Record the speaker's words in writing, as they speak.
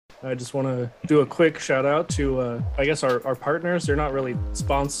I just want to do a quick shout out to, I guess, our partners. They're not really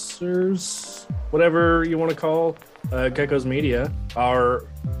sponsors, whatever you want to call Gecko's Media, our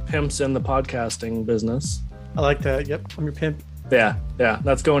pimps in the podcasting business. I like that. Yep, I'm your pimp. Yeah,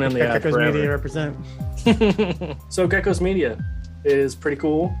 that's going in the ad Gecko's forever. Media represent. So Gecko's Media is pretty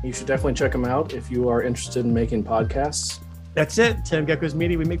cool. You should definitely check them out if you are interested in making podcasts. That's it, Tim. Gecko's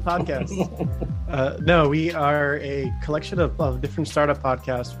Media, we make podcasts. No, we are a collection of different startup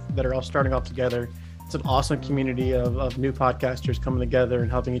podcasts that are all starting off together. It's an awesome community of new podcasters coming together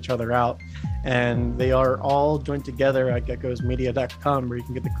and helping each other out. And they are all joined together at geckosmedia.com, where you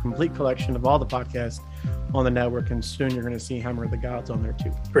can get the complete collection of all the podcasts on the network. And soon you're going to see Hammer of the Gods on there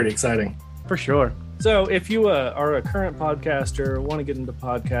too. Pretty exciting. For sure. So if you are a current podcaster, want to get into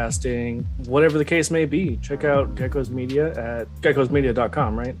podcasting, whatever the case may be, check out Gecko's Media at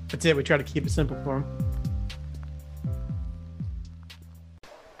geckosmedia.com, right? That's it. We try to keep it simple for them.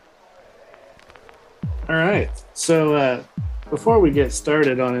 All right. So before we get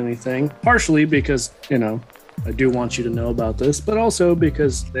started on anything, partially because, I do want you to know about this, but also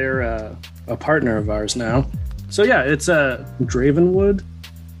because they're a partner of ours now. So yeah, it's Dravenwood.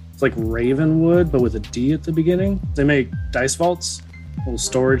 It's like Ravenwood, but with a D at the beginning. They make dice vaults, little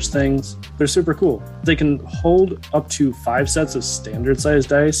storage things. They're super cool. They can hold up to 5 sets of standard size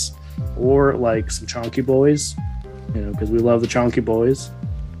dice or like some chonky boys, because we love the chonky boys.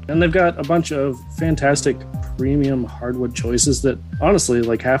 And they've got a bunch of fantastic premium hardwood choices that honestly,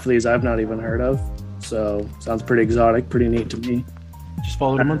 like half of these I've not even heard of. So sounds pretty exotic, pretty neat to me. Just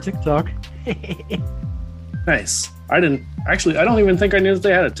followed them on TikTok. Nice. I don't even think I knew that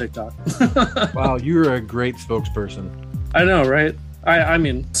they had a TikTok. Wow, you're a great spokesperson. I know, right? I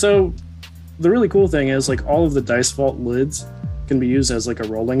mean, so the really cool thing is like all of the dice vault lids can be used as like a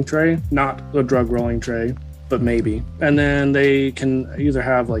rolling tray, not a drug rolling tray, but maybe. And then they can either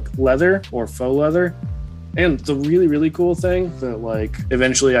have like leather or faux leather. And the really, really cool thing that like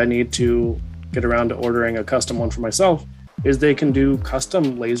eventually I need to get around to ordering a custom one for myself is they can do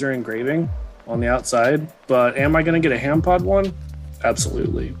custom laser engraving on the outside. But am I going to get a HammPod one?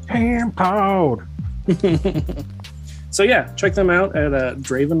 Absolutely. HammPod. So yeah, check them out at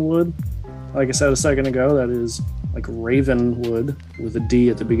Dravenwood. Like I said a second ago, that is like Ravenwood with a D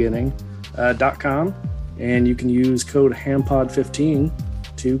at the beginning, .com. And you can use code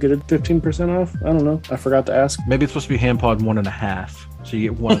HammPod15 to get it 15% off. I don't know. I forgot to ask. Maybe it's supposed to be HammPod 1.5, so you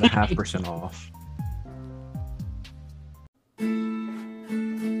get 1.5% off.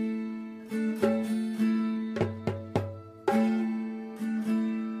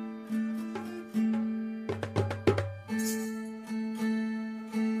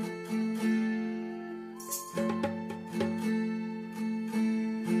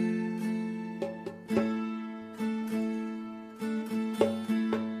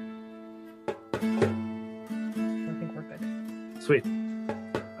 Sweet.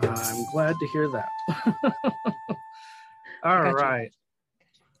 I'm glad to hear that. All Gotcha. right.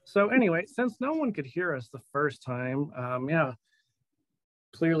 So anyway, since no one could hear us the first time,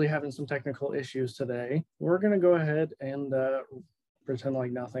 clearly having some technical issues today, we're going to go ahead and pretend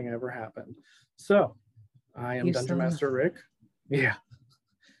like nothing ever happened. So I am Dungeon Master Rick. Yeah,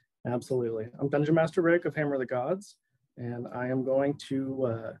 absolutely. I'm Dungeon Master Rick of Hammer of the Gods, and I am going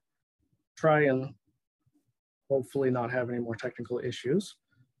to try and hopefully not have any more technical issues.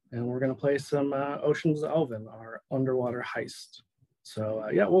 And we're going to play some Oceans of Elven, our underwater heist. So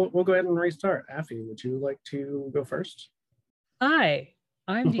we'll go ahead and restart. Affy, would you like to go first? Hi,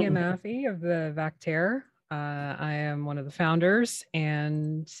 I'm DM Affy of the Vactair. I am one of the founders,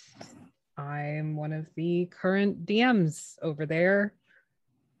 and I'm one of the current DMs over there.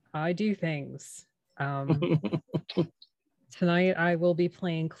 I do things. Tonight I will be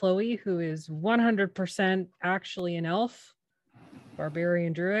playing Chloe, who is 100% actually an elf,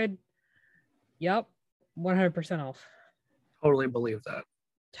 barbarian druid. Yep, 100% elf. Totally believe that.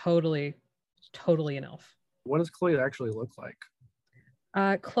 Totally an elf. What does Chloe actually look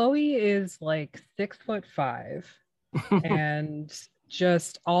like? Chloe is like 6'5" and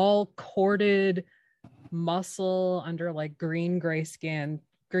just all corded muscle under like green gray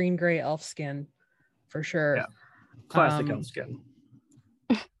elf skin for sure. Yeah. Classic elf skin.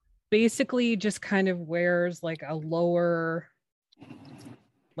 Basically just kind of wears like a lower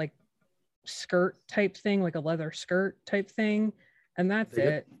like skirt type thing, like a leather skirt type thing, and that's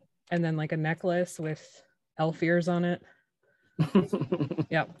it. And then like a necklace with elf ears on it.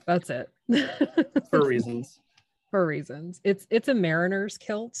 Yeah, that's it. For reasons. It's a mariner's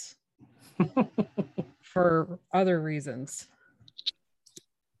kilt for other reasons.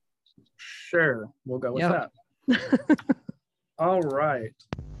 Sure, we'll go with Yep. that. All right.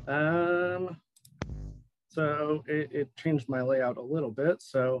 So it changed my layout a little bit.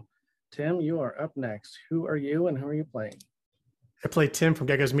 So, Tim, you are up next. Who are you and who are you playing? I play Tim from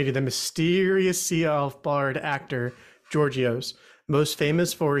Gecko's Media, the mysterious sea elf bard actor Georgios, most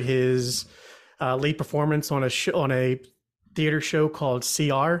famous for his lead performance on a theater show called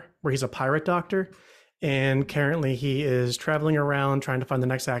CR, where he's a pirate doctor. And currently he is traveling around trying to find the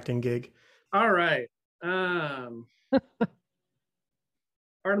next acting gig. All right.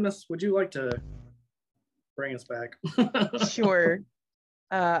 Artemis, would you like to bring us back? Sure.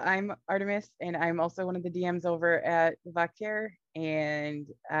 I'm Artemis, and I'm also one of the DMs over at Vactier, and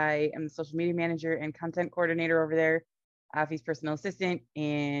I am the social media manager and content coordinator over there, Afi's personal assistant,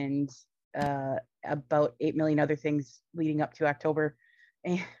 and about 8 million other things leading up to October.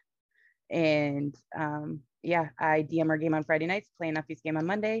 And yeah, I DM our game on Friday nights, play Afi's game on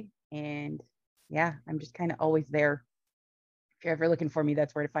Monday, and yeah, I'm just kind of always there. If you're ever looking for me,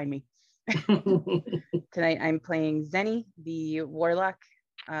 that's where to find me. Tonight I'm playing Zenny, the warlock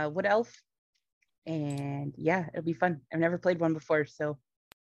wood elf, and yeah, it'll be fun. I've never played one before, so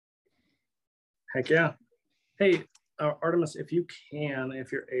heck yeah. Hey, Artemis, if you're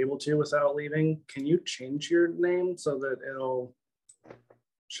able to without leaving, can you change your name so that it'll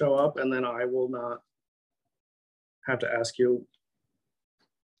show up and then I will not have to ask you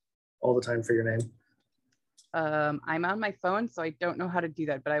all the time for your name? I'm on my phone, so I don't know how to do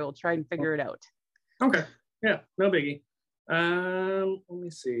that, but I will try and figure it out. Okay. Yeah, no biggie. Let me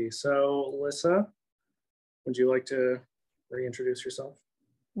see. So, Alyssa, would you like to reintroduce yourself?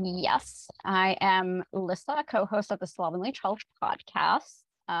 Yes, I am Alyssa, co-host of the Slovenly 12 podcast.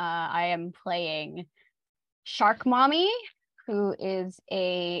 I am playing Shark Mommy, who is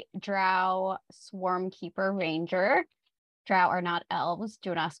a drow swarm keeper ranger. Drow are not elves,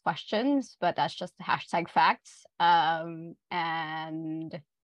 don't ask questions, but that's just the hashtag facts. And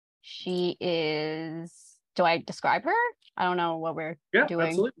she is, do I describe her? I don't know what we're doing.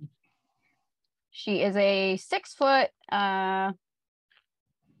 Absolutely. She is a 6-foot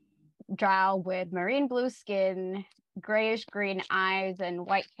drow with marine blue skin, grayish green eyes, and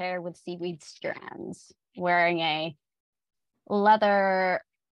white hair with seaweed strands, wearing a leather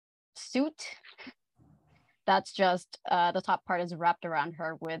suit. That's just the top part is wrapped around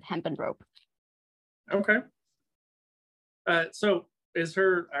her with hempen rope. Okay. So is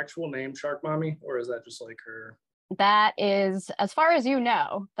her actual name Shark Mommy, or is that just like her? That is, as far as you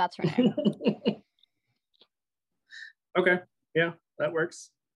know, that's her name. Okay. Yeah, that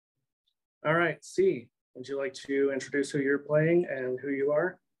works. All right. C, would you like to introduce who you're playing and who you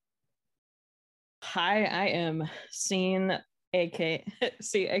are? Hi, I am Scene, aka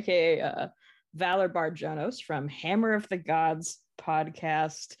Valor Bard Jonos from Hammer of the Gods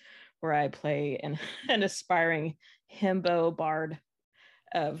podcast, where I play an aspiring himbo bard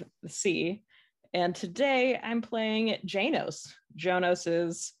of the sea. And today I'm playing Janos,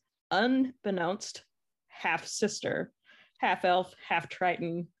 Jonos's unbeknownst half-sister, half-elf,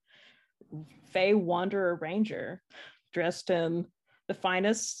 half-triton, Fey Wanderer Ranger, dressed in the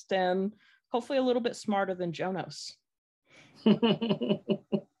finest and hopefully a little bit smarter than Jonos.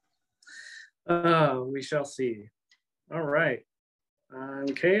 We shall see. All right.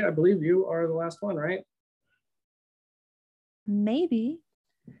 Kay, I believe you are the last one, right? Maybe.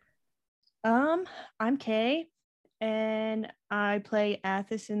 I'm Kay, and I play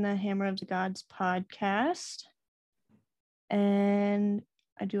Athos in the Hammer of the Gods podcast. And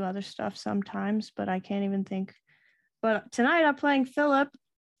I do other stuff sometimes, but I can't even think. But tonight I'm playing Philip.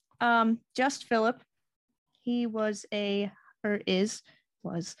 Just Philip. He is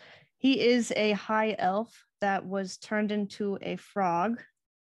a high elf that was turned into a frog.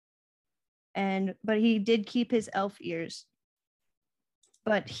 But he did keep his elf ears.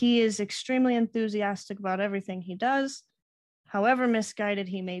 But he is extremely enthusiastic about everything he does, however misguided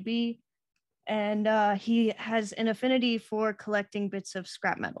he may be. And he has an affinity for collecting bits of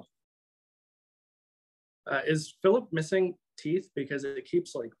scrap metal. Is Philip missing teeth because it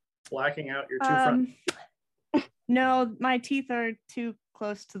keeps like blacking out your two front? No, my teeth are too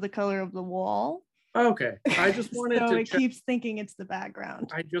close to the color of the wall. Okay, I just wanted so to it check. Keeps thinking it's the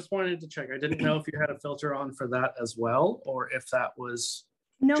background. I just wanted to check. I didn't know if you had a filter on for that as well, or if that was.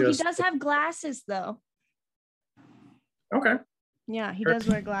 No, he does have glasses though. Okay. Yeah, he does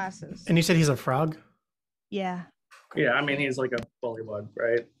wear glasses. And you said he's a frog? Yeah. Yeah, I mean he's like a bullywug,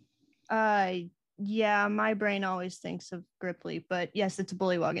 right? Yeah, my brain always thinks of Gripply, but yes, it's a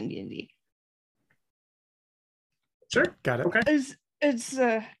bullywug in D&D. Sure. Got it. Okay. It's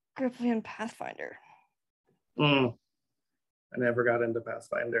Gripply and Pathfinder. I never got into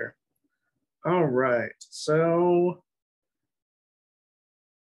Pathfinder. All right. So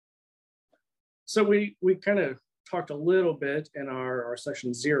So we kind of talked a little bit in our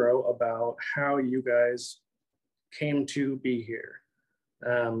session 0 about how you guys came to be here.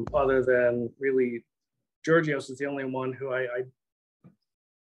 Other than really, Georgios is the only one who I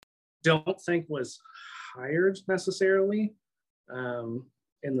don't think was hired necessarily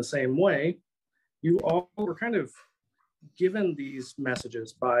in the same way. You all were kind of given these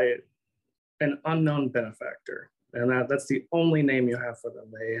messages by an unknown benefactor, and that's the only name you have for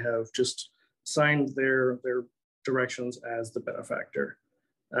them. They have just signed their directions as the benefactor.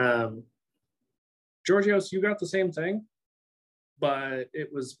 Georgios, you got the same thing, but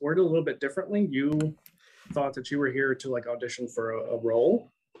it was worded a little bit differently. You thought that you were here to like audition for a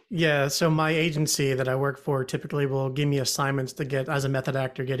role. Yeah, so my agency that I work for typically will give me assignments to get, as a method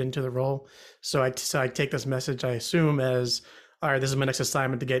actor, get into the role. So I take this message, I assume, as, all right, this is my next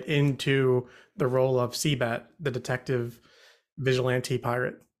assignment to get into the role of Seabat, the detective vigilante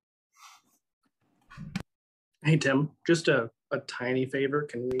pirate. Hey, Tim, just a tiny favor.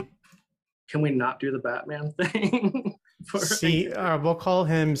 Can we not do the Batman thing? We'll call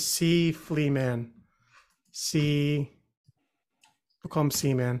him Sea Fleaman. We'll call him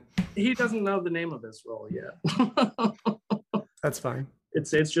Seaman. He doesn't know the name of his role yet. That's fine.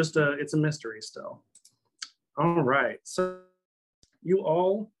 It's just a mystery still. All right. So you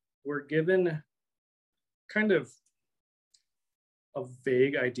all were given kind of a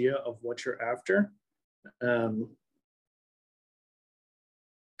vague idea of what you're after. And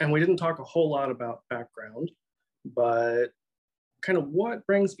we didn't talk a whole lot about background, but kind of what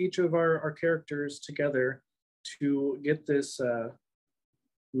brings each of our characters together to get this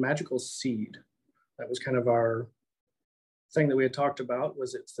magical seed. That was kind of our thing that we had talked about,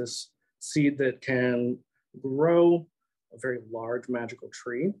 was it's this seed that can grow a very large magical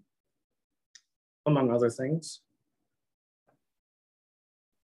tree, among other things.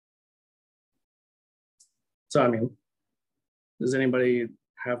 So, I mean, does anybody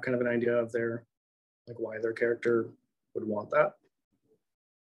have kind of an idea of their, like, why their character would want that?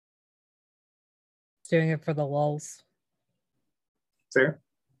 Doing it for the lulz. Fair.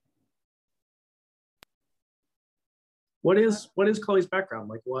 What is Chloe's background?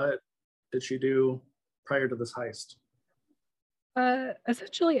 Like, what did she do prior to this heist?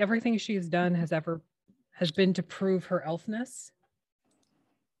 Essentially everything she's done has been to prove her elfness.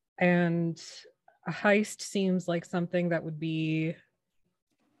 And a heist seems like something that would be,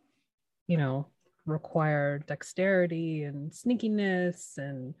 require dexterity and sneakiness,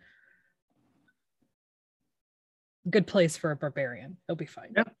 and good place for a barbarian. They'll be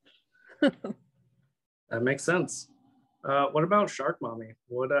fine. Yeah. That makes sense. What about Shark Mommy?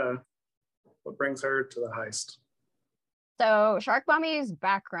 What brings her to the heist? So Shark Mommy's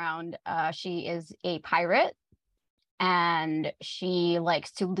background, she is a pirate and she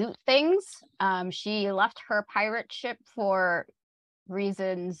likes to loot things. She left her pirate ship for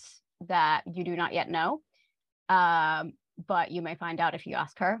reasons that you do not yet know, but you may find out if you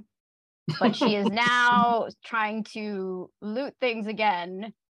ask her. But she is now trying to loot things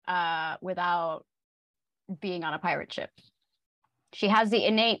again without being on a pirate ship. She has the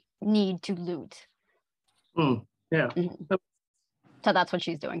innate need to loot. Yeah. Mm-hmm. So that's what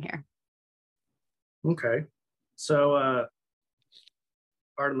she's doing here. Okay. So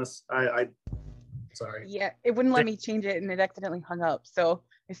Artemis, I sorry. Yeah, it wouldn't let me change it and it accidentally hung up. So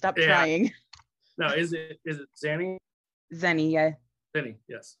I stopped trying. No, is it Zanny? Zenny, yeah. Zenny,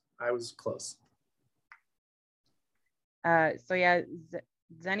 yes. I was close. So yeah,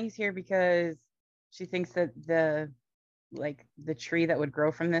 Zenny's here because she thinks that the tree that would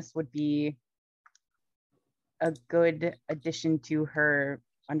grow from this would be a good addition to her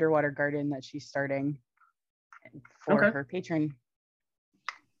underwater garden that she's starting for her patron.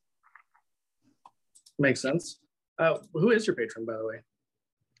 Makes sense. Who is your patron, by the way?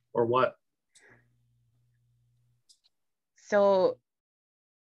 Or what? So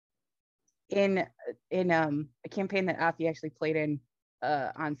in a campaign that Afi actually played in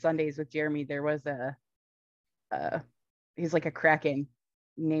on Sundays with Jeremy, there was he's like a kraken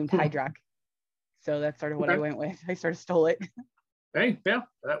named Hydrock. So that's sort of what I went with. I sort of stole it. Hey, yeah,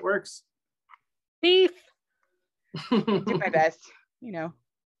 that works. Thief. Do my best,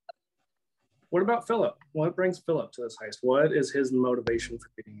 What about Philip? What brings Philip to this heist? What is his motivation for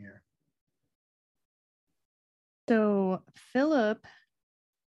being here? So Philip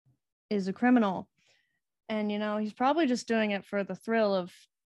is a criminal, and he's probably just doing it for the thrill of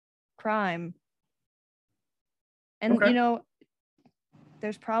crime. And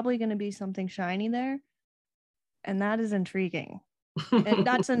there's probably going to be something shiny there, and that is intriguing. And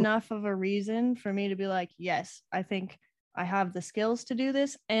that's enough of a reason for me to be like, yes, I think I have the skills to do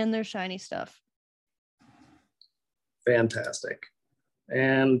this, and there's shiny stuff. Fantastic.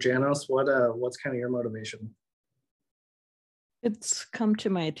 And Janos, what's kind of your motivation? It's come to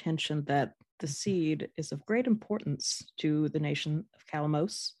my attention that the seed is of great importance to the nation of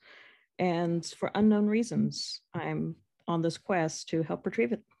Kalamos, and for unknown reasons, I'm on this quest to help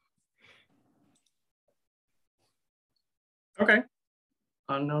retrieve it. Okay.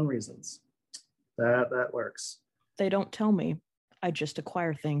 Unknown reasons. That works. They don't tell me. I just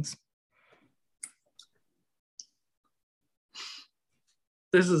acquire things.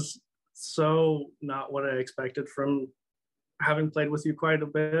 This is so not what I expected from having played with you quite a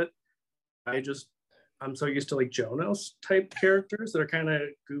bit. I'm so used to like Jonas type characters that are kind of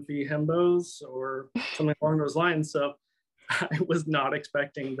goofy himbos or something along those lines. So I was not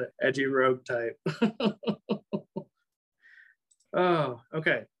expecting the edgy rogue type. Oh,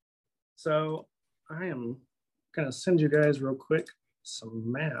 okay. So I am gonna send you guys real quick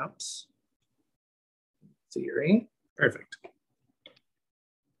some maps. Theory. Perfect.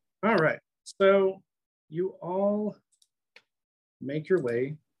 All right. So you all make your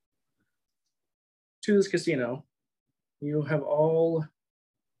way to this casino. You have all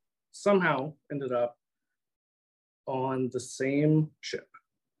somehow ended up on the same ship.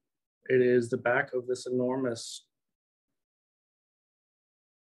 It is the back of this enormous,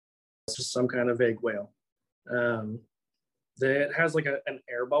 it's just some kind of vague whale. It has like an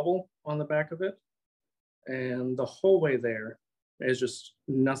air bubble on the back of it. And the whole way there is just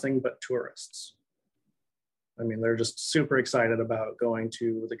nothing but tourists. I mean, they're just super excited about going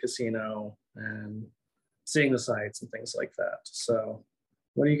to the casino and seeing the sights and things like that. So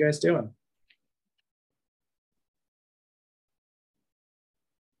what are you guys doing?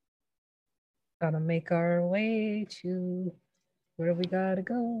 Gotta make our way to where we gotta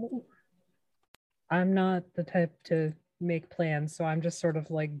go. I'm not the type to make plans, so I'm just sort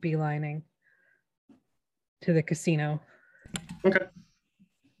of like beelining to the casino. Okay.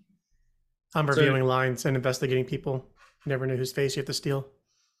 I'm reviewing lines and investigating people. Never know whose face you have to steal.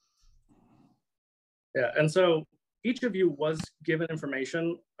 Yeah, and so each of you was given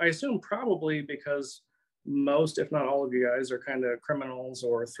information, I assume probably because most, if not all of you guys are kind of criminals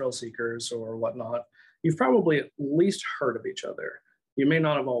or thrill seekers or whatnot. You've probably at least heard of each other. You may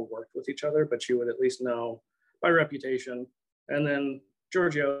not have all worked with each other, but you would at least know by reputation. And then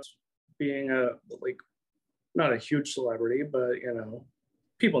Giorgio's being not a huge celebrity, but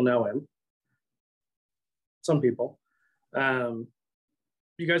people know him. Some people. You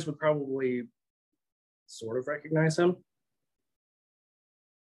guys would probably sort of recognize him.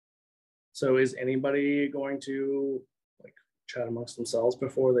 So is anybody going to chat amongst themselves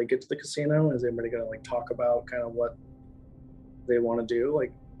before they get to the casino? Is anybody going to talk about kind of what they want to do?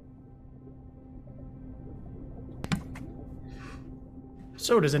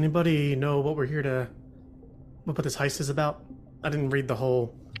 So does anybody know what this heist is about? I didn't read the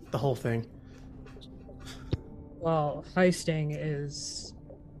whole thing. Well, heisting is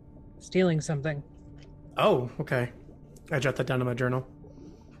stealing something. Oh, okay. I jot that down in my journal.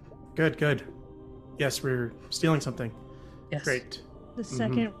 Good. Yes, we're stealing something. Yes. Great. The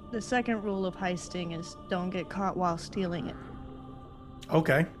second rule of heisting is don't get caught while stealing it.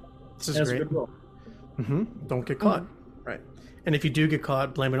 Okay. This is great. A good rule. Don't get caught. Right. And if you do get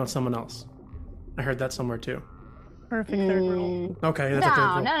caught, blame it on someone else. I heard that somewhere too. Perfect third rule. Okay, that's a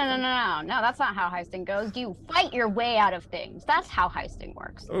third rule. No, that's not how heisting goes. You fight your way out of things. That's how heisting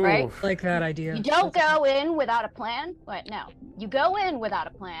works, right? Like that idea. You don't go in without a plan. But no, you go in without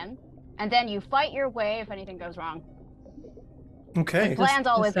a plan, and then you fight your way if anything goes wrong. Okay. Plans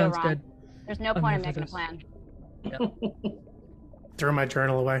always go wrong. Good. There's no point in making a plan. Yep. Throw my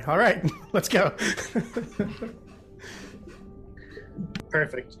journal away. All right, let's go.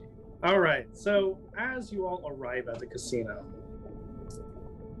 Perfect. All right. So as you all arrive at the casino,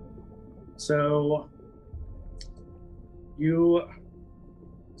 so you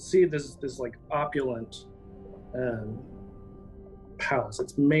see this opulent palace.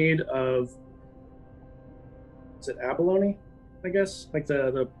 It's made of, is it abalone? I guess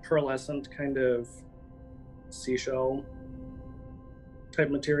the pearlescent kind of seashell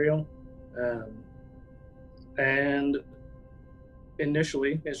type material, and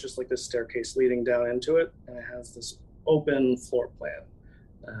initially it's just this staircase leading down into it, and it has this open floor plan.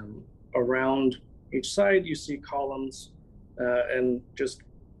 Around each side you see columns, and just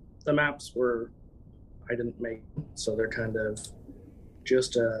the maps I didn't make, so they're kind of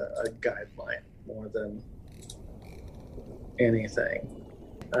just a guideline more than anything.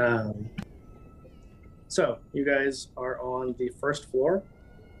 So you guys are on the first floor,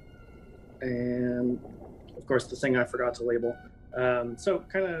 and of course the thing I forgot to label. So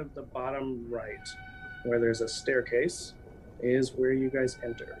kind of the bottom right, where there's a staircase, is where you guys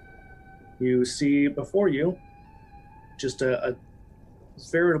enter. You see before you just a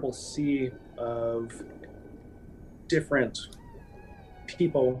veritable sea of different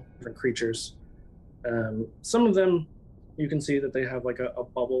people, different creatures. Some of them, you can see that they have like a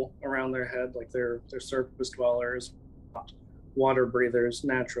bubble around their head, like they're surface dwellers, water breathers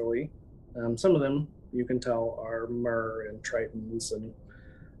naturally. Some of them you can tell are Mer and Tritons and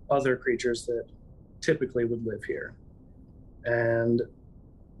other creatures that typically would live here. And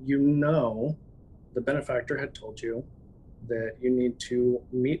you know, the benefactor had told you that you need to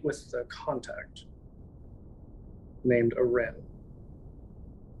meet with a contact named Aren.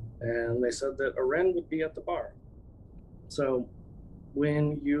 And they said that Aren would be at the bar. So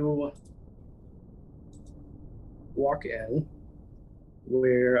when you walk in,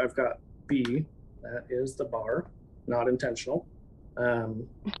 where I've got B, that is the bar, not intentional.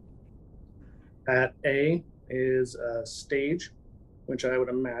 At A is a stage, which I would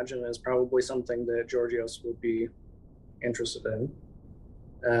imagine is probably something that Georgios would be interested in.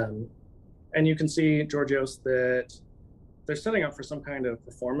 And you can see, Georgios, that they're setting up for some kind of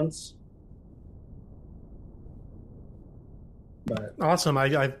performance. But Awesome.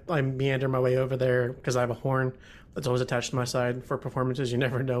 I meander my way over there because I have a horn that's always attached to my side for performances. You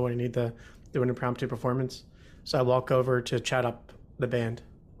never know when you need to do an impromptu performance. So I walk over to chat up the band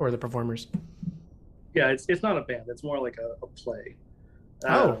or the performers. yeah, it's not a band. It's more like a play.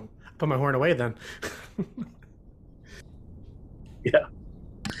 Put my horn away then. Yeah.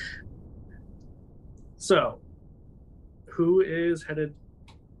 So, who is headed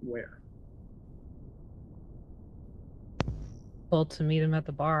where? Well, to meet him at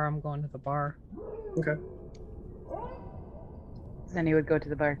the bar, I'm going to the bar. Okay. Zenny would go to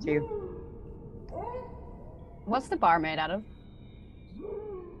the bar too. What's the bar made out of?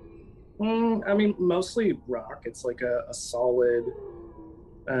 I mean, mostly rock. It's like a solid,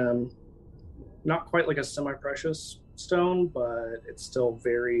 not quite like a semi-precious stone, but it's still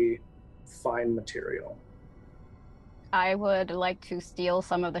very fine material. I would like to steal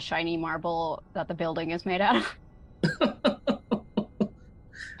some of the shiny marble that the building is made out of.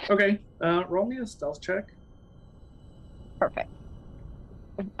 Okay, roll me a stealth check. Perfect.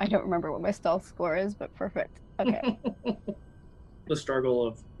 I don't remember what my stealth score is, but perfect. Okay. The struggle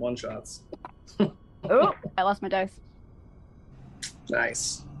of one-shots. Oh, I lost my dice.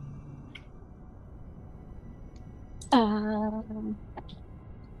 Nice.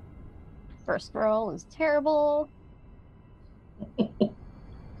 First roll is terrible.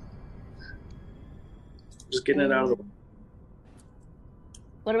 Just getting it out of the way.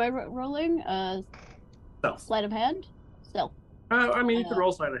 What am I rolling? Stealth. Sleight of hand? Stealth. I mean, you could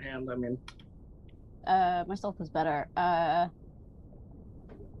roll sleight of hand. I mean, My stealth is better.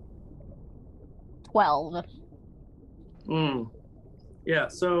 12. Yeah,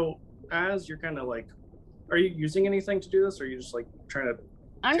 so as you're kind of like, are you using anything to do this, or are you just like trying to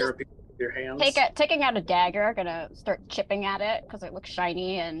I'm tear just up with your hands? taking out a dagger, gonna start chipping at it because it looks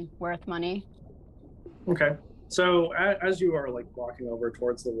shiny and worth money. Okay. So as you are like walking over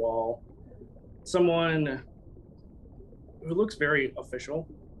towards the wall, someone who looks very official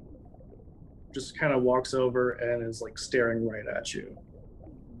just kind of walks over and is like staring right at you.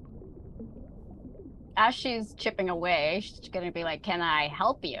 As she's chipping away, she's gonna be like, "Can I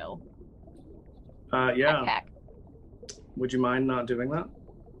help you?" Yeah. Heck. Would you mind not doing that?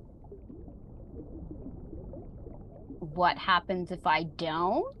 What happens if I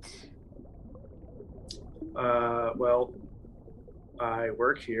don't? Well, I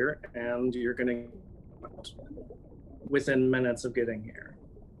work here, and you're gonna within minutes of getting here.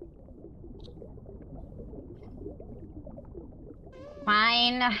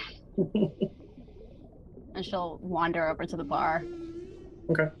 Fine. And she'll wander over to the bar.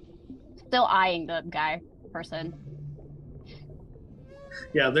 Okay. Still eyeing the person.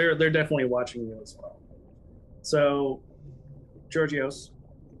 Yeah, they're definitely watching you as well. So, Georgios,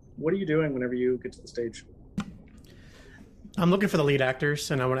 what are you doing whenever you get to the stage? I'm looking for the lead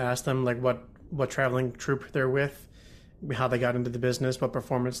actors, and I want to ask them like what traveling troupe they're with, how they got into the business, what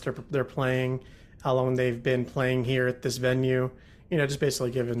performance they're playing, how long they've been playing here at this venue. You know, just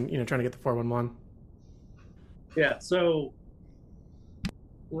basically trying to get the 411. Yeah, so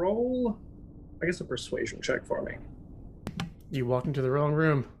roll, I guess, a persuasion check for me. You walk into the wrong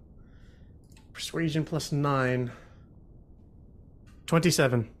room. Persuasion plus 9.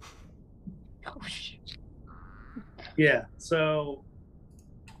 27. Oh, shit. Yeah, so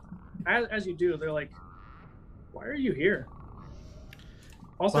as you do, they're like, "Why are you here?"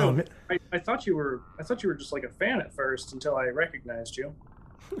 Also, I thought you were just like a fan at first until I recognized you.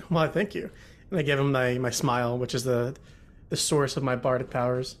 Well, thank you. And I give him my smile, which is the source of my bardic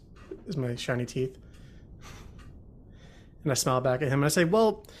powers, is my shiny teeth. And I smile back at him and I say,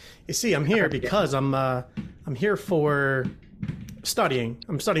 "Well, you see, I'm here because I'm here for studying.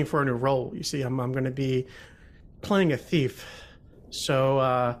 I'm studying for a new role. You see, I'm going to be playing a thief. So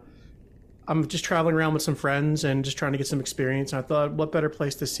I'm just traveling around with some friends and just trying to get some experience. And I thought, what better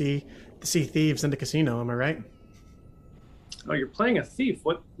place to see thieves than the casino? Am I right?" Oh, you're playing a thief.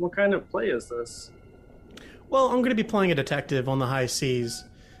 What kind of play is this? Well, I'm going to be playing a detective on the high seas.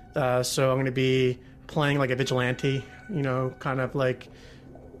 So I'm going to be playing like a vigilante, kind of like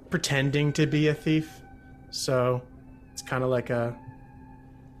pretending to be a thief. So it's kind of like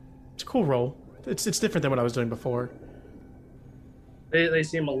it's a cool role. It's different than what I was doing before. They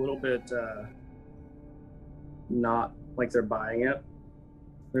seem a little bit not like they're buying it.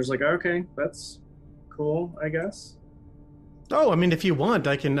 There's like, okay, that's cool, I guess. Oh, I mean, if you want,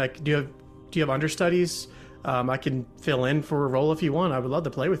 I can. Do you have understudies? I can fill in for a role if you want. I would love to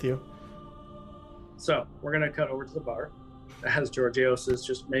play with you. So we're gonna cut over to the bar as Georgios is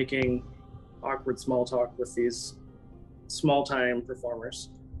just making awkward small talk with these small-time performers.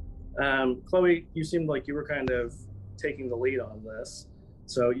 Chloe, you seemed like you were kind of taking the lead on this.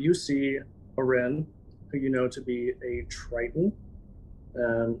 So you see Oren, who you know to be a Triton,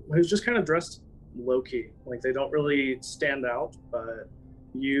 who's just kind of dressed low-key. Like they don't really stand out, but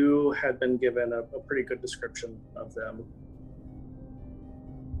you had been given a pretty good description of them.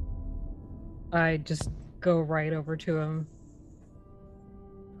 I just go right over to him.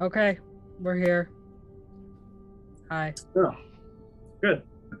 Okay, we're here. Hi. Oh, good.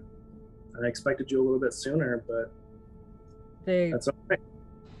 I expected you a little bit sooner, but that's okay.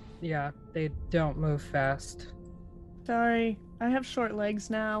 Yeah, they don't move fast. Sorry, I have short legs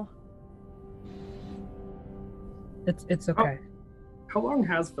now. It's okay. How long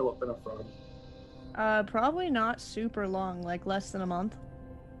has Philip been a frog? Probably not super long, like less than a month.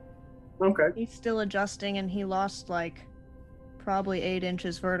 Okay. He's still adjusting and he lost like probably 8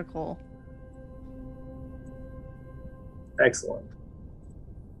 inches vertical. Excellent.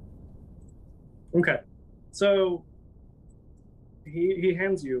 Okay. So he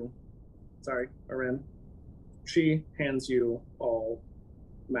hands you, sorry, Oren. She hands you all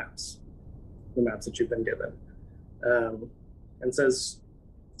maps, the maps that you've been given, and says,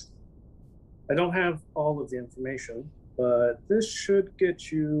 I don't have all of the information, but this should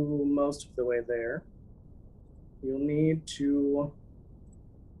get you most of the way there. You'll need to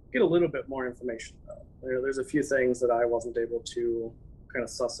get a little bit more information, though. There's a few things that I wasn't able to kind of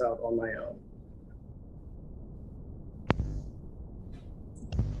suss out on my own.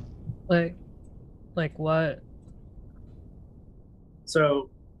 Like what? So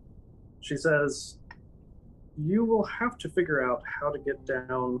she says, you will have to figure out how to get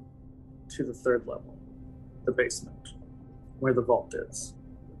down to the 3rd level, the basement, where the vault is.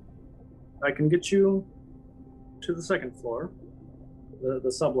 I can get you to the 2nd floor,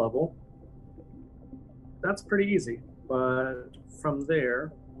 the sub-level. That's pretty easy, but from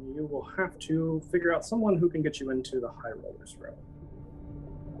there, you will have to figure out someone who can get you into the high rollers room.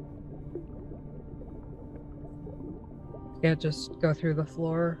 Can't just go through the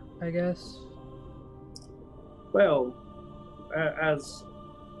floor, I guess. Well, as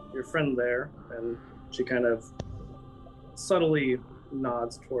your friend there, and she kind of subtly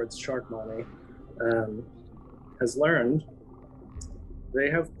nods towards Shark Mommy, has learned,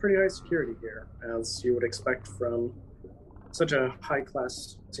 they have pretty high security here, as you would expect from such a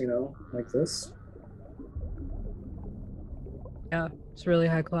high-class casino like this. Yeah, it's really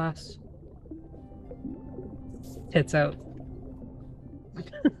high class. Tits out.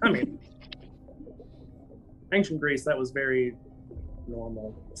 I mean, ancient Greece, that was very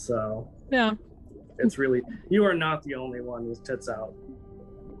normal, so Yeah. it's really, you are not the only one who's tits out.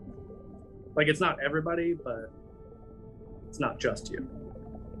 Like, it's not everybody, but it's not just you.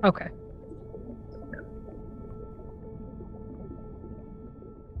 Okay. Yeah.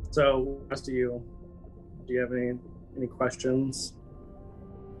 So, rest of you, do you have any questions?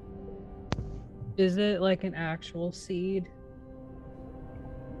 Is it like an actual seed?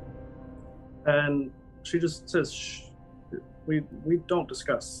 And she just says, shh, we don't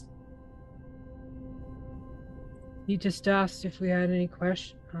discuss. You just asked if we had any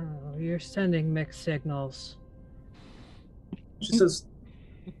questions. Oh, you're sending mixed signals. She says,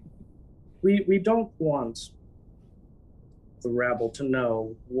 we don't want the rabble to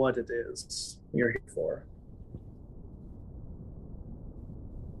know what it is you're here for.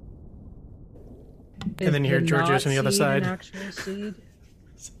 And then you hear Georgios on the other side. An actual seed?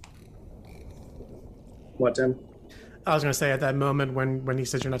 What, Tim? I was going to say at that moment when he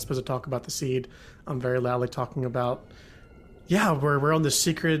says you're not supposed to talk about the seed, I'm very loudly talking about, yeah, we're on this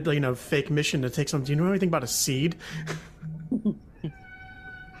secret, fake mission to take some. Do you know anything about a seed?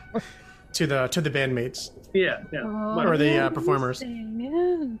 to the bandmates. Yeah. Or the performers.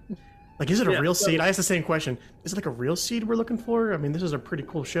 Yeah. Like, is it a real seed? I asked the same question. Is it like a real seed we're looking for? I mean, this is a pretty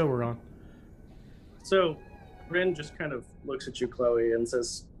cool show we're on. So, Rin just kind of looks at you, Chloe, and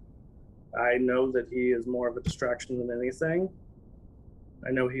says, I know that he is more of a distraction than anything. I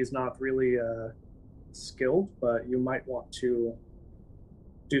know he's not really skilled, but you might want to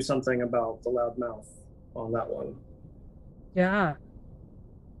do something about the loud mouth on that one. Yeah.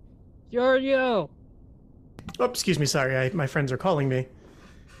 Giorgio, Oh, excuse me. Sorry, my friends are calling me.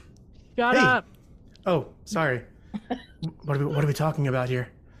 shut Hey. up. Oh, sorry. What are we talking about here?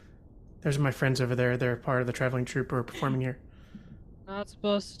 There's my friends over there. They're part of the traveling troupe who are performing here. Not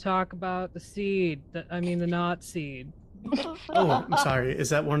supposed to talk about the seed. The not seed. Oh, I'm sorry. Is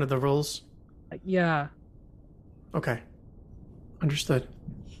that one of the rules? Yeah. Okay. Understood.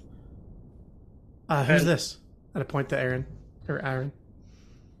 Who's this? And I point to Aaron. Or Aaron.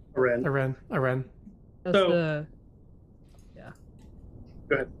 Rin. Aaron. That's So- Yeah.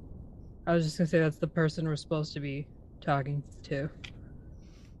 Go ahead. I was just gonna say that's the person we're supposed to be talking to.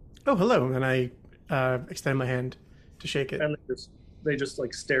 Oh, hello. And I extend my hand to shake it. And they just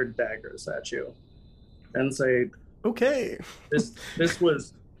like stared daggers at you and say, Okay. this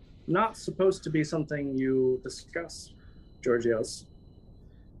was not supposed to be something you discuss, Georgios.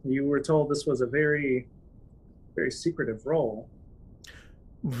 You were told this was a very, very secretive role.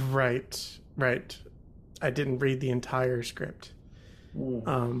 Right. I didn't read the entire script.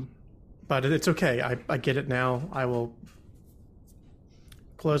 But it's okay. I get it now. I will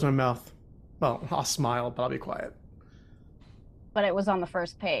close my mouth. Well, I'll smile, but I'll be quiet. But it was on the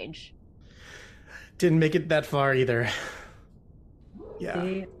first page. Didn't make it that far either. Yeah.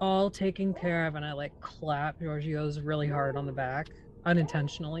 See, all taken care of, and I like clap Giorgio's really hard on the back,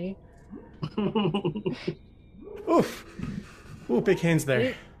 unintentionally. Oof. Ooh, big hands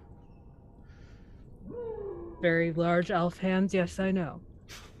there. Very large elf hands, yes, I know.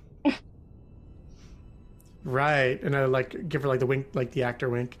 Right. And I give her the wink, like the actor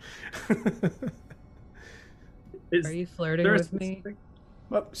wink. Are you flirting with me?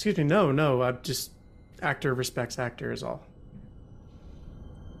 Well, excuse me. No. I'm just actor respects actor is all.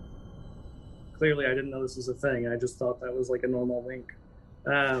 Clearly, I didn't know this was a thing. I just thought that was like a normal wink.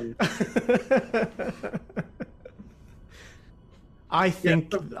 I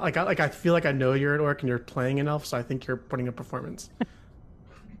think I feel like I know you're an orc and you're playing an elf, so I think you're putting a performance.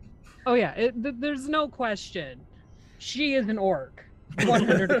 Oh yeah, there's no question. She is an orc,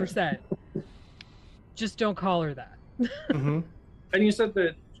 100%. Just don't call her that. Mm-hmm. And you said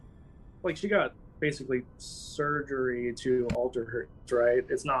that, like, she got basically surgery to alter her, right?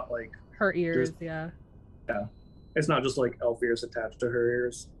 It's not like her ears, yeah. It's not just like elf ears attached to her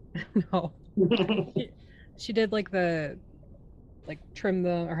ears. No. She did trim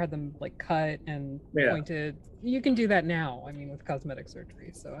them or had them cut and pointed. You can do that now, with cosmetic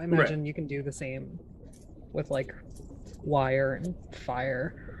surgery. So I imagine you can do the same with wire and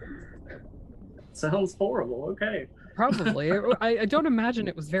fire. Sounds horrible. Okay. Probably. I don't imagine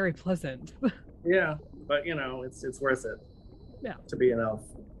it was very pleasant. Yeah, but it's worth it. Yeah. To be an elf.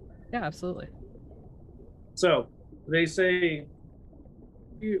 Yeah, absolutely. So they say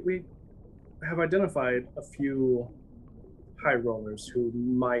we have identified a few high rollers who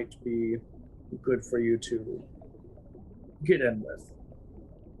might be good for you to get in with.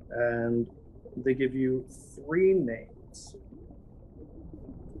 And they give you 3 names,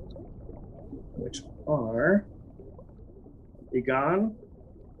 which are Egon,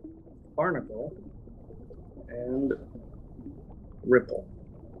 Barnacle, and Ripple.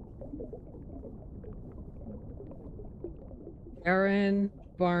 Aaron,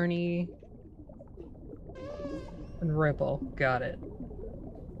 Barney, and Ripple. Got it.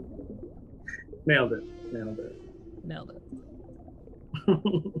 Nailed it.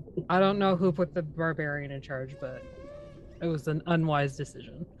 I don't know who put the barbarian in charge, but it was an unwise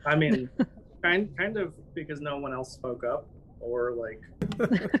decision. Kind of because no one else spoke up or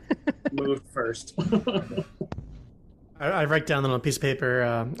moved first. I write down on a piece of paper,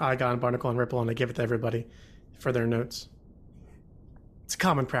 Igon, Barnacle, and Ripple, and I give it to everybody for their notes. It's a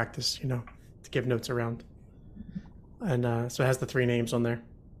common practice, to give notes around. And so it has the 3 names on there.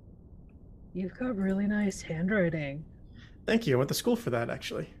 You've got really nice handwriting. Thank you. I went to school for that,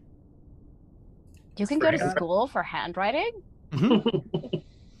 actually. You can go to school for handwriting? Mm-hmm.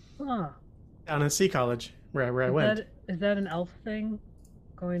 Huh. Down in Sea College, where I went. Is that an elf thing?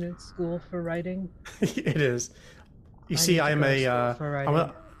 Going to school for writing? It is. You I see, need to I'm go to a, school for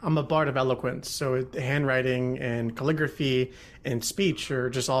writing. I'm a bard of eloquence, so handwriting and calligraphy and speech are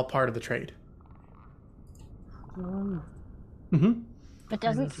just all part of the trade. Oh, Mm-hmm. But I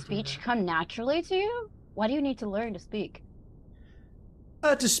doesn't need to do speech that. come naturally to you? Why do you need to learn to speak?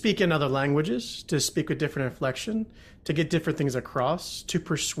 To speak in other languages, to speak with different inflection, to get different things across, to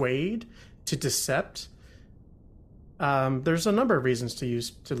persuade, to decept. There's a number of reasons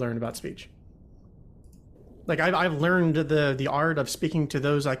to learn about speech. Like I've learned the art of speaking to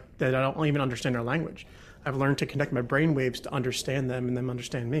those that I don't even understand their language. I've learned to connect my brain waves to understand them and them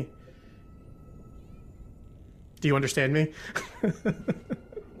understand me. Do you understand me?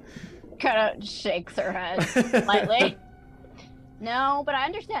 Kind of shakes her head slightly. No, but I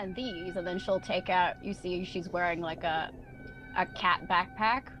understand these. And then she'll take out, you see she's wearing like a cat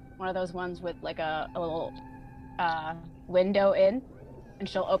backpack, one of those ones with like a little window in. And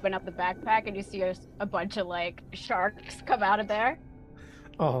she'll open up the backpack and you see a bunch of like sharks come out of there.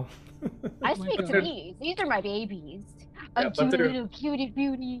 Oh. I Oh my speak to God. these. These are my babies. Yeah, A but cute they're- little cutie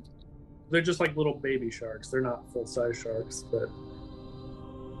beauty. They're just like little baby sharks. They're not full-size sharks, but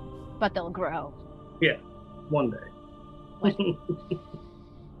But they'll grow. yeah, one day.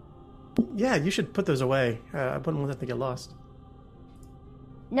 Yeah, you should put those away. I wouldn't want them to get lost.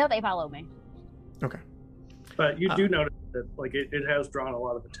 No, they follow me. Okay. But you do notice that like it has drawn a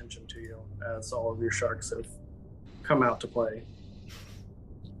lot of attention to you as all of your sharks have come out to play.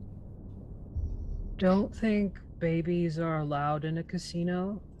 Don't think babies are allowed in a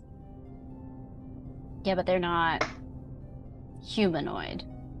casino. Yeah, but they're not humanoid.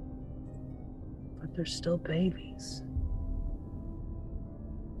 But they're still babies.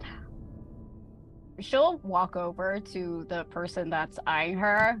 She'll walk over to the person that's eyeing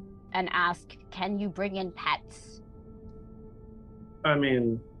her and ask, "Can you bring in pets?" I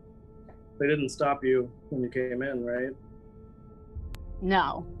mean, they didn't stop you when you came in, right?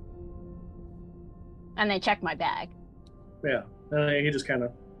 No. And they check my bag. Yeah. He just kind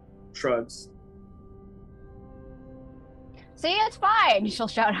of shrugs. See, it's fine. She'll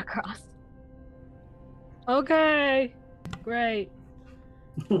shout across. Okay, great.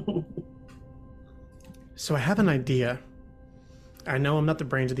 So I have an idea. I know I'm not the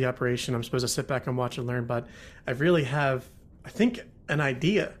brains of the operation. I'm supposed to sit back and watch and learn, but I really have, I think, an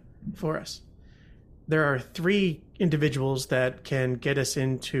idea for us. There are 3 individuals that can get us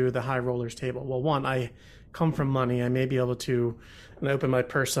into the high rollers table. Well, one, I come from money. I may be able to, and I open my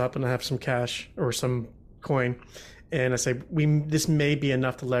purse up and I have some cash or some coin, and I say, this may be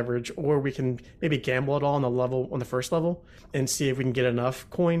enough to leverage, or we can maybe gamble it all on the first level and see if we can get enough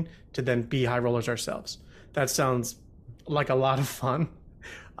coin to then be high rollers ourselves. That sounds like a lot of fun.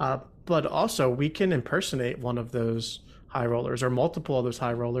 But also we can impersonate one of those high rollers or multiple of those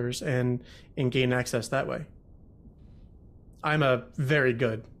high rollers and gain access that way. I'm a very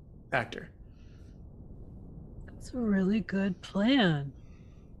good actor. That's a really good plan.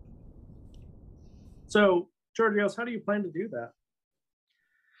 So, Georgios, how do you plan to do that?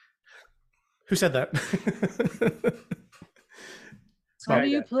 Who said that? How Sorry, do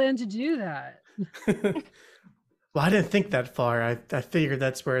you Dad. plan to do that? Well, I didn't think that far. I figured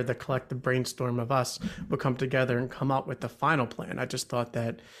that's where the collective brainstorm of us would come together and come up with the final plan. I just thought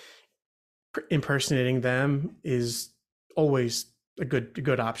that impersonating them is always a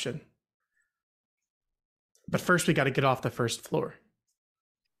good option. But first, we got to get off the first floor.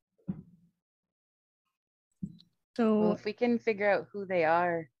 So Well, if we can figure out who they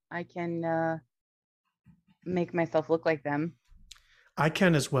are, I can make myself look like them. I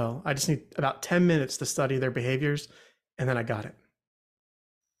can as well. I just need about 10 minutes to study their behaviors, and then I got it.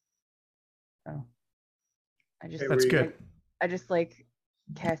 Oh, I just Hey, That's Reed. good. I just like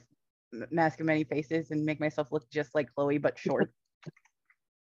cast Mask of Many Faces and make myself look just like Chloe but short.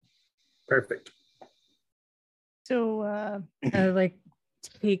 Perfect. so I like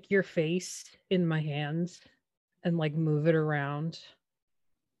take your face in my hands and like move it around.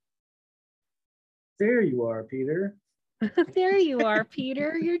 There you are, Peter. There you are,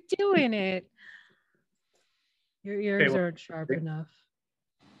 Peter. You're doing it. Your ears well, aren't sharp enough.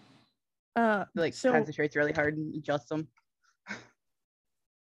 Like so concentrates really hard and adjusts them.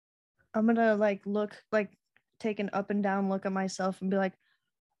 I'm gonna like look, like take an up and down look at myself and be like,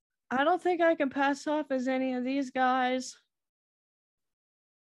 I don't think I can pass off as any of these guys.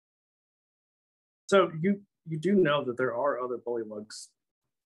 So you do know that there are other bullywugs.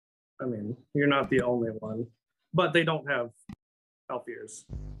 I mean, you're not the only one, but they don't have elf ears,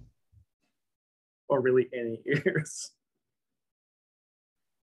 or really any ears.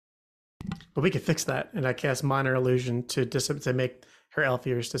 But we could fix that, and I cast minor illusion to make her elf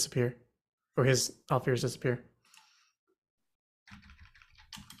ears disappear, or his elf ears disappear.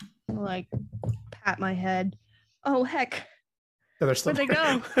 Like, pat my head. Oh, heck. Yeah, they're still Where'd they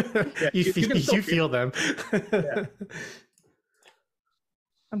go? Yeah, you can still feel them. Yeah.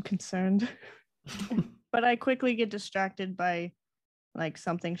 I'm concerned. But I quickly get distracted by like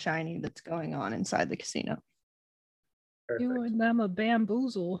something shiny that's going on inside the casino. Perfect. You and them a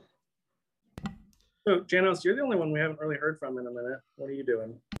bamboozle. So, Janos, you're the only one we haven't really heard from in a minute. What are you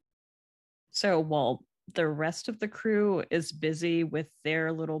doing? So while the rest of the crew is busy with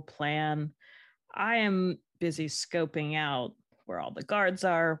their little plan, I am busy scoping out where all the guards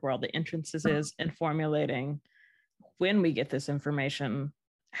are, where all the entrances is, and formulating when we get this information,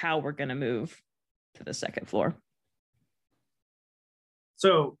 how we're going to move to the second floor.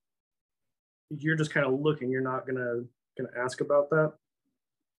 So, you're just kind of looking. You're not gonna ask about that.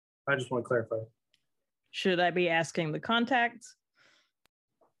 I just want to clarify. Should I be asking the contacts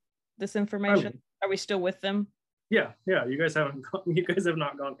this information? Are we still with them? Yeah. You guys have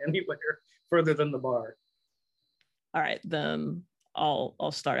not gone anywhere further than the bar. All right, then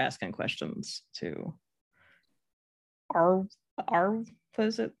I'll start asking questions to what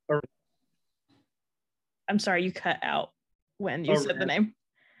is it? I'm sorry, you cut out when you said the name.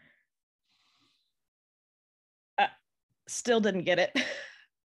 Still didn't get it.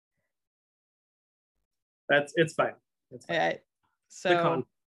 It's fine. It's fine. Right. So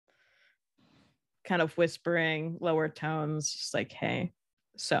kind of whispering, lower tones, just like, hey,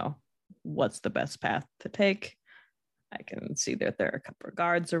 so what's the best path to take? I can see that there are a couple of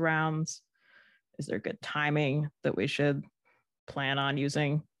guards around. Is there good timing that we should plan on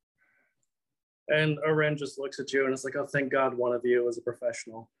using? And Oren just looks at you and is like, oh, thank God one of you is a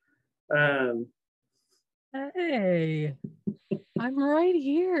professional. Hey, I'm right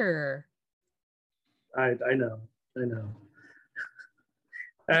here. I know. And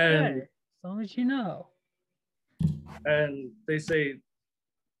Okay, as long as you know. And they say,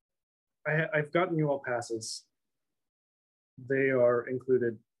 I've gotten you all passes. They are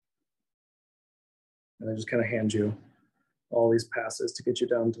included. And I just kind of hand you all these passes to get you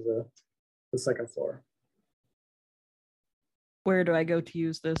down to the second floor. Where do I go to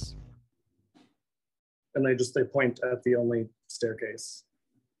use this? And they point at the only staircase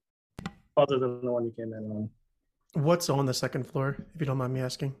other than the one you came in on. What's on the second floor, if you don't mind me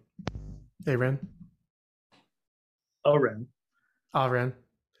asking? Hey, Ren. Oh, Ren. Ren.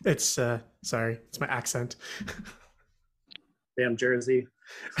 It's sorry, it's my accent. Damn Jersey.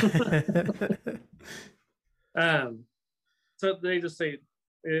 So they just say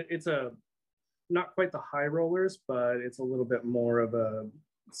it's a not quite the high rollers, but it's a little bit more of a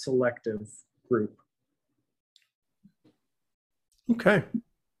selective group. Okay.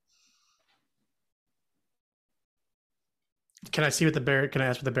 Can I see what can I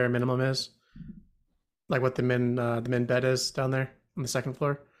ask what the bare minimum is? Like what the min bed is down there on the second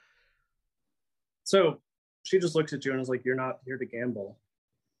floor? So she just looks at you and is like, you're not here to gamble.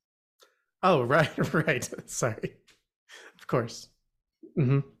 Oh, right. Sorry. Of course.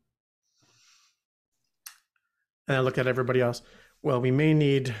 Mm-hmm. And I look at everybody else. Well, we may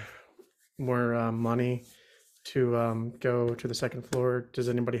need more money to go to the second floor. Does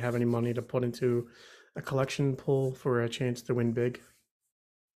anybody have any money to put into a collection pool for a chance to win big?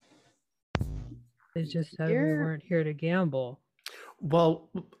 They just said we weren't here to gamble. Well,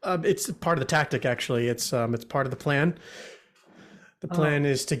 it's part of the tactic, actually. It's part of the plan. The plan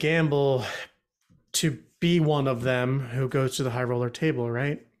is to gamble to be one of them who goes to the high roller table,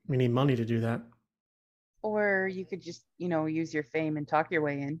 right? We need money to do that. Or you could just, use your fame and talk your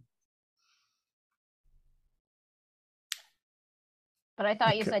way in. But I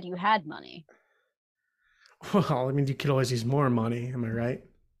thought you said you had money. Well, I mean, you could always use more money. Am I right?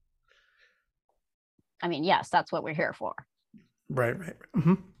 I mean, yes, that's what we're here for. Right.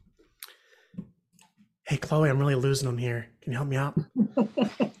 Mm-hmm. Hey, Chloe, I'm really losing them here. Can you help me out?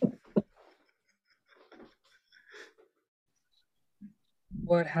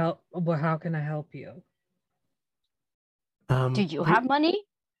 How can I help you? Do you have money?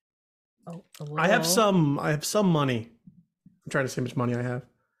 Oh, I have some money. I'm trying to see how much money I have.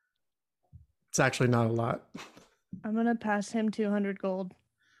 It's actually not a lot. I'm gonna pass him 200 gold.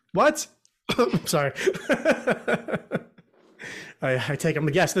 What? Sorry. I take him.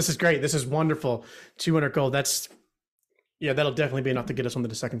 Yes, this is great. This is wonderful. 200 gold. That'll definitely be enough to get us onto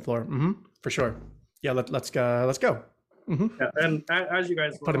the second floor. Mm-hmm, for sure. Yeah, let's go. Let's go. Mm-hmm. Yeah, and as you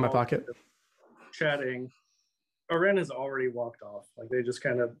guys put in my pocket, chatting, Oren has already walked off. Like they just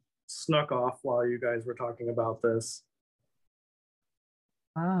kind of snuck off while you guys were talking about this.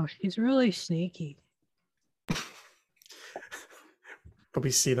 Wow, she's really sneaky. But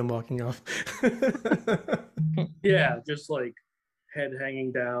we see them walking off. Yeah, just like head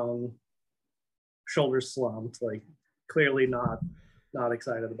hanging down, shoulders slumped, like clearly not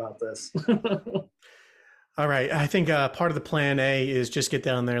excited about this. All right. I think part of the plan A is just get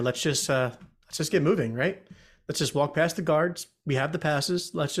down there. Let's just get moving, right? Let's just walk past the guards. We have the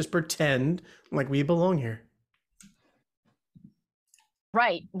passes. Let's just pretend like we belong here.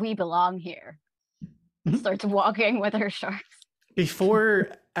 Right, we belong here. Starts walking with her sharks. Before,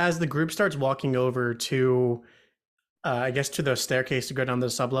 as the group starts walking over to, I guess, to the staircase to go down to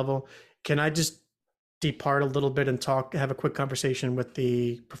the sublevel, can I just depart a little bit and have a quick conversation with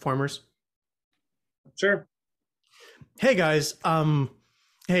the performers? Sure. Hey guys,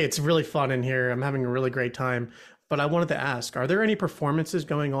 hey, it's really fun in here. I'm having a really great time. But I wanted to ask, are there any performances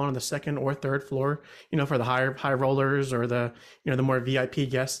going on the second or third floor, for the high rollers or the more VIP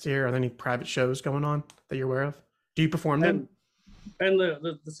guests here? Are there any private shows going on that you're aware of? Do you perform them? And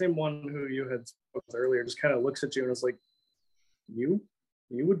the same one who you had spoken with earlier just kind of looks at you and is like, you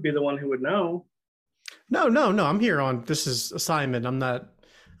would be the one who would know. No. I'm here on, this is assignment. I'm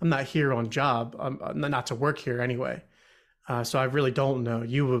not here on job. I'm not to work here anyway. So I really don't know.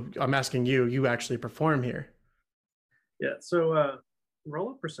 I'm asking you. You actually perform here. Yeah. So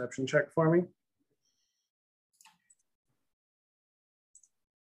roll a perception check for me.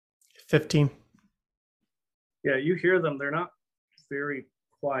 15. Yeah, you hear them. They're not very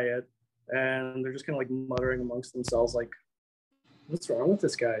quiet, and they're just kind of like muttering amongst themselves, like, "What's wrong with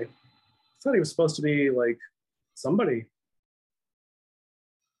this guy? I thought he was supposed to be like somebody."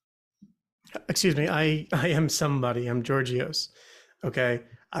 Excuse me, I am somebody. I'm Georgios. Okay,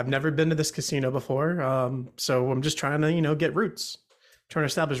 I've never been to this casino before, so I'm just trying to, get roots, trying to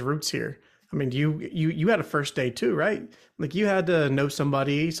establish roots here. I mean, you had a first day too, right? Like you had to know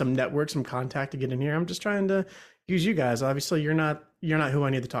somebody, some network, some contact to get in here. I'm just trying to use you guys. Obviously, you're not who I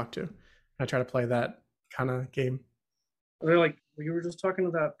need to talk to. I try to play that kind of game. They're like, well, you were just talking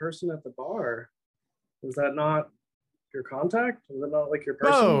to that person at the bar. Was that not your contact? Was that not like your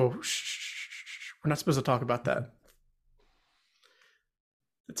person? Oh, we're not supposed to talk about that.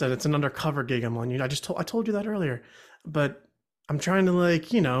 It's an undercover gig I'm on. I told you that earlier, but I'm trying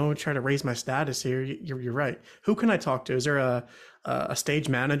to try to raise my status here. You're right. Who can I talk to? Is there a stage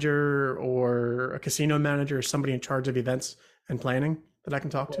manager or a casino manager or somebody in charge of events and planning that I can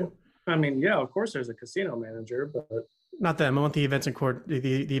talk to? I mean, yeah, of course there's a casino manager, but not them. I want the events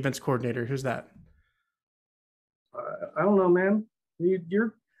the events coordinator. Who's that? I don't know, man.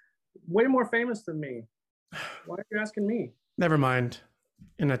 You're way more famous than me. Why are you asking me? Never mind.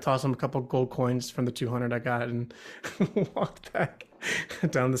 And I tossed him a couple gold coins from the 200 I got and walked back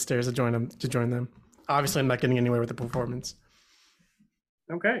down the stairs to join them. Obviously, I'm not getting anywhere with the performance.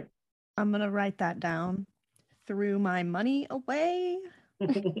 Okay. I'm going to write that down. Threw my money away.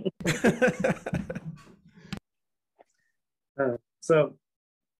 So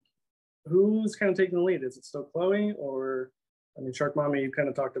who's kind of taking the lead? Is it still Chloe or, Shark Mommy, you kind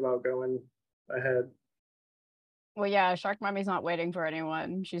of talked about going ahead. Well, yeah, Shark Mommy's not waiting for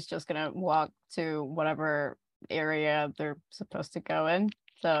anyone. She's just gonna walk to whatever area they're supposed to go in.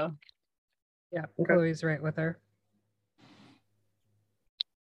 So, yeah, okay. Chloe's right with her.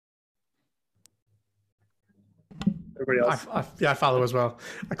 Everybody else? I follow as well.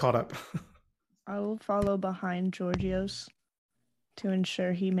 I caught up. I will follow behind Georgios to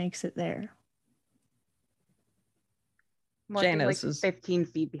ensure he makes it there. Janos is 15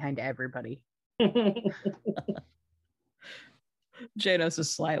 feet behind everybody. Janos is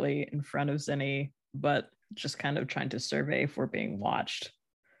slightly in front of Zinni, but just kind of trying to survey if we're being watched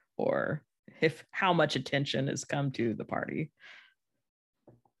or how much attention has come to the party.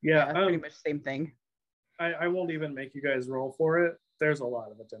 Yeah, pretty much same thing. I won't even make you guys roll for it. There's a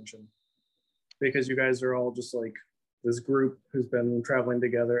lot of attention because you guys are all just like this group who's been traveling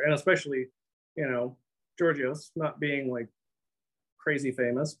together, and especially, Georgios not being like crazy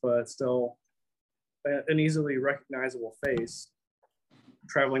famous, but still an easily recognizable face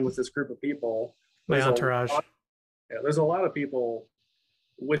traveling with this group of people. My entourage. There's a lot of people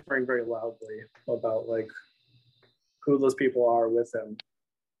whispering very loudly about like who those people are with him.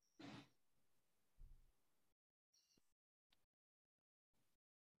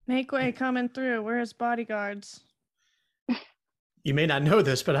 Make way coming through. We're his bodyguards. You may not know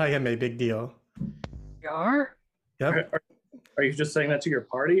this, but I am a big deal. You are? Yep. Are you just saying that to your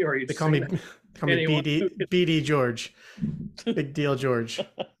party, or are you just call me BD George? Big deal George.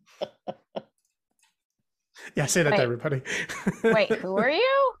 Yeah, say that to everybody. Wait, who are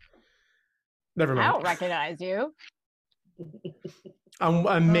you? Never mind. I don't recognize you.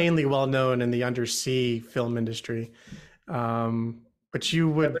 I'm mainly well known in the undersea film industry. But you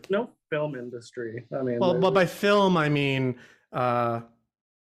would... There's no film industry. Well, by film, I mean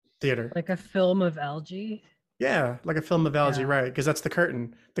theater. Like a film of algae. Yeah, like a film of algae, Yeah. right? Because that's the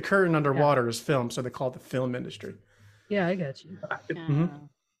curtain. The curtain underwater is film, so they call it the film industry. Yeah, I got you. Mhm.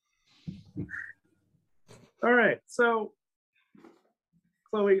 All right. So,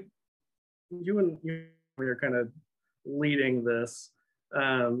 Chloe, you are kind of leading this.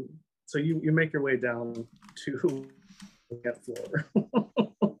 So you make your way down to the floor.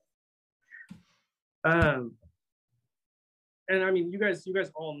 And I mean, you guys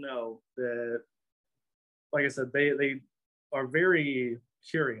all know that, like I said, they are very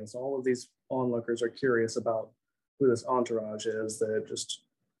curious. All of these onlookers are curious about who this entourage is that just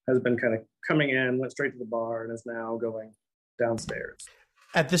has been kind of coming in, went straight to the bar, and is now going downstairs.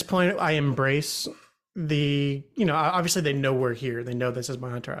 At this point, I embrace obviously they know we're here. They know this is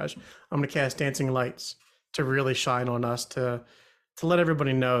my entourage. I'm going to cast Dancing Lights to really shine on us, to let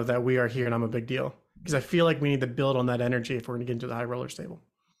everybody know that we are here and I'm a big deal. Because I feel like we need to build on that energy if we're going to get into the high rollers table.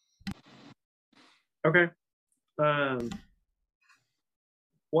 Okay.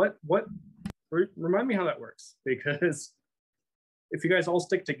 What remind me how that works, because if you guys all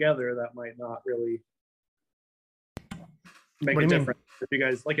stick together, that might not really make a difference.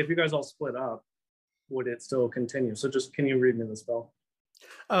 If you guys all split up, would it still continue? So just, can you read me the spell?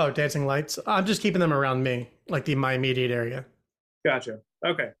 Oh, Dancing Lights. I'm just keeping them around me, like my immediate area. Gotcha.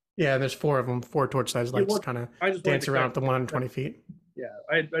 Okay. Yeah, there's 4 of them, 4 torch-sized lights, kind of dance around at the 120 feet. Yeah,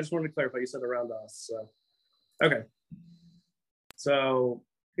 I just wanted to clarify. You said around us, so okay. So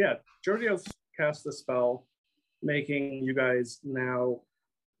yeah, Giorgio's cast the spell, making you guys now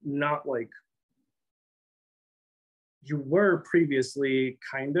not like you were previously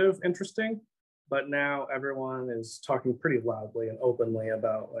kind of interesting, but now everyone is talking pretty loudly and openly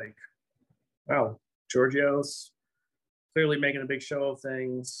about like, wow, Giorgio's clearly making a big show of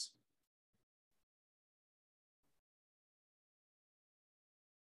things.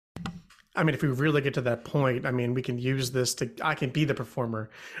 I mean, if we really get to that point, I mean, we can use this I can be the performer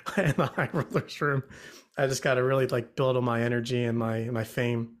in the high rollers room. I just got to really like build on my energy and my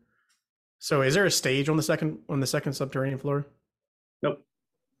fame. So is there a stage on the second subterranean floor? Nope.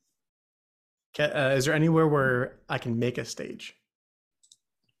 Is there anywhere where I can make a stage?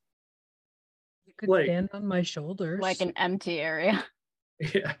 You could stand on my shoulders. Like an empty area.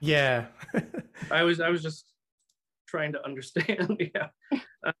 Yeah. Yeah. I was just trying to understand. Yeah.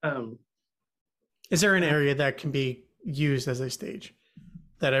 Is there an area that can be used as a stage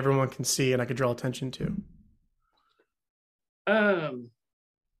that everyone can see and I could draw attention to?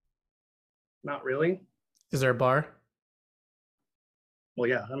 Not really. Is there a bar? Well,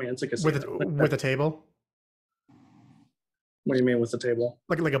 yeah. I mean, it's a casino. With a table? What do you mean with the table?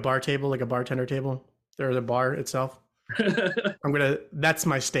 Like a bar table, like a bartender table? Or the bar itself? That's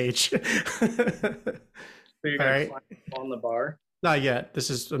my stage. So you're gonna climb on the bar? Not yet.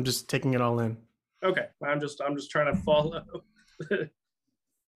 I'm just taking it all in. Okay. I'm just trying to follow.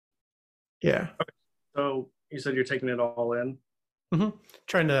 Yeah. Okay. So you said you're taking it all in? Mm-hmm.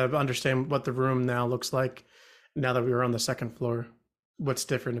 Trying to understand what the room now looks like now that we were on the second floor. What's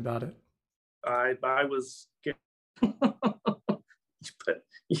different about it? I was but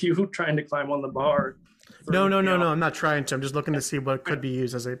you trying to climb on the bar. No. I'm not trying to. I'm just looking to see what could be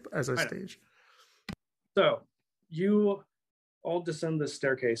used as a stage. So you all descend this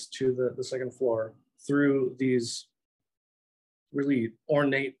staircase to the second floor through these really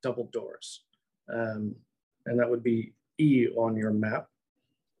ornate double doors. And that would be E on your map.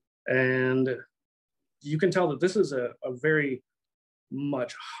 And you can tell that this is a very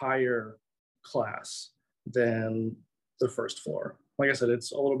much higher class than the first floor. Like I said,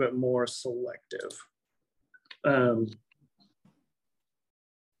 it's a little bit more selective.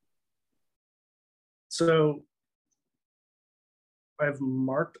 So I've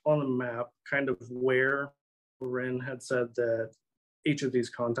marked on the map kind of where Rin had said that each of these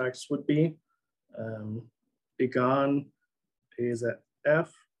contacts would be. Begon is at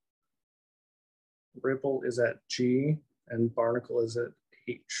F, Ripple is at G, and Barnacle is at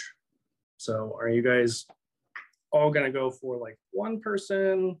H. So are you guys all gonna go for like one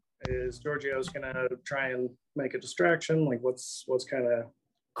person? Is Giorgio's gonna try and make a distraction? Like what's kind of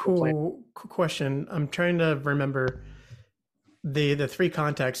cool question? I'm trying to remember the 3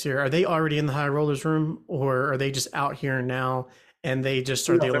 contacts here. Are they already in the high rollers room, or are they just out here now and they just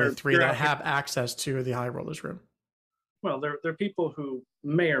are the only 3 that have access to the high rollers room? Well, they're people who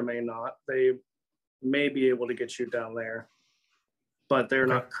may or may not. They may be able to get you down there, but they're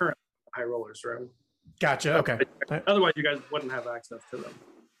not currently in the high rollers room. Gotcha. Okay. Otherwise, you guys wouldn't have access to them.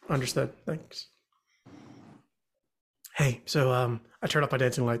 Understood. Thanks. Hey, so I turned off my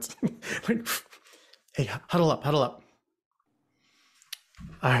dancing lights. Hey, huddle up.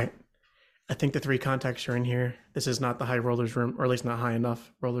 All right. I think the 3 contacts are in here. This is not the high rollers room, or at least not high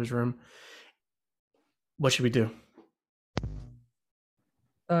enough rollers room. What should we do?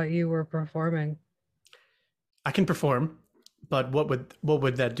 You were performing. I can perform, but what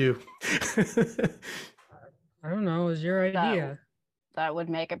would that do? I don't know. It was your idea. That would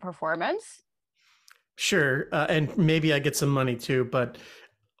make a performance. Sure, and maybe I get some money too. But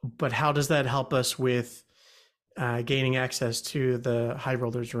how does that help us with gaining access to the high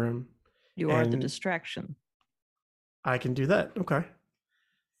rollers room? You are the distraction. I can do that. Okay.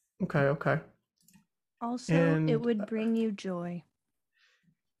 Also, it would bring you joy.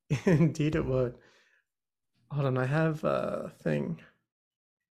 Indeed, it would. Hold on, I have a thing.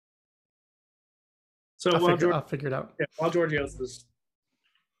 So I'll figure it out. Yeah, while Georgios is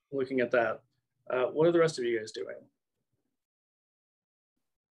looking at that, what are the rest of you guys doing?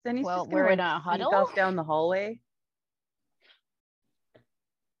 Then Well, we're in a huddle. Off down the hallway.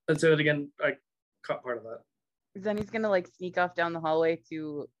 Let's say it again. I caught part of that. Then he's gonna like sneak off down the hallway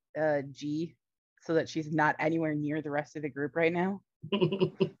to G, so that she's not anywhere near the rest of the group right now.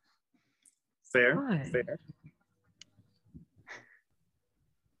 Fair. Why? Fair.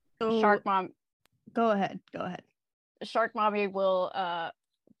 So, Shark Mom. Go ahead. Shark Mommy will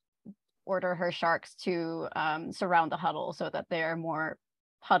order her sharks to surround the huddle so that they are more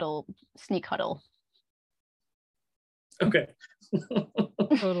sneak huddle. Okay.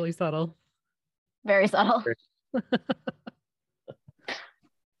 Totally subtle. Very subtle.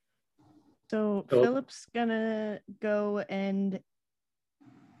 So Philip's gonna go and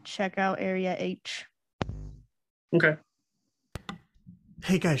check out Area H. Okay.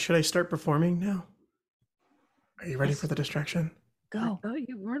 Hey guys, should I start performing now? Are you ready for the distraction? Go. Oh,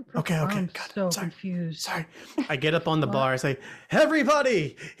 you weren't Okay. I'm God, so sorry. confused. Sorry. I get up on the What? bar. I say,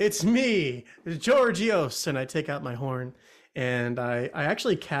 "Everybody, it's me, Georgios," and I take out my horn. And I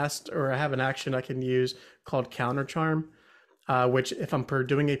actually cast, or I have an action I can use called Counter Charm, which if I'm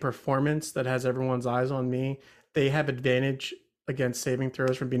doing a performance that has everyone's eyes on me, they have advantage against saving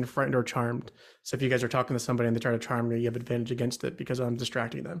throws from being frightened or charmed. So if you guys are talking to somebody and they try to charm you, you have advantage against it because I'm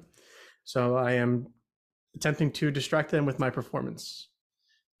distracting them. So I am attempting to distract them with my performance,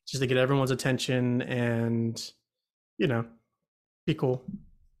 just to get everyone's attention and, be cool.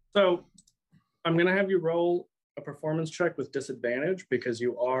 So I'm going to have you roll a performance check with disadvantage because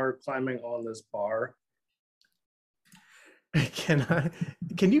you are climbing on this bar. Can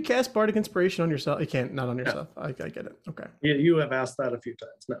you cast Bardic Inspiration on yourself? You can't, not on yourself. Yeah. I get it. Okay. Yeah, you have asked that a few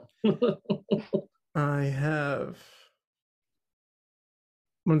times now. I have.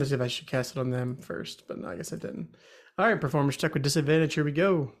 I wanted to see if I should cast it on them first, but no, I guess I didn't. All right, performance check with disadvantage. Here we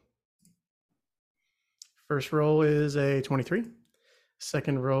go. First roll is a 23.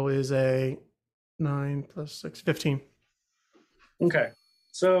 Second roll is a 9 plus 6, 15. Okay.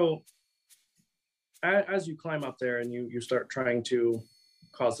 So as you climb up there and you start trying to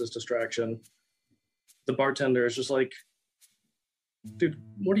cause this distraction, the bartender is just like, "Dude,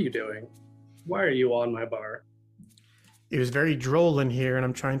 what are you doing? Why are you on my bar?" It was very droll in here, and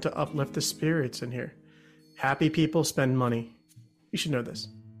I'm trying to uplift the spirits in here. Happy people spend money. You should know this.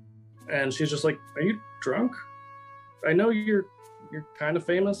 And she's just like, "Are you drunk? I know you're kind of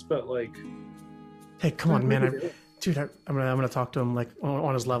famous, but like..." Hey, come on, man. I'm gonna talk to him like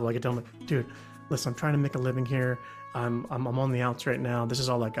on his level. I can tell him, like, "Dude, listen, I'm trying to make a living here. I'm on the outs right now. This is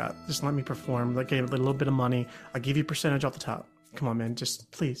all I got. Just let me perform. Like, give a little bit of money. I'll give you a percentage off the top. Come on, man.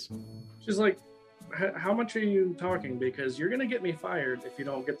 Just please." She's like, "How much are you talking? Because you're gonna get me fired if you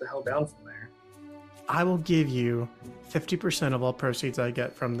don't get the hell down from there." I will give you 50% of all proceeds I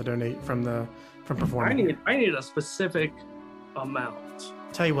get from from performing. I need a specific amount.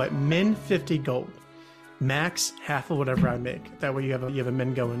 Tell you what, min 50 gold, max half of whatever I make. That way you have a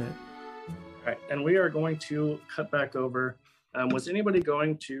min go in it. All right, and we are going to cut back over. Was anybody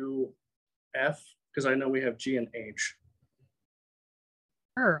going to F? Because I know we have G and H.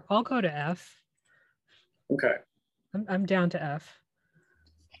 Sure, I'll go to F. Okay. I'm down to F.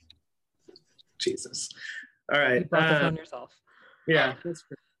 Jesus. All right. You brought this on yourself. Yeah, that's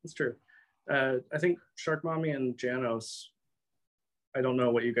true. That's true. I think Shark Mommy and Janos, I don't know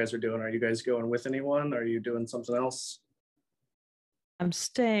what you guys are doing. Are you guys going with anyone? Are you doing something else? I'm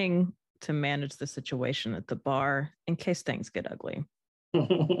staying to manage the situation at the bar in case things get ugly.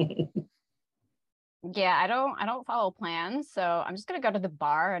 Yeah, I don't follow plans, so I'm just gonna go to the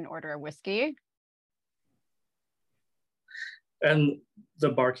bar and order a whiskey. And the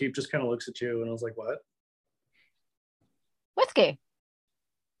barkeep just kind of looks at you and I was like, "What?" Whiskey.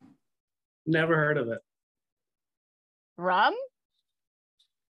 Never heard of it. Rum?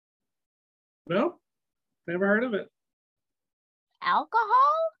 No, never heard of it.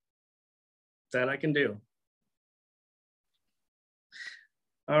 alcohol? That I can do.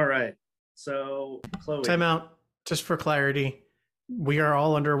 All right. So, Chloe. Time out. Just for clarity, we are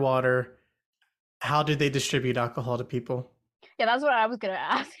all underwater. How do they distribute alcohol to people? Yeah, that's what I was gonna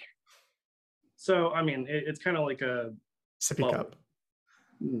ask. So, I mean, it's kind of like a Sippy bubble. cup.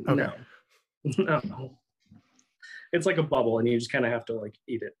 No. No. It's like a bubble, and you just kind of have to like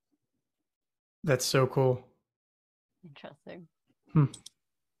eat it. That's so cool. Interesting.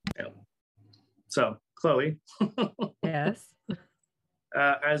 Yeah. So, Chloe, Yes.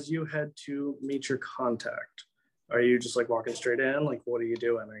 as you head to meet your contact, are you just like walking straight in? Like, what are you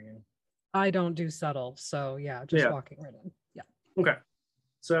doing? Are you? I don't do subtle, so yeah, just Yeah. walking right in. Yeah. Okay.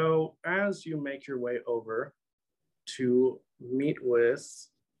 So, as you make your way over to meet with,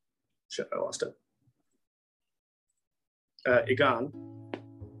 shit, I lost it. Egon,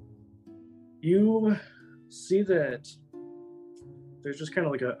 you see that there's just kind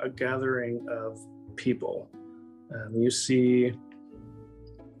of like a gathering of people. You see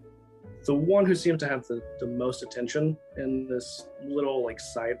the one who seems to have the most attention in this little like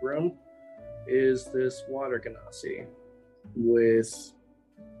side room is this water ganassi with,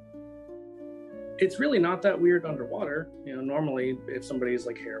 it's really not that weird underwater. You know, normally if somebody's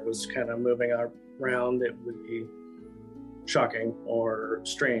like hair was kind of moving around, it would be shocking or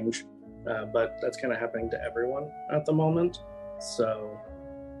strange, but that's kind of happening to everyone at the moment. So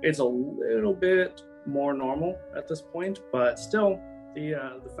it's a little bit more normal at this point, but still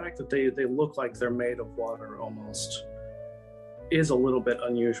the fact that they look like they're made of water almost is a little bit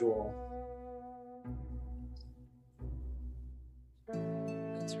unusual.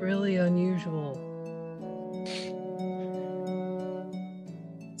 It's really unusual.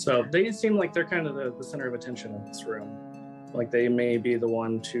 So they seem like they're kind of the center of attention in this room. Like they may be the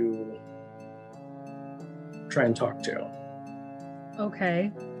one to try and talk to.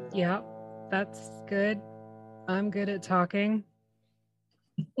 Okay. Yeah, that's good. I'm good at talking.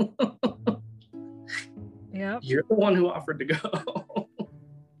 Yep. You're the one who offered to go.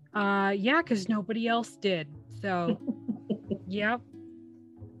 Yeah, because nobody else did. So, yep.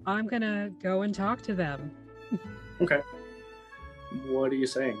 I'm gonna go and talk to them. Okay. What are you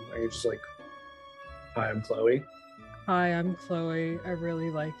saying? Are you just like, hi, I'm Chloe? Hi, I'm Chloe. I really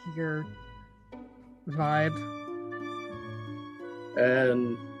like your vibe.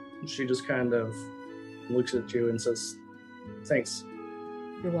 And she just kind of looks at you and says, thanks.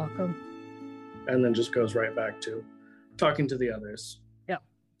 You're welcome. And then just goes right back to talking to the others. Yep.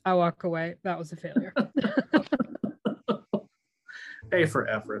 I walk away. That was a failure. A for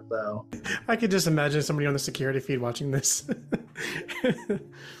effort, though. I could just imagine somebody on the security feed watching this. Yeah,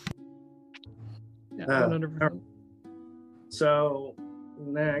 100%. So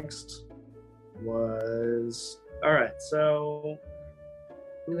next was, all right, so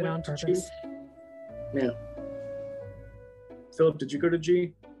Do it on went to purpose. G? Yeah. Philip, did you go to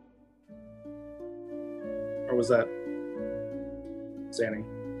G? Or was that Zanny?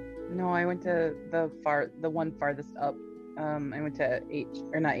 No, I went to the one farthest up. I went to H,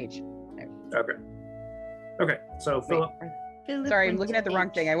 or not H. Okay. Okay, so Wait, Philip. sorry, I'm looking at the wrong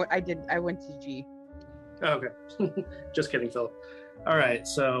thing. I went to G. Okay. Just kidding, Philip. All right,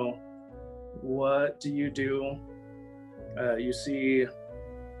 so what do? You see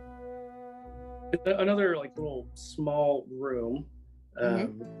another like little small room,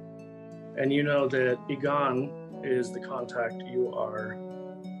 and you know that Egon is the contact you are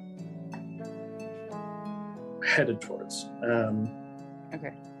headed towards.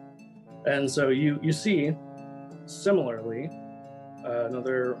 Okay. And so you see similarly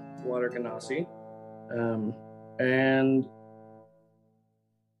another water ganassi, and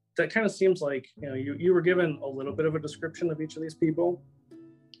that kind of seems like, you know, you were given a little bit of a description of each of these people,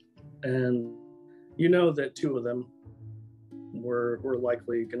 and you know that two of them were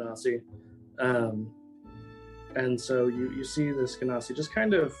likely ganassi, and so you see this ganassi just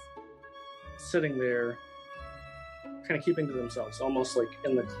kind of sitting there, kind of keeping to themselves, almost like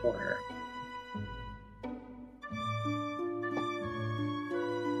in the corner.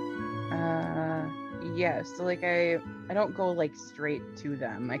 Yeah, so like I don't go like straight to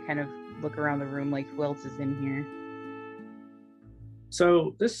them. I kind of look around the room like who else is in here.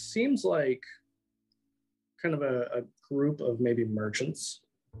 So this seems like kind of a group of maybe merchants.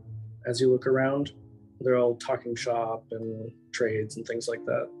 As you look around, they're all talking shop and trades and things like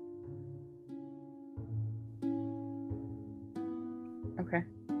that. Okay.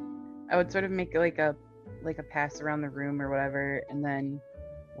 I would sort of make like a pass around the room or whatever, and then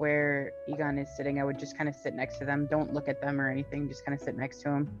where Egon is sitting, I would just kind of sit next to them. Don't look at them or anything, just kind of sit next to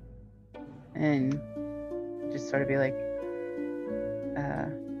him and just sort of be like,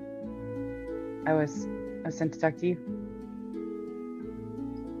 I was sent to talk to you.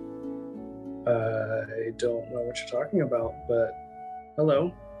 I don't know what you're talking about, but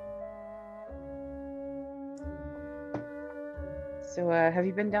hello. So, have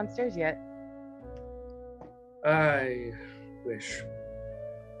you been downstairs yet? I wish.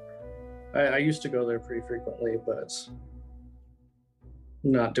 I used to go there pretty frequently, but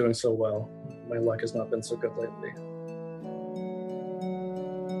not doing so well. My luck has not been so good lately.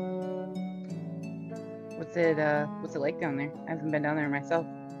 What's it like down there? I haven't been down there myself.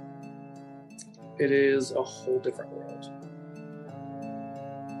 It is a whole different world.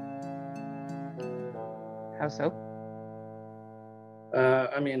 How so?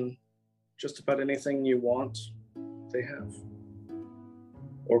 I mean, just about anything you want, they have.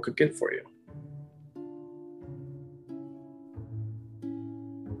 Or could get for you.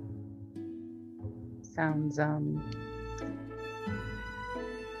 Sounds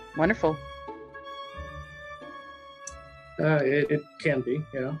wonderful. It can be,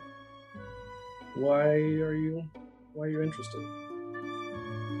 yeah. Why are you interested?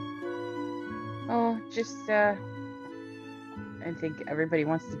 Oh, just I think everybody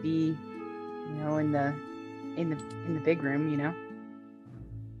wants to be, in the big room,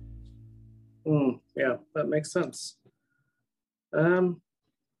 Yeah, that makes sense.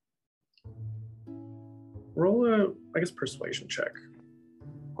 Roll a, I guess, persuasion check.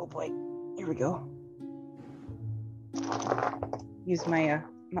 Oh boy, here we go. Use my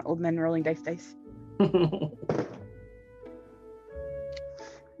old men rolling dice.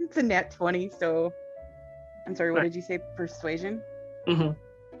 It's a nat 20, so I'm sorry, what did you say? Persuasion? Mm-hmm.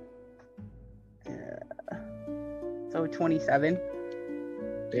 So 27.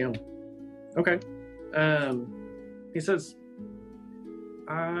 Damn. Okay. He says,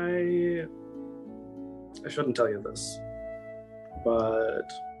 I shouldn't tell you this,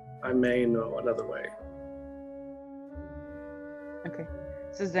 but I may know another way. Okay.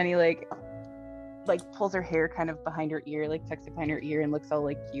 So Zenny like pulls her hair kind of behind her ear, like tucks it behind her ear and looks all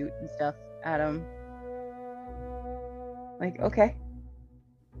like cute and stuff at him. Like, okay.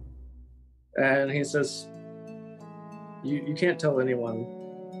 And he says, you can't tell anyone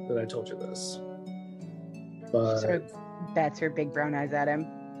that I told you this. But Sort of bats her big brown eyes at him.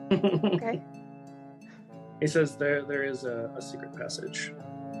 Okay. He says there is a secret passage.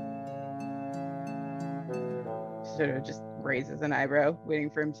 Sort of just raises an eyebrow, waiting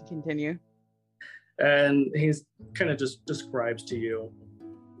for him to continue. And he's kind of just describes to you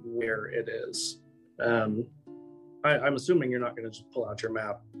where it is. I'm assuming you're not going to just pull out your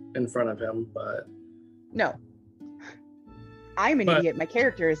map in front of him, but... No. I'm an idiot. My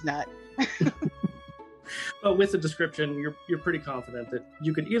character is not. But with the description, you're pretty confident that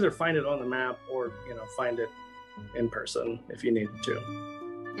you could either find it on the map or, find it in person if you needed to.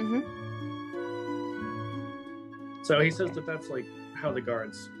 Mm-hmm. So he says that that's like how the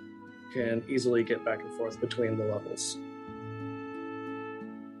guards can easily get back and forth between the levels.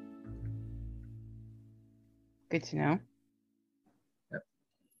 Good to know. Yep.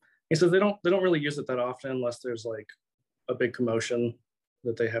 He says they don't really use it that often unless there's like a big commotion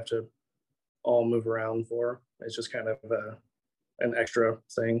that they have to all move around for. It's just kind of an extra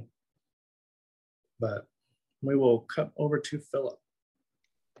thing. But we will cut over to Philip.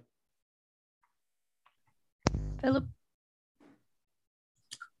 Philip.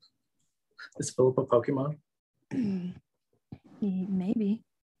 Is Philip a Pokemon? Maybe.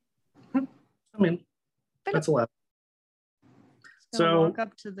 I mean, Philip. that's allowed. So walk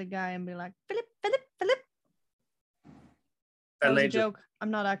up to the guy and be like, Philip. That And was they a joke.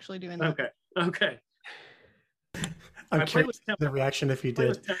 I'm not actually doing that. Okay. I'm I curious played with the reaction if you Play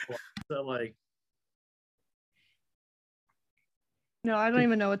did. with Temple, so like, No, I don't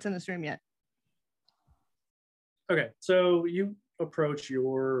even know what's in this room yet. okay, so you approach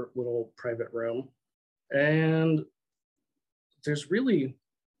your little private room, and there's really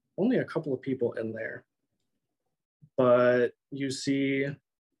only a couple of people in there. But you see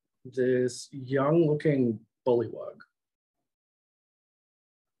this young-looking bullywug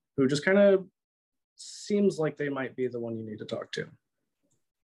who just kind of seems like they might be the one you need to talk to.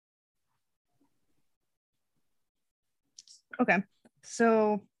 Okay.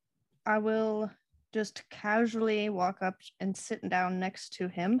 So I will just casually walk up and sit down next to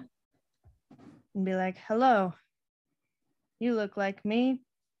him and be like, hello, you look like me.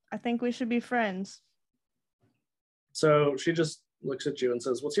 I think we should be friends. So she just looks at you and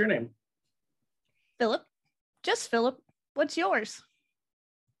says, "What's your name?" Philip. Just Philip. What's yours?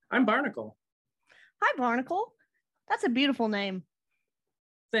 "I'm Barnacle." Hi, Barnacle. That's a beautiful name.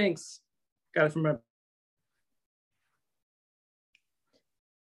 "Thanks. Got it from my..."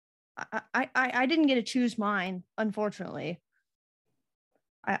 I didn't get to choose mine, unfortunately.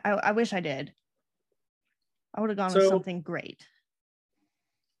 I wish I did. I would have gone with something great.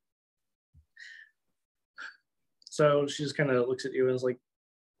 So she just kind of looks at you and is like,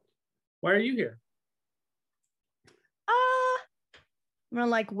 "Why are you here?" I'm gonna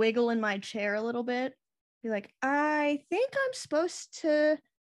like wiggle in my chair a little bit. Be like, I think I'm supposed to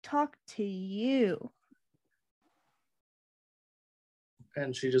talk to you.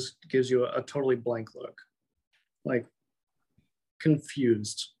 And she just gives you a totally blank look, like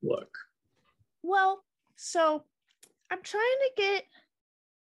confused look. Well, so I'm trying to get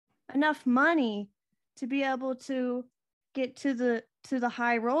enough money to be able to get to the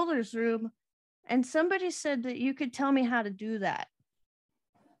high rollers room, and somebody said that you could tell me how to do that.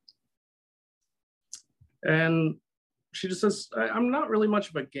 And she just says, I'm not really much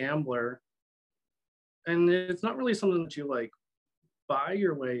of a gambler. And it's not really something that you like buy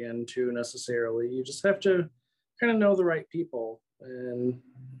your way into necessarily. You just have to kind of know the right people and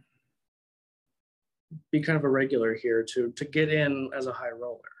be kind of a regular here to get in as a high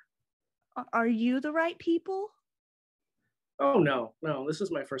roller. Are you the right people? Oh, no, this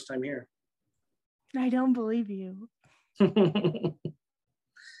is my first time here. I don't believe you. And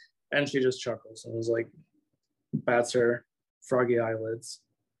she just chuckles and is like, bats her froggy eyelids.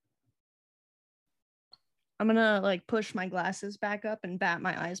 I'm gonna like push my glasses back up and bat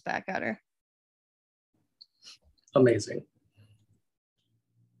my eyes back at her. Amazing.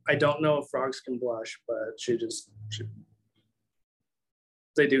 I don't know if frogs can blush, but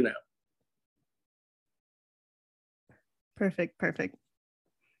they do now. Perfect.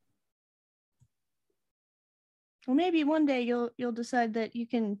 Well, maybe one day you'll decide that you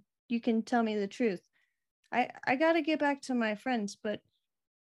can tell me the truth. I gotta get back to my friends, but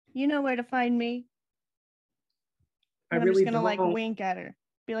you know where to find me. I'm just gonna like wink at her.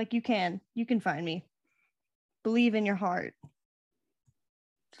 Be like, you can find me. Believe in your heart.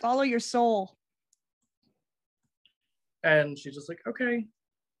 Follow your soul. And she's just like, okay.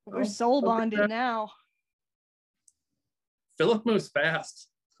 We're soul bonded now. Philip moves fast.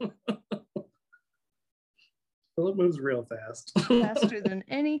 Philip moves real fast. Faster than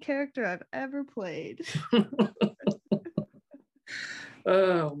any character I've ever played.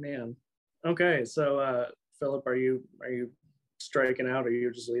 Oh man. Okay, so Philip, are you striking out or are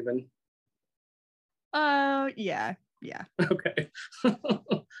you just leaving? Yeah. Okay.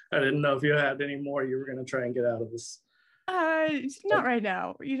 I didn't know if you had any more you were gonna try and get out of this. Not right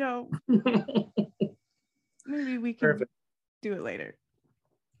now. You know, maybe we can do it later.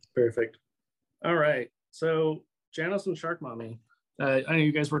 Perfect. All right. So Janice and Shark Mommy, I know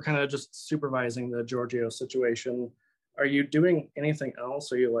you guys were kind of just supervising the Giorgio situation. Are you doing anything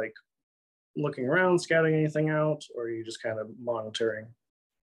else? Are you like looking around, scouting anything out, or are you just kind of monitoring?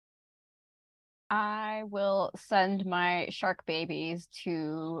 I will send my shark babies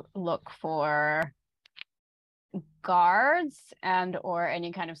to look for guards and or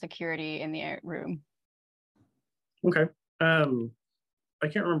any kind of security in the room. Okay. I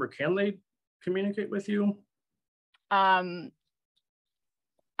can't remember. Can they communicate with you? I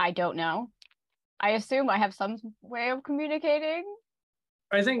don't know. I assume I have some way of communicating.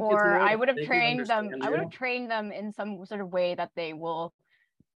 I think, or I would have trained them. I would have trained them in some sort of way that they will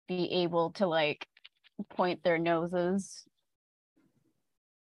be able to like point their noses.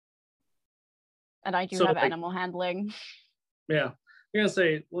 And I do have animal handling. Yeah, I'm gonna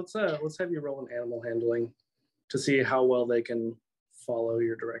say let's have you roll an animal handling to see how well they can follow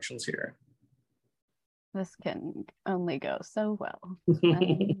your directions here. This can only go so well.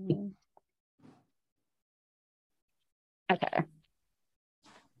 Okay.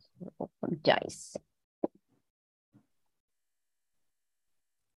 Roll some dice.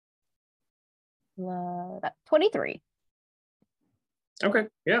 That's 23. Okay.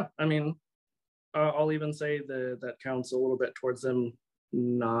 Yeah. I mean, I'll even say that counts a little bit towards them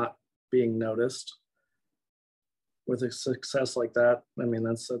not being noticed. With a success like that, I mean,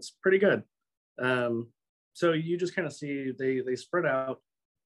 that's pretty good. So you just kind of see they spread out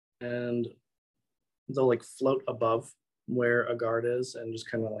and they'll like float above where a guard is and just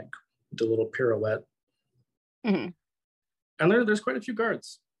kind of like do a little pirouette. Mm-hmm. And there's quite a few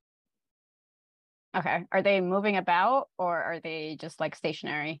guards. Okay. Are they moving about or are they just like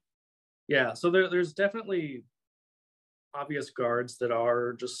stationary? Yeah. So there's definitely obvious guards that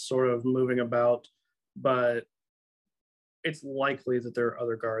are just sort of moving about, but it's likely that there are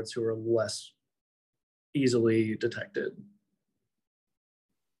other guards who are less easily detected.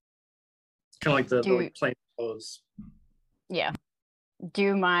 Kind of like the like plain clothes. Yeah.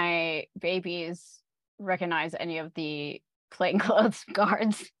 Do my babies recognize any of the plainclothes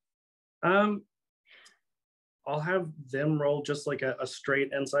guards? Um, I'll have them roll just like a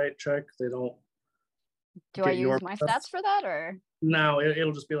straight insight check. They don't. Do I Get your use my stats for that or? No,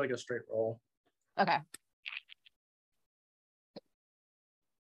 it'll just be like a straight roll. Okay.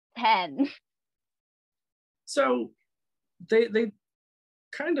 10. So they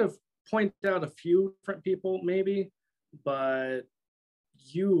kind of point out a few different people maybe, but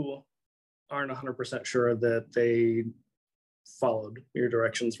you aren't 100% sure that they followed your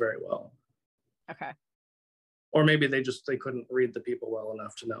directions very well. Okay. Or maybe they couldn't read the people well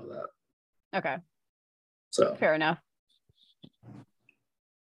enough to know that. Okay. So Fair enough.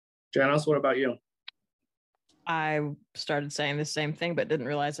 Janice, what about you? I started saying the same thing, but didn't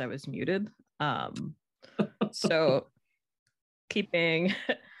realize I was muted. So keeping,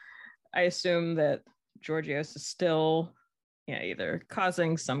 I assume that Georgios is still, either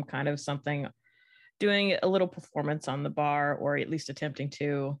causing some kind of something, doing a little performance on the bar, or at least attempting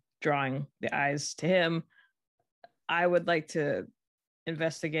to, drawing the eyes to him. I would like to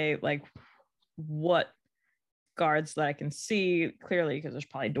investigate like what guards that I can see clearly, because there's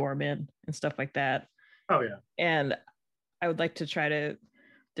probably doormen and stuff like that. Oh yeah. And I would like to try to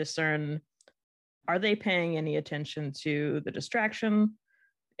discern, are they paying any attention to the distraction?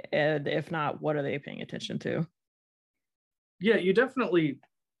 And if not, what are they paying attention to? Yeah, you definitely,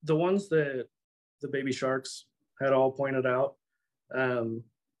 the ones that the baby sharks had all pointed out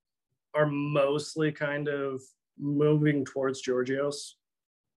are mostly kind of moving towards Georgios.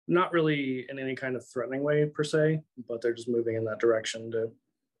 Not really in any kind of threatening way per se, but they're just moving in that direction to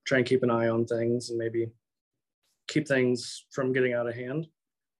try and keep an eye on things and maybe keep things from getting out of hand.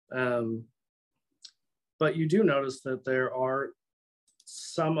 But you do notice that there are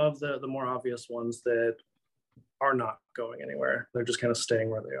some of the more obvious ones that are not going anywhere. They're just kind of staying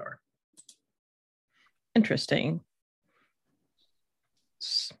where they are. Interesting.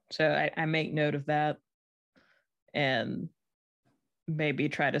 So I make note of that and maybe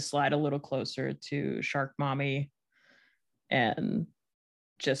try to slide a little closer to Shark Mommy and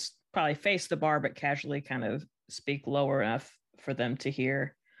just probably face the bar, but casually kind of speak lower enough for them to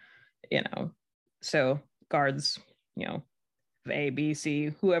hear, so guards, A, B,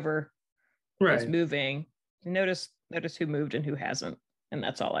 C, whoever is moving, notice who moved and who hasn't. And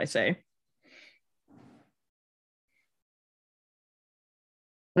that's all I say.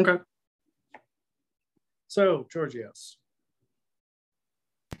 Okay. So, Georgios,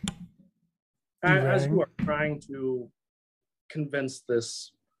 as you are trying to convince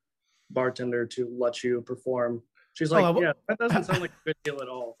this bartender to let you perform, she's like, yeah, that doesn't sound like a good deal at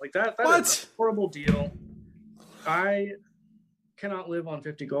all. Like that is a horrible deal. I cannot live on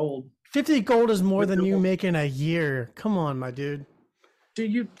 50 gold. 50 gold is more than you make in a year. Come on, my dude. Do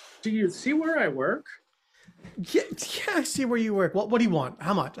you see where I work? Yeah, I see where you work. What do you want?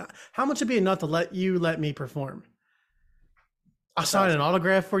 How much? How much would be enough to let me perform? I'll sign an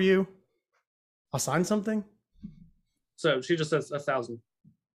autograph for you. I'll sign something. So she just says 1,000.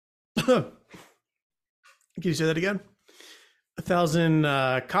 Can you say that again? 1,000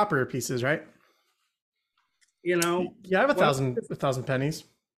 copper pieces, right? Yeah, I have 1,000 pennies.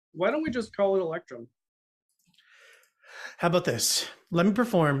 Why don't we just call it Electrum? How about this? Let me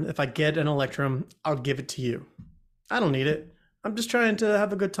perform. If I get an Electrum, I'll give it to you. I don't need it. I'm just trying to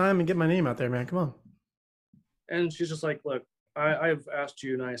have a good time and get my name out there, man. Come on. And she's just like, look, I've asked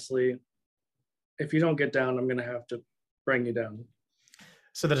you nicely. If you don't get down, I'm going to have to bring you down.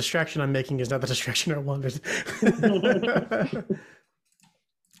 So the distraction I'm making is not the distraction I wanted.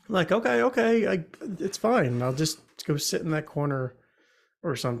 Like, okay, it's fine. I'll just go sit in that corner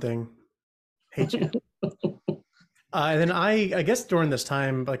or something. Hate you. And then I guess during this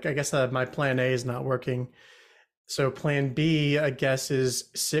time, my plan A is not working. So plan B, I guess, is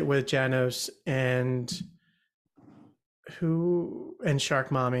sit with Janos and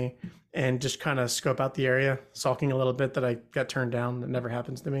Shark Mommy and just kind of scope out the area, sulking a little bit that I got turned down. That never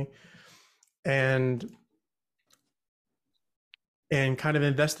happens to me. And kind of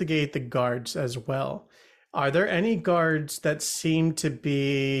investigate the guards as well. Are there any guards that seem to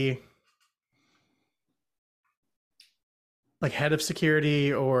be like head of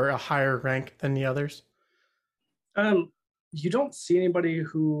security or a higher rank than the others? You don't see anybody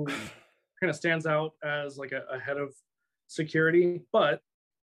who kind of stands out as like a head of security, but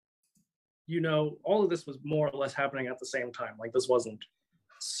all of this was more or less happening at the same time. Like this wasn't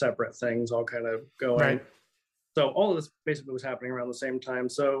separate things all kind of going. Right. So all of this basically was happening around the same time.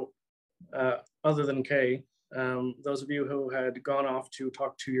 So other than Kay, those of you who had gone off to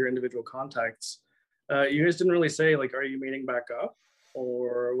talk to your individual contacts, you guys didn't really say, like, are you meeting back up?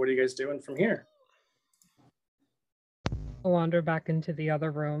 Or what are you guys doing from here? I'll wander back into the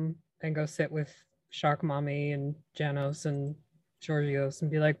other room and go sit with Shark Mommy and Janos and Georgios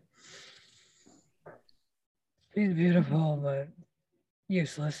and be like, he's beautiful, but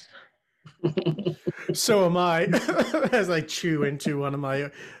useless. So am I, as I chew into one of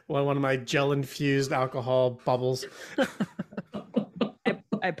my gel infused alcohol bubbles.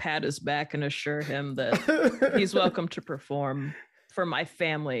 I pat his back and assure him that he's welcome to perform for my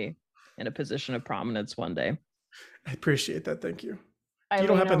family in a position of prominence one day. I appreciate that. Thank you. I You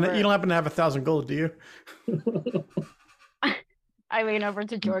don't lean happen over- to have 1,000 gold, do you? I lean over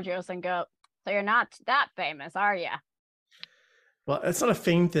to Georgios and go, so you're not that famous, are you? Well, it's not a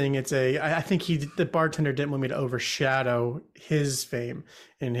fame thing. I think the bartender didn't want me to overshadow his fame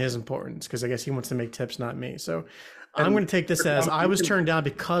and his importance because I guess he wants to make tips, not me. So I'm going to take this as I was turned down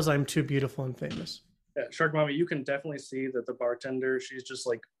because I'm too beautiful and famous. Yeah, Shark Mommy, you can definitely see that the bartender, she's just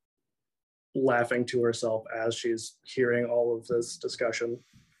like laughing to herself as she's hearing all of this discussion.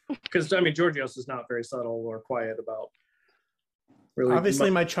 Because, I mean, Georgios is not very subtle or quiet about really. Obviously,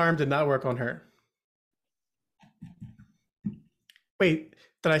 my charm did not work on her. Wait,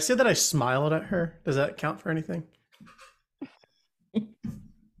 did I say that I smiled at her? Does that count for anything?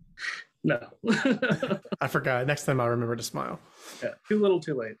 No. I forgot. Next time I'll remember to smile. Yeah, too little,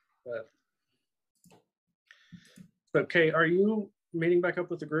 too late. But... So, Kay, are you meeting back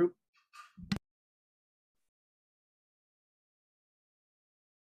up with the group?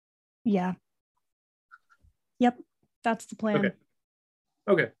 Yeah. Yep. That's the plan.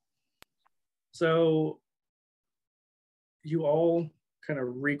 Okay. So you all kind of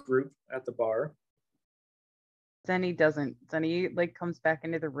regroup at the bar. Zenny doesn't. Zenny like comes back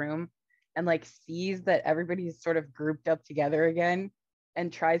into the room and like sees that everybody's sort of grouped up together again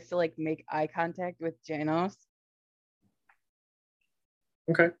and tries to like make eye contact with Janos.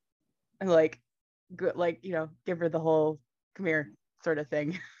 Okay. And like give her the whole come here sort of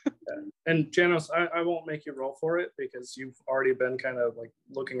thing. Yeah. And Janos, I won't make you roll for it because you've already been kind of like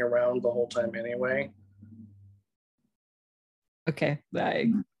looking around the whole time anyway. Okay,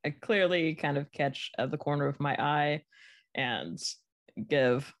 I clearly kind of catch at the corner of my eye and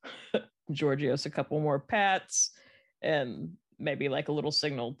give Georgios a couple more pats and maybe like a little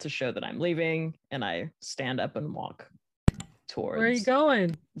signal to show that I'm leaving, and I stand up and walk towards. Where are you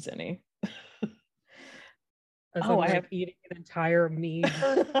going? Zenny. As Oh, I'm, I have eating an entire mead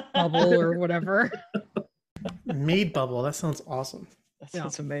bubble or whatever. Mead bubble. That sounds awesome. That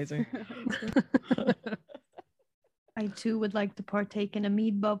sounds amazing. I too would like to partake in a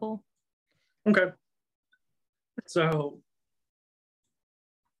mead bubble. Okay. So,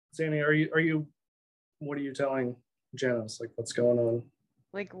 Zanny, are you? What are you telling Janos? Like, what's going on?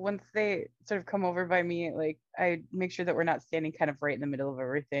 Like once they sort of come over by me, like I make sure that we're not standing kind of right in the middle of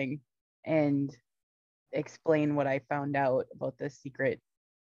everything, and explain what I found out about the secret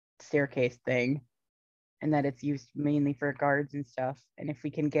staircase thing, and that it's used mainly for guards and stuff. And if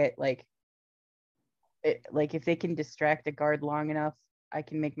we can get if they can distract a guard long enough, I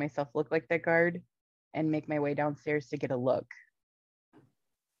can make myself look like that guard and make my way downstairs to get a look.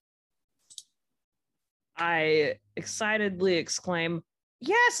 I excitedly exclaim,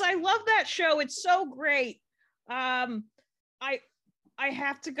 "Yes, I love that show. It's so great. I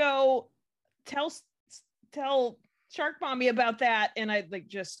have to go tell Shark Mommy about that." And I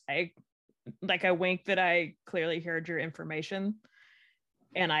wink that I clearly heard your information,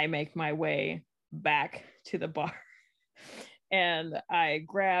 and I make my way back to the bar and I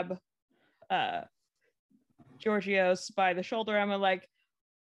grab Georgios by the shoulder. I'm like,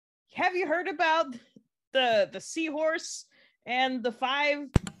 "Have you heard about the seahorse and the 5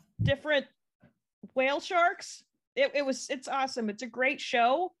 different whale sharks? It's awesome. It's a great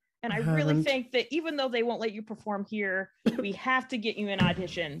show. And I really think that even though they won't let you perform here, we have to get you an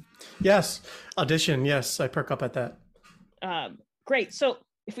audition." Yes. Audition. Yes. I perk up at that. Great. So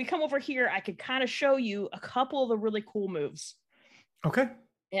if we come over here, I could kind of show you a couple of the really cool moves. Okay.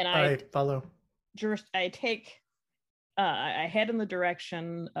 And I follow. I head in the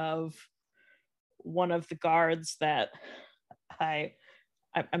direction of one of the guards that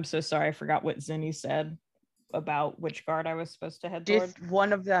I'm so sorry, I forgot what Zinni said about which guard I was supposed to head toward. Just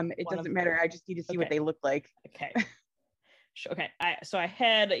one of them. It doesn't matter. I just need to see what they look like. Okay. Okay. So I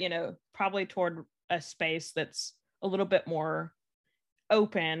head, probably toward a space that's a little bit more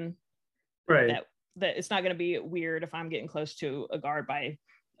open. Right. That it's not going to be weird if I'm getting close to a guard by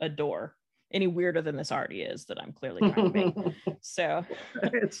a door. Any weirder than this already is that I'm clearly trying to make. So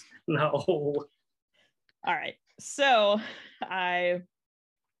it's no. All right. So I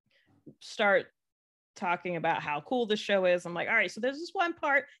start talking about how cool the show is. I'm like, all right, so there's this one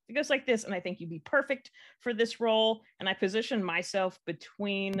part that goes like this, and I think you'd be perfect for this role. And I position myself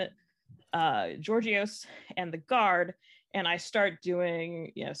between Georgios and the guard, and I start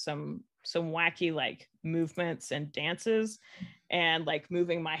doing, you know, some wacky like movements and dances, and like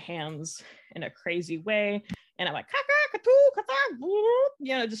moving my hands in a crazy way. And I'm like,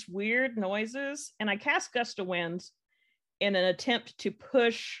 you know, just weird noises. And I cast Gust of Wind in an attempt to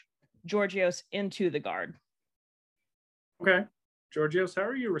push Georgios into the guard. Okay. Georgios, how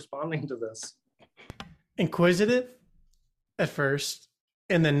are you responding to this? Inquisitive at first,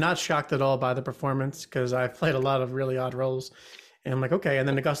 and then not shocked at all by the performance, because I've played a lot of really odd roles. And I'm like, okay. And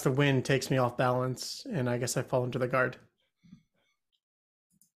then the gust of wind takes me off balance, and I guess I fall into the guard.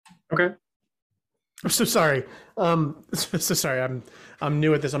 Okay. I'm so sorry. So sorry. I'm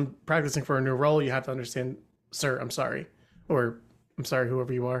new at this. I'm practicing for a new role. You have to understand, sir. I'm sorry, or I'm sorry,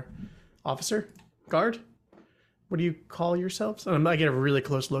 whoever you are, officer, guard. What do you call yourselves? I get a really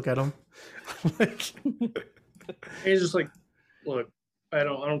close look at him. Like, he's just like, look, I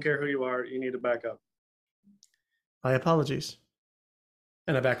don't care who you are. You need to back up. my apologies.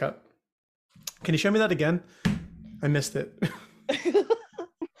 And I back up. Can you show me that again? I missed it.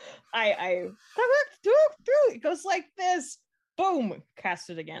 I it goes like this. Boom, cast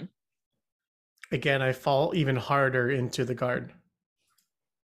it again. Again, I fall even harder into the guard.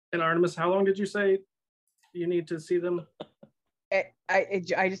 And Artemis, how long did you say you need to see them? I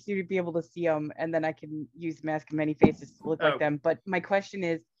just need to be able to see them, and then I can use Mask of Many Faces to look like them. But my question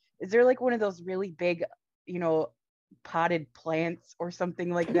is there like one of those really big, you know, potted plants or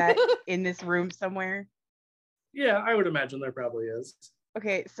something like that in this room somewhere? Yeah, I would imagine there probably is.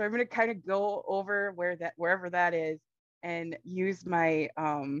 Okay, so I'm gonna kind of go over wherever that is and use my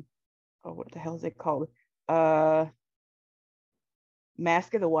what the hell is it called?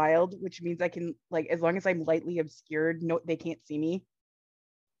 Mask of the Wild, which means I can, like, as long as I'm lightly obscured, no, they can't see me.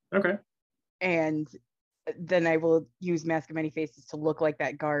 Okay. And then I will use Mask of Many Faces to look like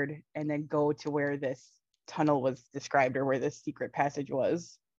that guard, and then go to where this tunnel was described, or where this secret passage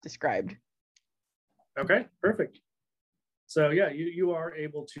was described. Okay, perfect. So yeah, you are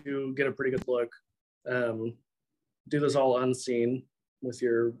able to get a pretty good look. Do this all unseen with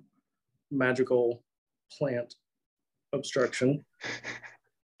your magical plant obstruction.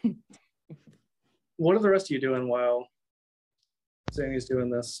 What are the rest of you doing while Zany's doing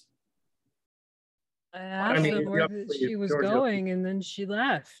this? I asked her where she was going, and then she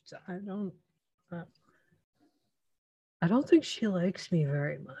left. I don't think she likes me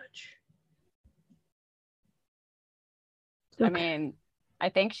very much. I mean, I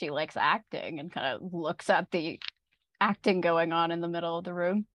think she likes acting and kind of looks at the acting going on in the middle of the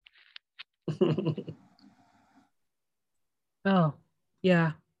room. Oh,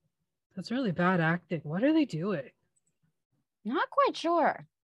 yeah. That's really bad acting. What are they doing? Not quite sure.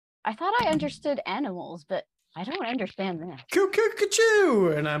 I thought I understood animals, but I don't understand this.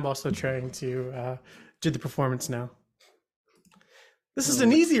 Coo-coo-coo-choo! And I'm also trying to do the performance now. This is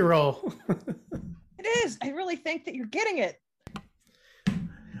an easy role. It is. I really think that you're getting it.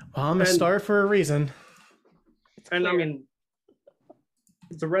 Well, I'm a star for a reason. And I mean,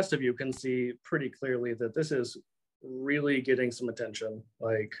 the rest of you can see pretty clearly that this is really getting some attention.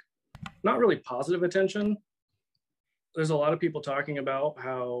 Like, not really positive attention. There's a lot of people talking about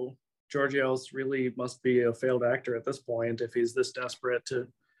how Georgios really must be a failed actor at this point if he's this desperate to,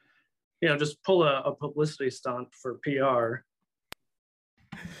 you know, just pull a publicity stunt for PR.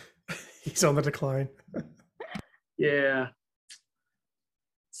 He's on the decline. Yeah.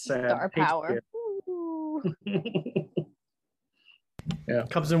 Sad. Star power. Yeah.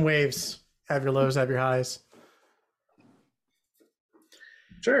 Comes in waves. Have your lows, have your highs.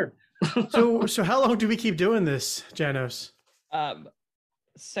 Sure. So how long do we keep doing this, Janos?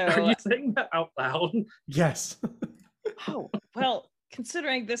 So are you saying that out loud? Yes. Oh, well,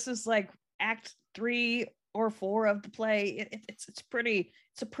 considering this is like act 3 or 4 of the play, it's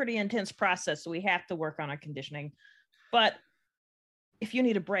a pretty intense process, so we have to work on our conditioning. But if you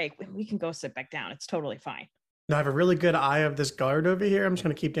need a break, we can go sit back down. It's totally fine. No, I have a really good eye of this guard over here. I'm just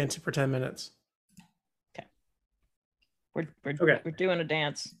going to keep dancing for 10 minutes. Okay. We're doing a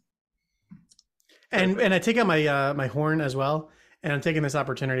dance. And I take out my my horn as well, and I'm taking this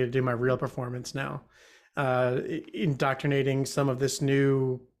opportunity to do my real performance now, indoctrinating some of this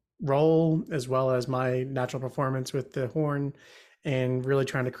new role as well as my natural performance with the horn, and really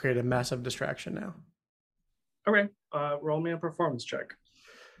trying to create a massive distraction now. Okay, roll me a performance check.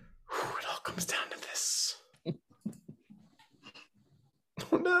 It all comes down to this.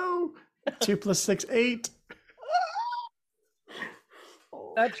 Oh no! 2 + 6, 8.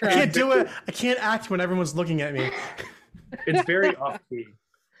 That I track. can't do it. I can't act when everyone's looking at me. It's very off key.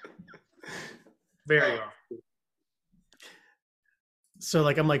 Very off key. So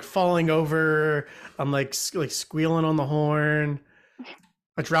like I'm like falling over. I'm like squealing on the horn.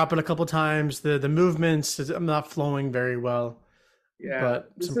 I drop it a couple times. The movements, I'm not flowing very well. Yeah,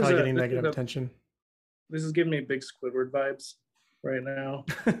 But so I'm probably getting negative attention. This is giving me big Squidward vibes right now.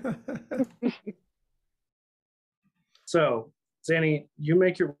 So, Zanny, you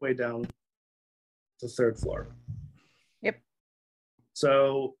make your way down the third floor. Yep.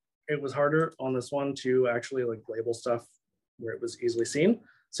 So it was harder on this one to actually like label stuff where it was easily seen.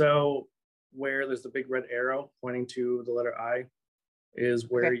 So where there's the big red arrow pointing to the letter I is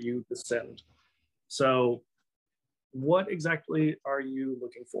where you descend. So what exactly are you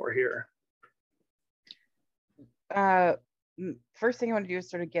looking for here? First thing I want to do is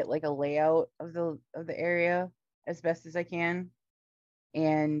sort of get like a layout of the area as best as I can,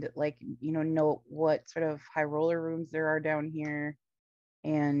 and like know what sort of high roller rooms there are down here,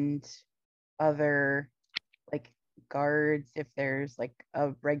 and other like guards if there's like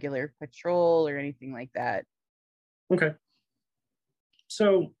a regular patrol or anything like that. Okay.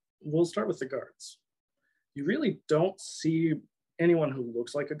 So we'll start with the guards. You really don't see anyone who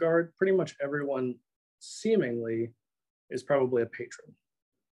looks like a guard. Pretty much everyone seemingly is probably a patron.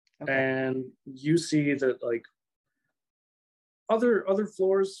 Okay. And you see that like other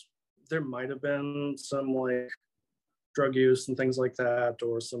floors, there might have been some like drug use and things like that,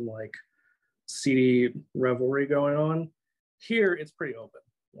 or some like seedy revelry going on. Here, it's pretty open.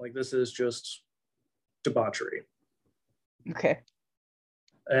 Like this is just debauchery. Okay.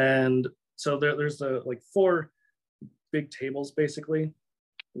 And so there's the like 4 big tables basically,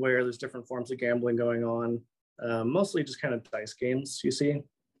 where there's different forms of gambling going on, mostly just kind of dice games you see.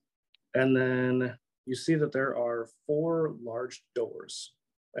 And then you see that there are 4 large doors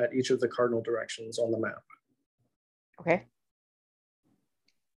at each of the cardinal directions on the map. Okay.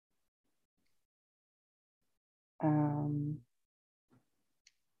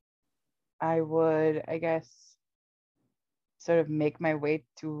 I would, I guess, sort of make my way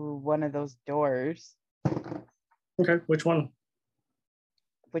to one of those doors. Okay, which one?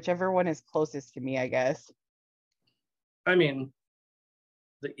 Whichever one is closest to me, I guess. I mean,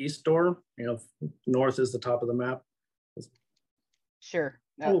 the east door, north is the top of the map. Sure,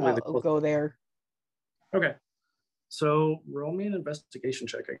 I'll go there. Okay, so roll me an investigation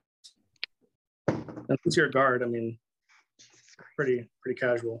check. And since you're a guard, I mean, pretty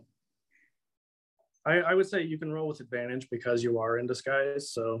casual. I would say you can roll with advantage because you are in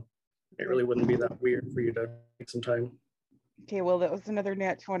disguise, so it really wouldn't be that weird for you to take some time. Okay, well, that was another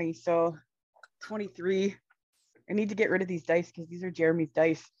nat 20, so 23. I need to get rid of these dice because these are Jeremy's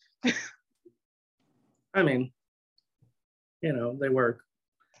dice. I mean, they work.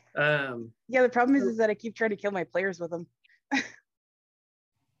 Yeah, the problem is that I keep trying to kill my players with them.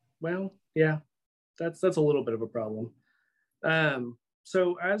 Well, yeah, that's a little bit of a problem.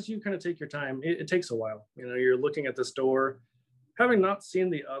 So as you kind of take your time, it takes a while. You're looking at this door. Having not seen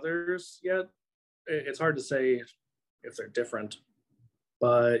the others yet, it's hard to say if they're different.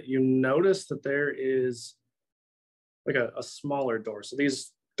 But you notice that there is like a smaller door. So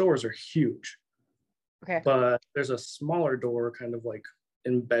these doors are huge. Okay. But there's a smaller door kind of like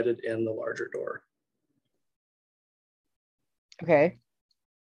embedded in the larger door. Okay.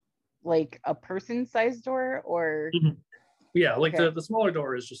 Like a person-sized door or... Mm-hmm. Yeah, like okay. the smaller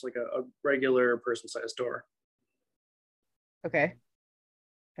door is just like a regular person-sized door. Okay.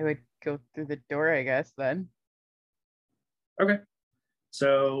 I would go through the door, I guess, then. Okay.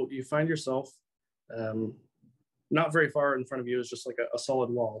 So you find yourself not very far in front of you is just like a solid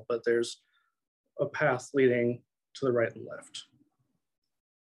wall, but there's a path leading to the right and left.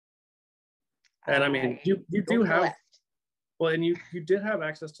 And I mean, you do have... Left. Well, and you did have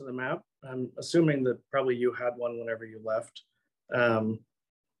access to the map. I'm assuming that probably you had one whenever you left. And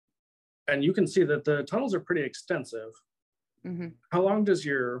you can see that the tunnels are pretty extensive. Mm-hmm. How long does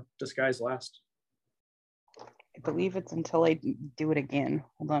your disguise last? I believe it's until I do it again.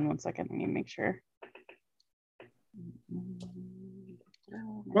 Hold on one second. Let me make sure.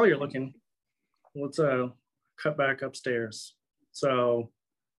 While you're looking, let's cut back upstairs. So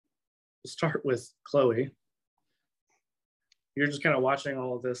we'll start with Chloe. You're just kind of watching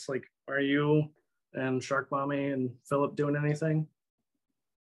all of this. Like, are you and Shark Mommy and Philip doing anything?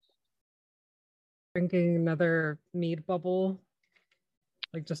 Drinking another mead bubble,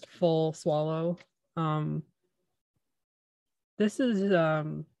 like just full swallow. This is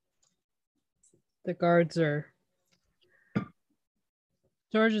the guards are...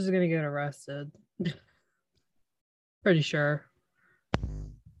 George is gonna get arrested. Pretty sure.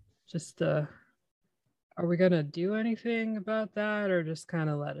 Just are we gonna do anything about that or just kind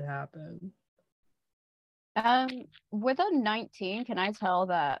of let it happen? With a 19, can I tell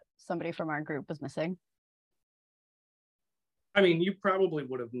that somebody from our group was missing? I mean, you probably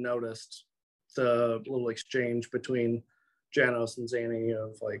would have noticed the little exchange between Janos and Zanny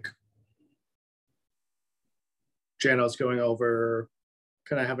of like Janos going over,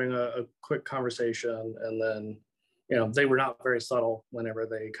 kind of having a quick conversation, and then, you know, they were not very subtle whenever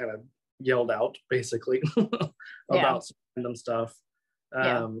they kind of yelled out basically about some random stuff.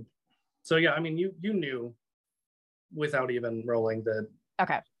 So yeah, I mean, you knew without even rolling that.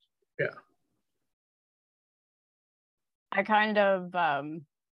 Okay. Yeah. I kind of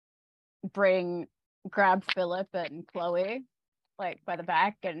grab Philip and Chloe like by the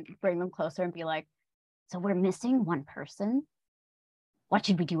back and bring them closer and be like, so we're missing one person. What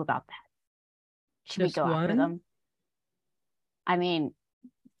should we do about that? Should Just we go after one? them? I mean,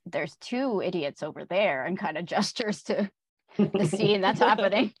 there's 2 idiots over there, and kind of gestures to the scene that's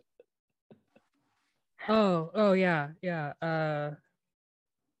happening. Oh yeah. The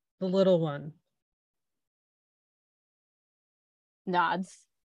little one. Nods.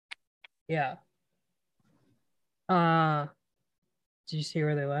 Yeah. Did you see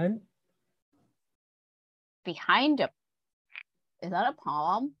where they went? Behind him. Is that a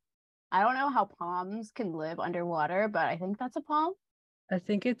palm? I don't know how palms can live underwater, but I think that's a palm. I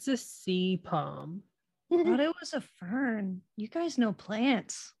think it's a sea palm. I thought it was a fern. You guys know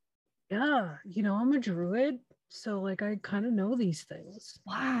plants. Yeah, you know, I'm a druid, so like I kind of know these things.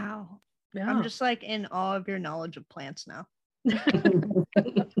 Wow. Yeah. I'm just like in awe of your knowledge of plants now.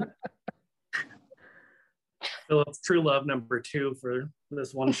 Philip's true love number 2 for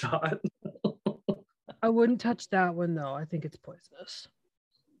this one shot. I wouldn't touch that one though. I think it's poisonous.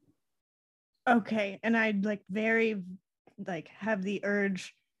 Okay, and I'd like very like have the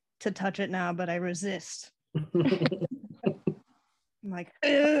urge to touch it now, but I resist. I'm like, "Ugh,"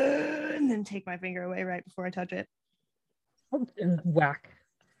 and then take my finger away right before I touch it. And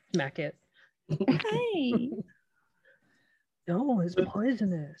smack it. Hey. No, it's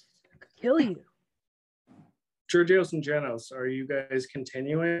poisonous. It could kill you. Georgios and Janos, are you guys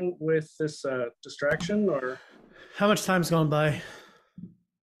continuing with this distraction, or How much time's gone by?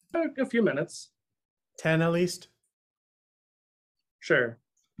 a few minutes? 10 at least. Sure.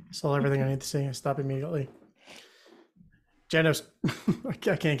 Saw everything I need to see. I stop immediately. Janos, I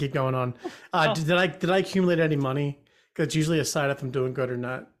can't keep going on. Did I accumulate any money? Because it's usually a sign if I'm doing good or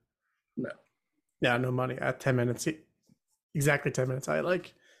not. No. Yeah, no money at 10 minutes. Exactly 10 minutes. I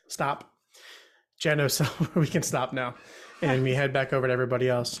like stop. Janos, we can stop now. And we head back over to everybody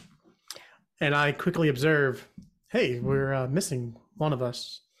else. And I quickly observe, hey, we're missing one of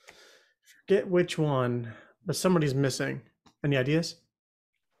us. Forget which one, but somebody's missing. Any ideas?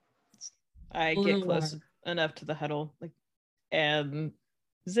 I get close enough to the huddle, like, and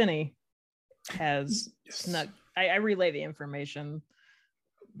Zinni has snuck. I relay the information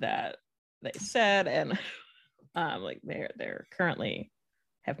that they said, and like they're currently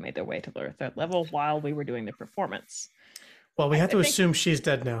have made their way to their 3rd level while we were doing the performance. Well, we have to assume she's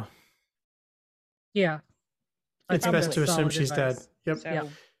dead now. Yeah. It's best to assume she's dead. Yep. So Yep.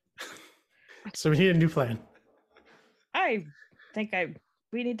 So we need a new plan. I think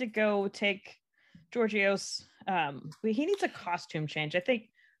we need to go take Georgios. He needs a costume change. I think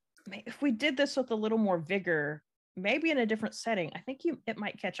if we did this with a little more vigor, maybe in a different setting, I think it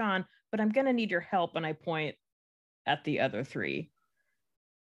might catch on. But I'm gonna need your help, and I point at the other 3.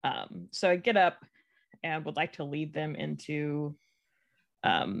 So I get up and would like to lead them into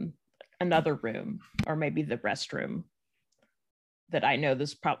another room, or maybe the restroom that I know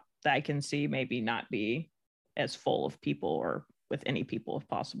that I can see maybe not be as full of people, or with any people if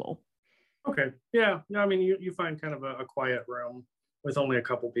possible. Okay. Yeah. No, I mean, you find kind of a quiet room with only a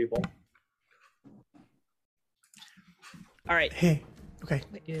couple people. All right. Hey. Okay.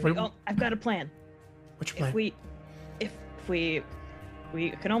 I've got a plan. What's your plan? If we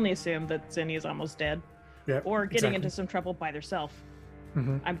can only assume that Zinni is almost dead, or getting into some trouble by herself.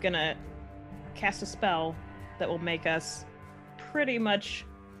 Mm-hmm. I'm gonna cast a spell that will make us pretty much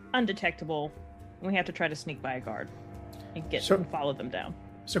undetectable, and we have to try to sneak by a guard and follow them down.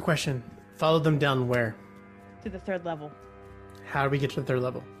 So, question: follow them down where? To the 3rd level. How do we get to the 3rd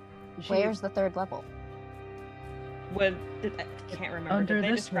level? Where's the 3rd level? I can't remember. Under Did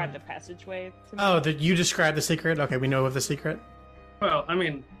they this describe one. the passageway to me? Oh, you described the secret? Okay, we know of the secret. Well, I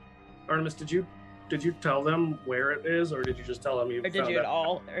mean, Artemis, did you tell them where it is, or did you just tell them you? Or did you at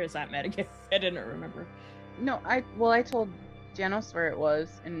all? Or is that metagame? I didn't remember. No, I told Janos where it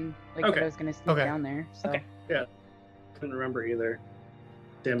was, and like that I was gonna sneak down there. So. Okay. Yeah, couldn't remember either.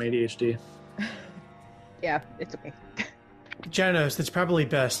 Damn ADHD. Yeah, it's okay. Janos, it's probably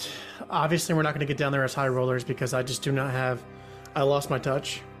best. Obviously, we're not going to get down there as high rollers because I just do not have. I lost my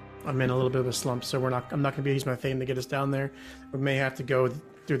touch. I'm in a little bit of a slump, so I'm not going to be using my fame to get us down there. We may have to go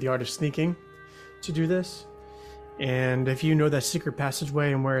through the art of sneaking to do this. And if you know that secret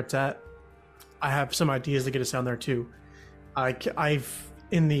passageway and where it's at, I have some ideas to get us down there too. I've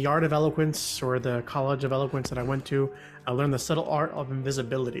in the art of eloquence, or the college of eloquence that I went to, I learned the subtle art of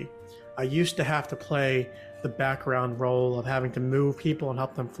invisibility. I used to have to play the background role of having to move people and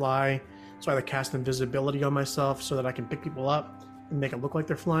help them fly. So I had to cast invisibility on myself so that I can pick people up and make it look like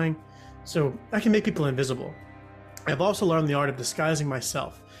they're flying. So I can make people invisible. I've also learned the art of disguising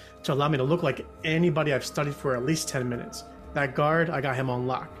myself to allow me to look like anybody I've studied for at least 10 minutes. That guard, I got him on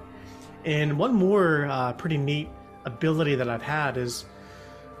lock. And one more pretty neat ability that I've had is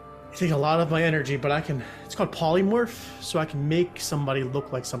I take a lot of my energy, but it's called polymorph, so I can make somebody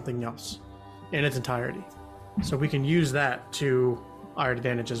look like something else in its entirety. So we can use that to our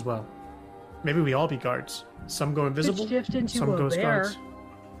advantage as well. Maybe we all be guards. Some go invisible, shift into some a go bear. guards.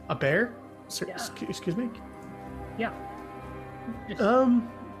 A bear? Yeah. Excuse me? Yeah.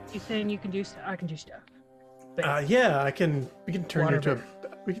 You saying you can do stuff? I can do stuff. But Yeah, we can turn Water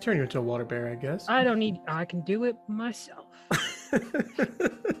you into a water bear, I guess. I don't need. I can do it myself.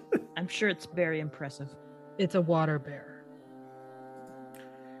 I'm sure it's very impressive. It's a water bear.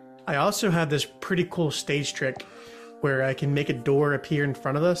 I also have this pretty cool stage trick where I can make a door appear in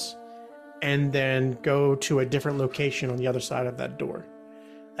front of us and then go to a different location on the other side of that door.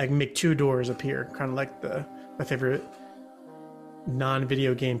 I can make two doors appear, kind of like my favorite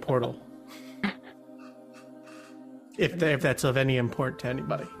non-video game Portal. If that's of any import to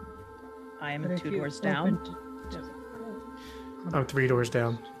anybody. I am But if 2 you doors open down. I'm 3 doors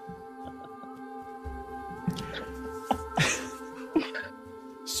down.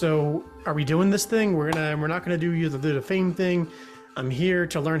 So, are we doing this thing? We're not gonna do the fame thing. I'm here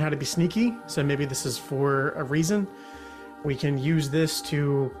to learn how to be sneaky, so maybe this is for a reason. We can use this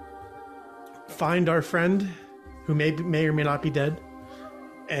to find our friend, who may or may not be dead,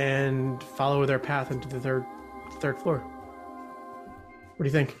 and follow their path into the third floor. What do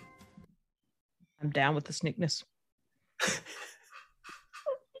you think? I'm down with the sneakness.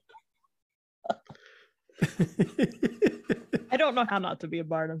 I don't know how not to be a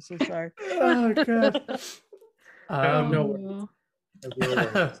bard. I'm so sorry. Oh god. No.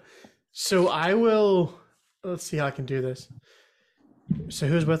 So I will. Let's see how I can do this. So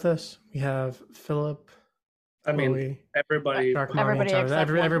who's with us? We have Philip. I mean, Chloe, everybody. Dark Everybody Mario,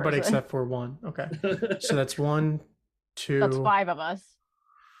 except one everybody person. except for one. Okay. So that's 1, 2, That's 5 of us.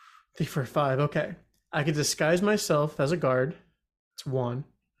 3, 4, 5. Okay. I can disguise myself as a guard. It's 1.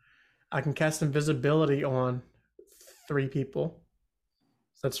 I can cast invisibility on 3 people.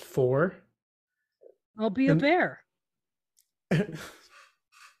 So that's 4. I'll be a And- bear.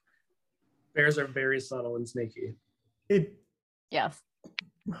 Bears are very subtle and sneaky. Yes.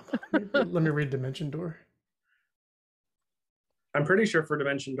 Let me read Dimension Door. I'm pretty sure for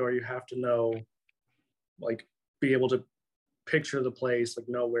Dimension Door, you have to know, like, be able to picture the place, like,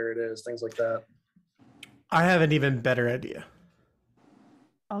 know where it is, things like that. I have an even better idea.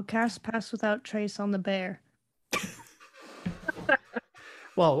 I'll cast Pass Without Trace on the bear.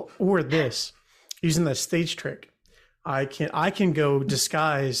 Well, or this, using that stage trick, I can go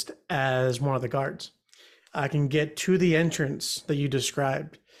disguised as one of the guards. I can get to the entrance that you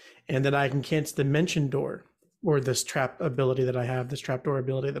described, and then I can cancel Dimension Door, or this trap ability that I have, this trapdoor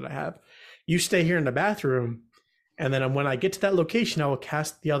ability that I have. You stay here in the bathroom, and then when I get to that location, I will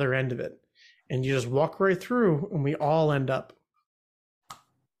cast the other end of it, and you just walk right through, and we all end up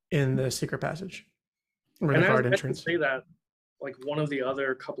in the secret passage, or And the I was guard meant to entrance. say that, like, one of the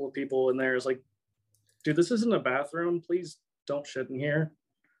other couple of people in there is like, dude, this isn't a bathroom. Please don't shit in here.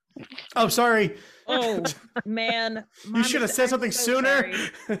 Oh, sorry. Oh man, You should have said something sooner.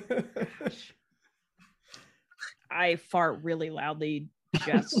 I fart really loudly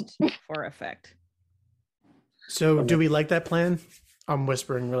just for effect. So, do we like that plan? I'm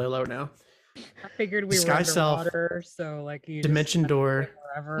whispering really low now. I figured we Sky were self, underwater, so like you Dimension door.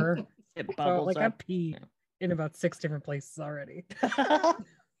 wherever. It So, bubbles like I up. peed in about 6 different places already.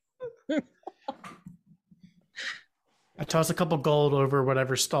 I toss a couple gold over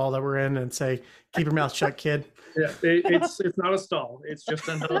whatever stall that we're in and say, "Keep your mouth shut, kid." Yeah, it's not a stall. It's just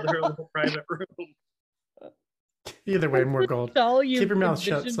another little private room. Either way, more gold. All you Keep your mouth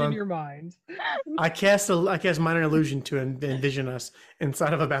shut, envisioned son. in your mind. I cast minor illusion to envision us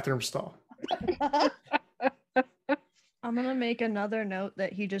inside of a bathroom stall. I'm gonna make another note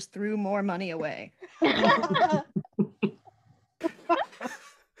that he just threw more money away.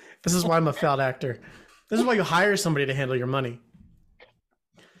 This is why I'm a failed actor. This is why you hire somebody to handle your money.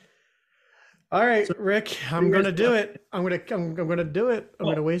 All right, So, Rick, I'm gonna do it. I'm gonna do it. I'm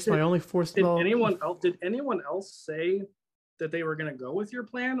gonna waste my only fourth Did spell. anyone else say that they were going to go with your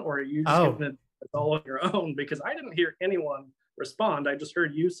plan, or are you just giving it all on your own? Because I didn't hear anyone respond. I just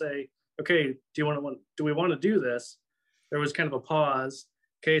heard you say, "Okay, do we want to do this?" There was kind of a pause.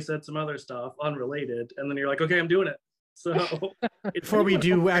 Kay said some other stuff unrelated, and then you're like, "Okay, I'm doing it." So before we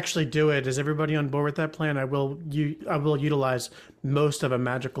do actually do it, is everybody on board with that plan? I will utilize most of the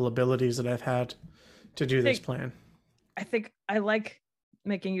magical abilities that I've had to do this plan. I think I like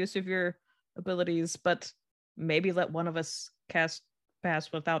making use of your abilities, but maybe let one of us cast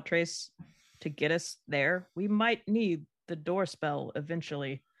Pass Without Trace to get us there. We might need the door spell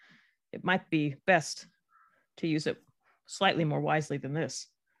eventually. It might be best to use it slightly more wisely than this.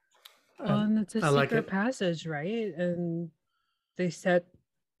 And it's a secret passage, right? And they said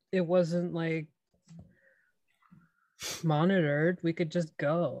it wasn't like monitored. We could just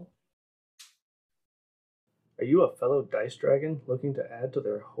go. Are you a fellow dice dragon looking to add to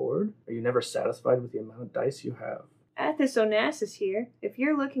their hoard? Are you never satisfied with the amount of dice you have? Athos Onassis here. If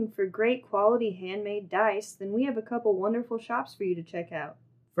you're looking for great quality handmade dice, then we have a couple wonderful shops for you to check out.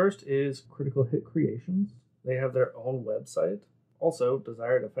 First is Critical Hit Creations. They have their own website. Also,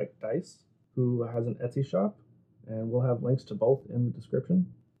 Desired Effect Dice, who has an Etsy shop, and we'll have links to both in the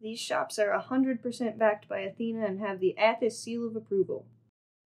description. These shops are 100% backed by Athena and have the Athos seal of approval.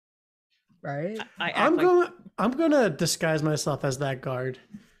 Right? I'm gonna disguise myself as that guard.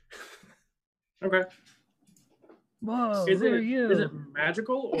 Okay. Whoa, who are you? Is it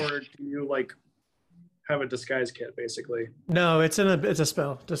magical, or do you like have a disguise kit basically? No, it's a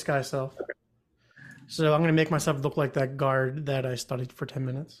spell, disguise self. Okay. So I'm gonna make myself look like that guard that I studied for 10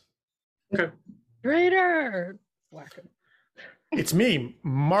 minutes. Okay. Traitor! Whack him. It's me,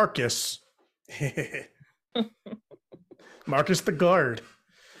 Marcus. Marcus the guard.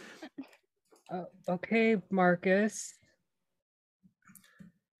 Okay, Marcus.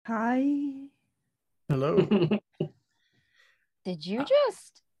 Hi. Hello. Did you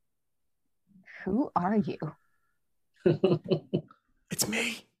just... Who are you? It's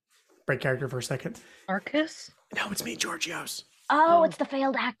me. Break character for a second. Marcus? No, it's me, Georgios. Oh, it's the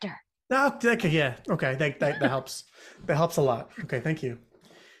failed actor. No, yeah. Okay, that helps. That helps a lot. Okay, thank you.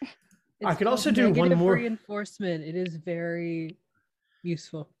 I could also do one more reinforcement. It is very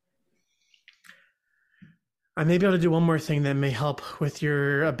useful. I may be able to do one more thing that may help with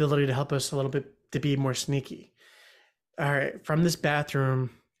your ability to help us a little bit to be more sneaky. All right, from this bathroom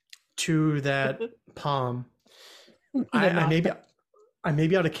to that palm, I may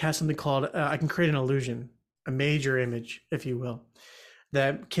be able to cast something called, I can create an illusion, a major image, if you will,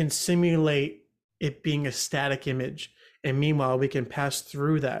 that can simulate it being a static image. And meanwhile, we can pass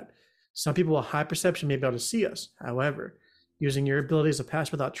through that. Some people with high perception may be able to see us. However, using your abilities to pass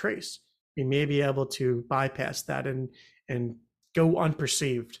without trace, we may be able to bypass that and go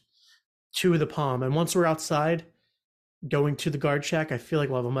unperceived to the palm. And once we're outside, going to the guard shack, I feel like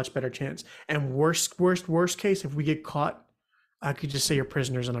we'll have a much better chance. And worst case, if we get caught, I could just say you're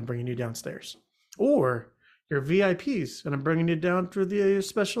prisoners and I'm bringing you downstairs. Or you're VIPs and I'm bringing you down through the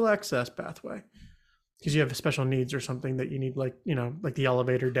special access pathway. Because you have special needs or something that you need, like the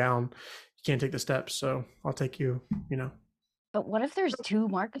elevator down. You can't take the steps, so I'll take you, But what if there's two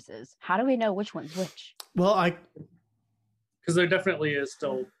Marcuses? How do we know which one's which? Well, because there definitely is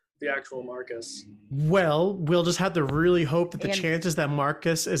still the actual Marcus. Well, we'll just have to really hope that the chances that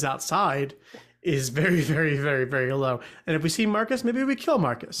Marcus is outside is very, very, very, very low. And if we see Marcus, maybe we kill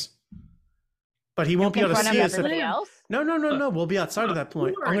Marcus. But he won't be able to see us. No. We'll be outside at that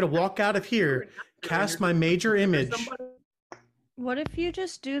point. I'm going to walk out of here, cast my major image. What if you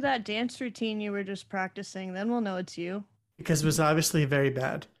just do that dance routine you were just practicing? Then we'll know it's you. Because it was obviously very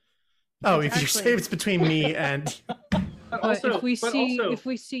bad. Oh, if you say it's between me and... But if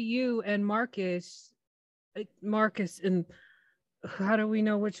we see you and Marcus, and how do we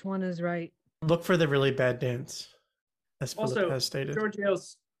know which one is right? Look for the really bad dance, as Philip has stated.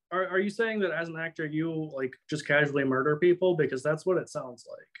 Georgios, are you saying that as an actor you like just casually murder people? Because that's what it sounds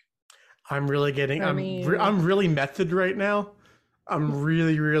like. I'm really getting. I'm really method right now. I'm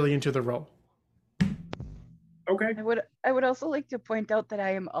really, really into the role. Okay. I would also like to point out that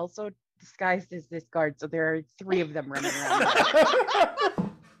I am also disguised as this guard, so there are 3 of them running around.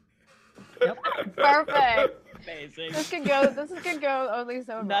 Yep. Perfect. Amazing. This could go only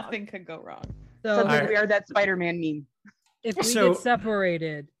so Nothing could go wrong. So we are that Spider-Man meme. If we get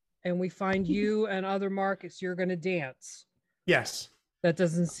separated and we find you and other Marcus, you're going to dance. Yes. That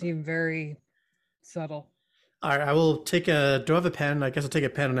doesn't seem very subtle. All right, I will take a. Do I have a pen? I guess I'll take a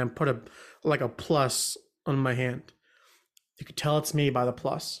pen and then put a plus on my hand. You can tell it's me by the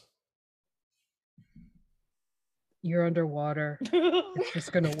plus. You're underwater. It's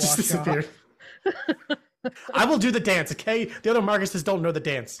just gonna Just wash disappeared. off. I will do the dance, okay? The other Marcuses don't know the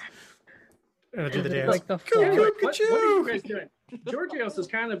dance. And I'll do the dance. Like the What fall. are you guys doing? Georgios has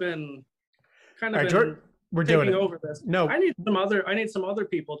kind of been All right, we're doing taking it. over this. No, I need some other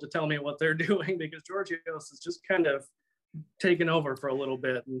people to tell me what they're doing because Georgios is just kind of taken over for a little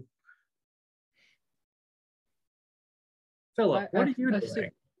bit. And Philip, what are you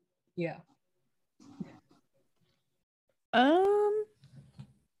doing? Yeah.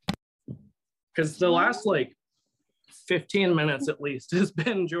 Because the last 15 minutes at least has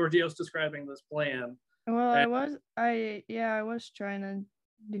been Georgios describing this plan. Well, I was trying to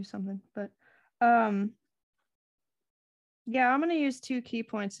do something, but yeah, I'm gonna use 2 key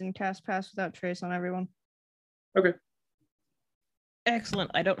points and cast Pass Without Trace on everyone. Okay.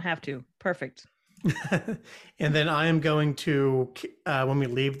 Excellent. I don't have to. Perfect. And then I am going to, when we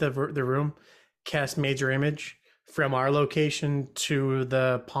leave the room, cast Major Image from our location to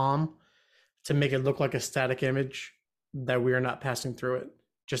the palm to make it look like a static image that we are not passing through it,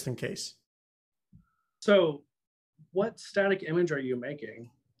 just in case. So what static image are you making?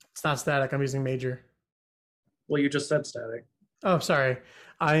 It's not static. I'm using Major. Well, you just said static. Oh, sorry.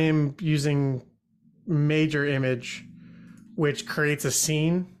 I am using Major Image, which creates a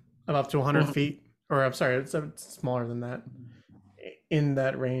scene of up to 100 feet. Or I'm sorry, it's smaller than that. In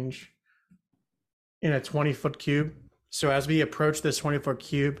that range. In a 20-foot cube. So as we approach this 20-foot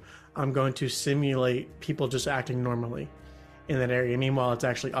cube, I'm going to simulate people just acting normally in that area. Meanwhile, it's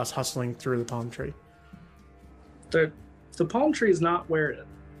actually us hustling through the palm tree. The palm tree is not where it.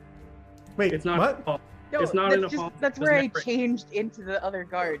 Wait, it's not. What? No, it's not in a palm. That's where I changed into the other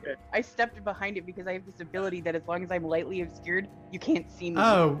guard. Okay. I stepped behind it because I have this ability that as long as I'm lightly obscured, you can't see me.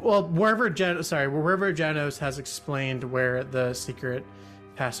 Oh, well, wherever Janos has explained where the secret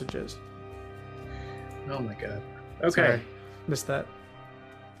passage is. Oh my god. Okay. Sorry, missed that.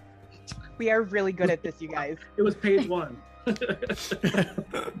 We are really good at this, you guys. It was page 1.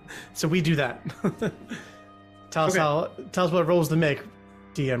 So we do that. Tell us what rolls to make,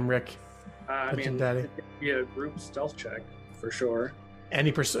 DM Rick. I mean, Daddy. it could be a group stealth check for sure.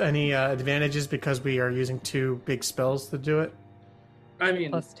 Any advantages because we are using 2 big spells to do it? I mean,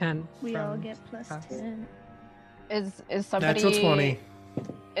 Plus 10. We all get plus 10. Is somebody Natural 20.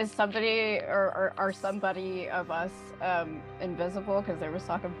 Is somebody or are somebody of us invisible? Because there was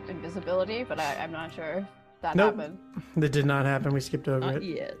talk of invisibility, but I'm not sure if that happened. That did not happen. We skipped over it.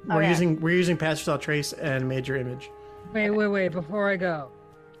 Yet. We're using Pass Without Trace and Major Image. Wait, before I go.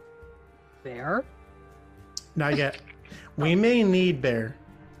 Bear? Not yet. We may need Bear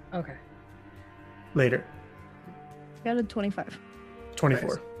Okay. later. Got a 25. 24.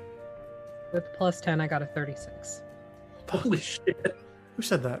 Nice. With plus 10, I got a 36. holy shit. Who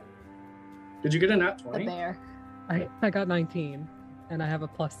said that? Did you get a nat The 20? bear. I got 19, and I have a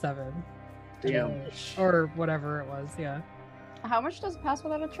plus 7. Damn. Or whatever it was, yeah. How much does Pass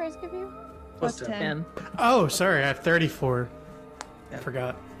Without a Trace give you? Plus Plus 10. 10, Oh, sorry. I have 34. I Yeah.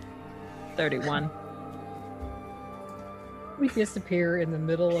 forgot. 31. We disappear in the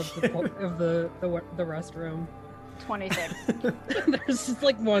middle of the the restroom. 26. There's just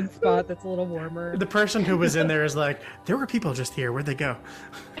like one spot that's a little warmer. The person who was in there is like, there were people just here. Where'd they go?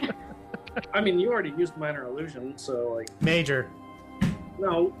 I mean, you already used minor illusion, so Major.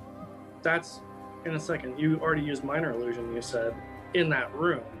 no, that's in a second. You already used minor illusion, you said, in that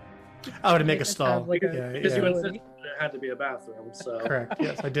room. Oh, to make a Just stall. have, like, Yeah, Because you yeah. insisted it had to be a bathroom, so Correct.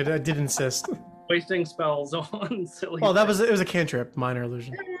 Yes, I did insist. wasting spells on silly. Well, it was a cantrip, minor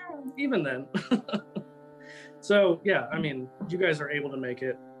illusion. even then. So yeah, I mean, you guys are able to make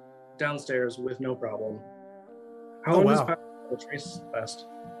it downstairs with no problem. How Oh, long wow. does the trace last?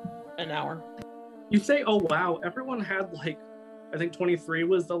 An hour. You say, "Oh wow!" Everyone had I think 23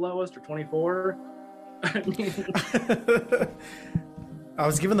 was the lowest, or 24. I mean, I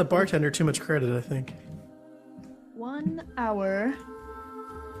was giving the bartender too much credit, I think. 1 hour.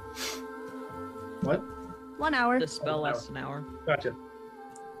 what? 1 hour. The spell lasts an hour. Gotcha.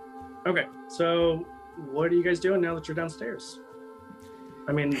 Okay, so what are you guys doing now that you're downstairs?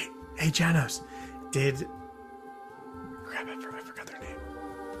 I mean, Hey, Janos, crap, I forgot their name.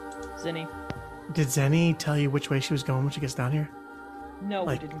 Zinni. Did Zenny tell you which way she was going when she gets down here? No,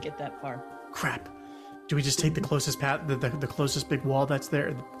 Like- we didn't get that far. Crap. Do we just take the closest path, the closest big wall that's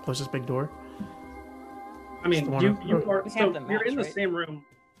there, the closest big door? I mean, the one you up- are We so have the you're maps, in the right? same room.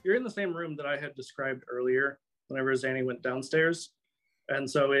 You're in the same room that I had described earlier. Whenever Zanny went downstairs, and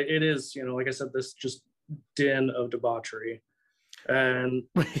so it is, like I said, this just den of debauchery. And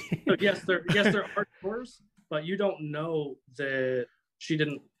so yes, there are doors, but you don't know that she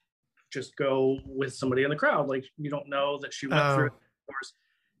didn't just go with somebody in the crowd. Like, you don't know that she went through doors.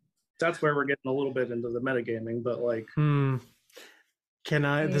 That's where we're getting a little bit into the metagaming, but like, can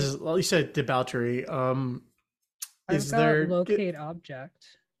I? This is, well, you said debauchery. I've got locate object.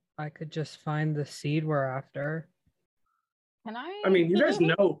 I could just find the seed we're after. Can I? I mean, you guys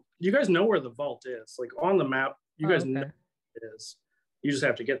know where the vault is. Like, on the map, you guys know it is. You just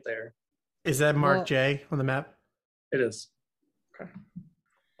have to get there. Is that marked J on the map? It is. Okay.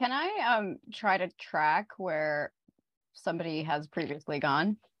 Can I try to track where somebody has previously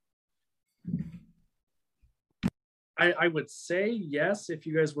gone? I would say yes if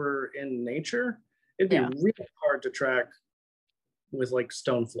you guys were in nature. It'd be really hard to track with like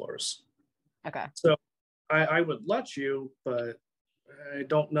stone floors. Okay. So I would let you, but I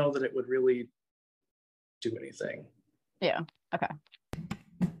don't know that it would really do anything. Yeah. Okay.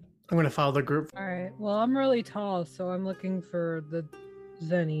 I'm going to follow the group. All right. Well, I'm really tall, so I'm looking for the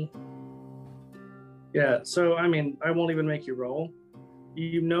Zenny. Yeah. So, I mean, I won't even make you roll.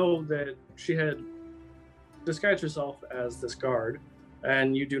 You know that she had disguised herself as this guard,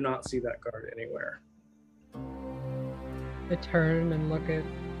 and you do not see that guard anywhere. I turn and look at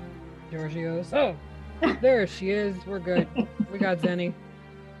Giorgio's. Oh, there she is. We're good. We got Zenny.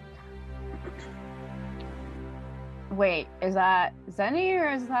 Wait, is that Zenny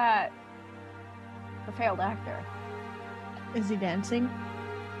or is that the failed actor? Is he dancing?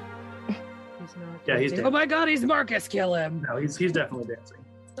 He's not. Yeah, he's dancing. Oh my God, he's Marcus. Kill him. No, he's definitely dancing.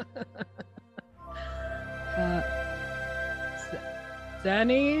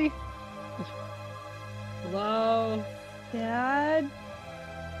 Zenny? Hello? Dad?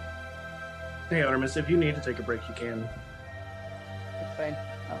 Hey, Artemis, if you need to take a break, you can. It's fine.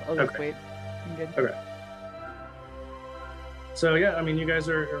 I'll just wait. I'm good. Okay. So, yeah, I mean, you guys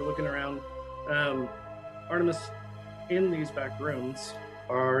are looking around. Artemis, in these back rooms,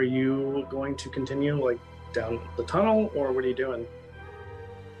 are you going to continue, like, down the tunnel, or what are you doing?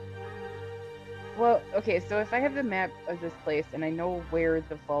 Well, okay, so if I have the map of this place and I know where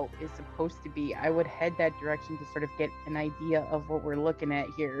the vault is supposed to be, I would head that direction to sort of get an idea of what we're looking at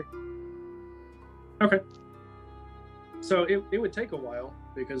here. Okay. So it would take a while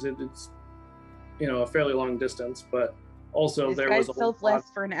because it's, a fairly long distance, but also this there was a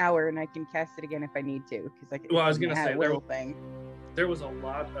self-lasts for an hour and I can cast it again if I need to. Well, I was going to say, there was a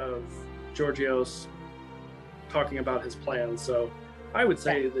lot of Giorgio's talking about his plans, so I would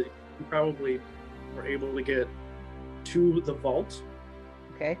say that you probably were able to get to the vault.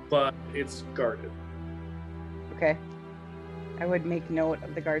 Okay. But it's guarded. Okay. I would make note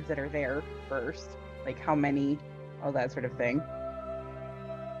of the guards that are there first, like how many, all that sort of thing.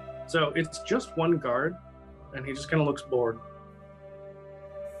 So it's just one guard, and he just kind of looks bored.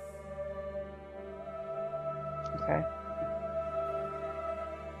 Okay.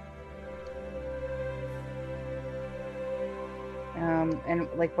 And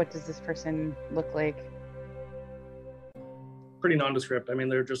like, what does this person look like? Pretty nondescript. I mean,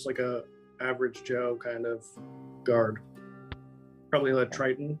 they're just like a average Joe kind of guard. Probably a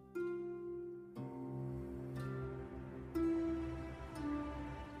Triton.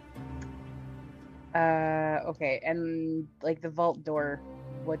 Okay, and like the vault door,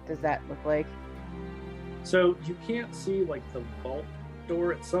 what does that look like? So you can't see like the vault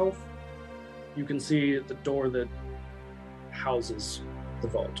door itself. You can see the door that houses the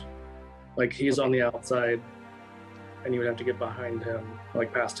vault. Like, he's on the outside, and you would have to get behind him,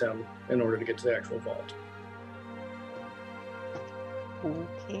 like past him, in order to get to the actual vault.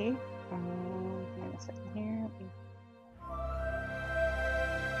 Okay. Hang on a second here.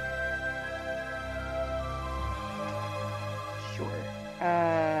 Sure.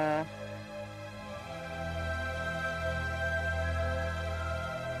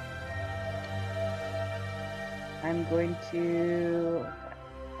 I'm going to,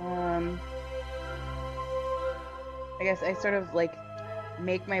 I guess I sort of like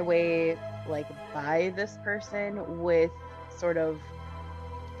make my way like by this person with sort of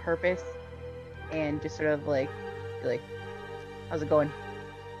purpose and just sort of like, how's it going?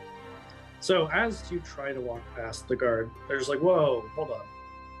 So as you try to walk past the guard, they're just like, whoa, hold on.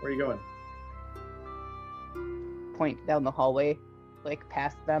 Where are you going? Point down the hallway, like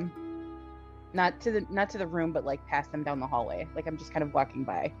past them. Not to the room, but like past them down the hallway. Like, I'm just kind of walking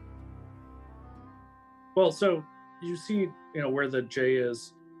by. Well, so you see, where the J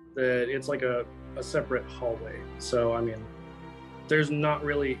is, that it's like a separate hallway. So, I mean, there's not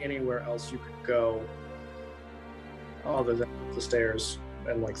really anywhere else you could go other than the stairs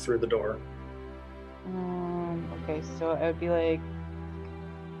and like through the door. Okay, so I would be like,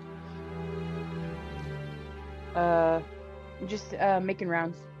 just making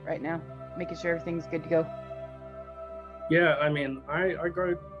rounds right now, making sure everything's good to go. Yeah, I mean, I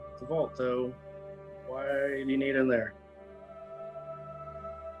guard the vault, though. Why do you need in there?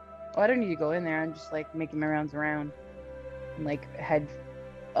 Oh, I don't need to go in there. I'm just like making my rounds around and like head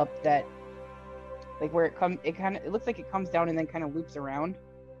up that, like where it looks like it comes down and then kind of loops around.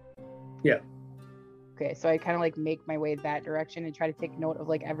 Yeah. Okay, so I kind of like make my way that direction and try to take note of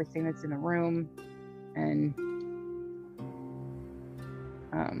like everything that's in the room and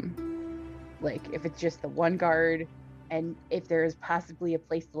like if it's just the one guard and if there is possibly a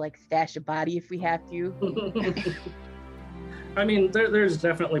place to like stash a body if we have to. I mean, there's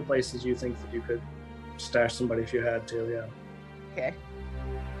definitely places you think that you could stash somebody if you had to, yeah. Okay.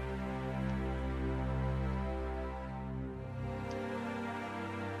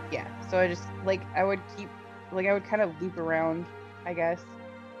 Yeah, so I just like I would kind of loop around, I guess.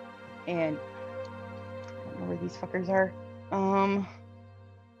 And I don't know where these fuckers are.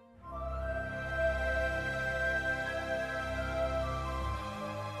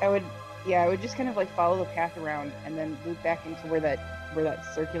 I would just kind of like follow the path around and then loop back into where that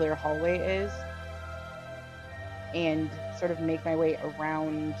circular hallway is and sort of make my way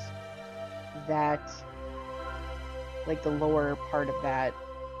around that, like the lower part of that.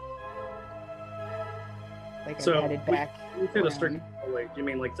 Like I'm headed back. You said a circular hallway. Do you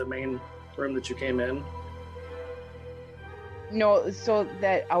mean like the main room that you came in? No, so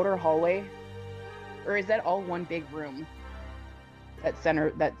that outer hallway, or is that all one big room? That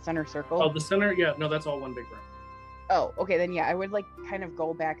center circle? Oh, the center? Yeah, no, that's all one big room. Oh, okay, then yeah, I would like kind of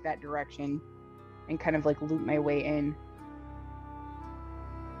go back that direction and kind of like loop my way in.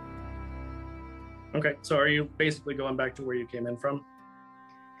 Okay, so are you basically going back to where you came in from?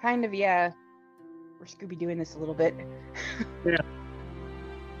 Kind of, yeah. We're Scooby doing this a little bit. Yeah.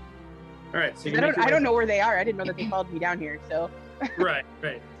 All right, so I don't know where they are. I didn't know that they followed me down here, so. Right.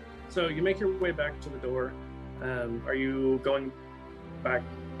 So you make your way back to the door. Are you going back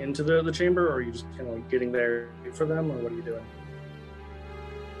into the chamber, or are you just kind of like getting there for them, or what are you doing?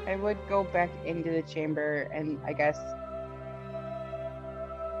 I would go back into the chamber and I guess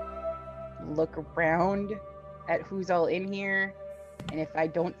look around at who's all in here, and if I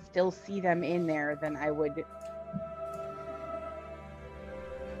don't still see them in there, then I would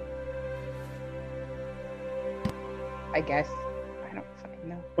I guess I don't fucking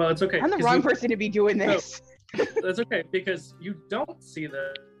know. Well, it's okay. I'm the wrong person to be doing this. No, that's okay, because you don't see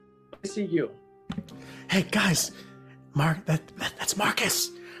them. I see you. Hey guys, that's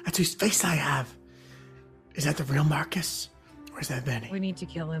Marcus. That's whose face I have. Is that the real Marcus, or is that Benny? We need to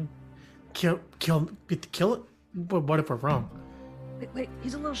kill him. Kill it? What if we're wrong? Wait,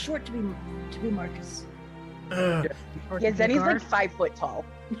 he's a little short to be Marcus. Yeah, Zenny's like 5 foot tall.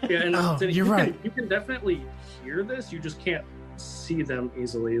 Yeah, and Zenny, you're right. You can definitely hear this. You just can't see them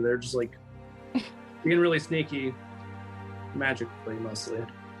easily. They're just like being really sneaky, magically mostly.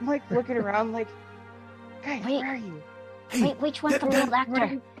 I'm like looking around, like, guys, where are you? Hey, Wait, which one's the real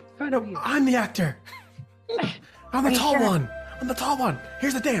actor? No, I'm the actor. I'm the tall one. I'm the tall one.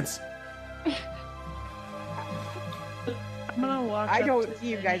 Here's the dance. I'm gonna walk. I don't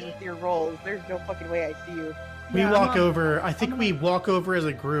see you guys with your roles. There's no fucking way I see you. We walk over. I think we walk over as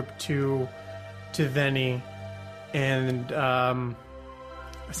a group to Venny, and I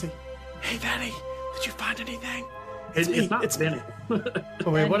say, "Hey, Venny, did you find anything?" It's not Venny.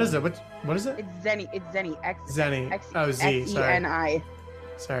 Oh wait, what is it? What is it? It's Zenny. It's Zenny. Zenny. Oh, Z. Sorry. X-E-N-I.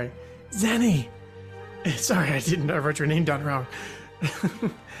 Sorry. Zenny. Sorry, I wrote your name down wrong.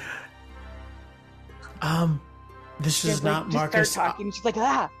 This is not just Marcus. Start talking. She's like,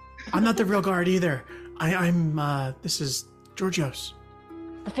 ah. I'm not the real guard either. I'm. This is Georgios.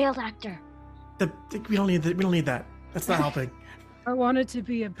 The failed actor. We don't need that. That's not helping. I wanted to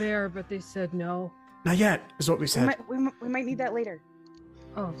be a bear, but they said no. Not yet, is what we said. We might need that later.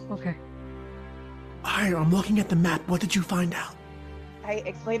 Oh, okay. I'm looking at the map. What did you find out? I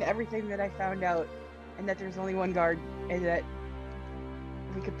explained everything that I found out, and that there's only one guard, and that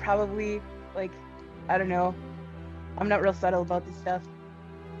we could probably, like, I don't know. I'm not real subtle about this stuff,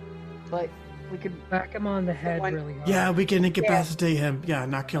 but we could whack him on the head really hard. Yeah, we can incapacitate him. Yeah,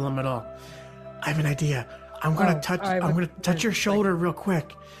 not kill him at all. I have an idea. I'm gonna touch your shoulder real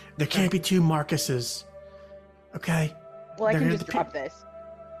quick. There can't be two Marcuses. Okay? Well, I can just drop this.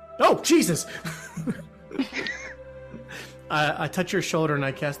 Oh, Jesus! I touch your shoulder and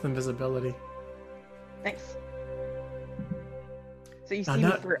I cast invisibility. Thanks. So you see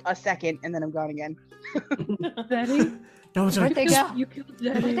me for a second and then I'm gone again. Denny? No one's Where'd they go? You killed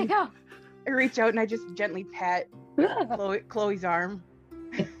Where'd they Denny. go? I reach out and I just gently pat Chloe's arm.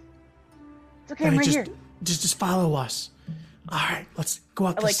 It's okay, I'm right here. Just follow us. All right, let's go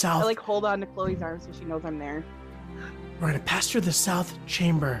up the south. I like hold on to Chloe's arm so she knows I'm there. We're gonna pass through the south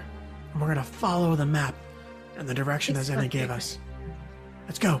chamber, and we're gonna follow the map and the direction that Zenny gave us.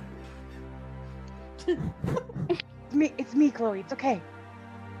 Let's go. It's me, Chloe. It's okay.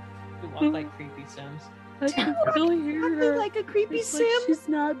 We walk like creepy Sims. I can still hear Walking her. like a creepy It's sim. like she's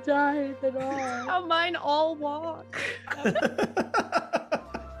not died at all. How mine all walk.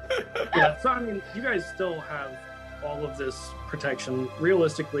 Yeah, so I mean, you guys still have all of this protection.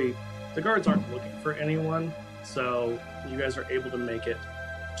 Realistically, the guards aren't looking for anyone, so you guys are able to make it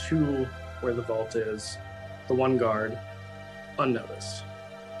to where the vault is, the one guard, unnoticed.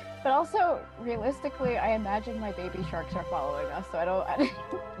 But also, realistically, I imagine my baby sharks are following us, so I don't.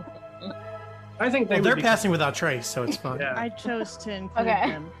 I think Well, would they're be- passing without trace, so it's fine. Yeah. I chose to include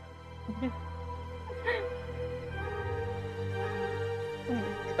Okay. them.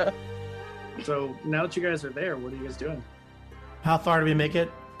 So now that you guys are there, what are you guys doing? How far do we make it?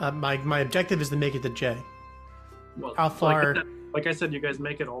 My objective is to make it to J. Well, How far? Like I said, you guys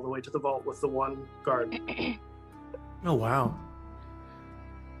make it all the way to the vault with the one guard. Oh wow!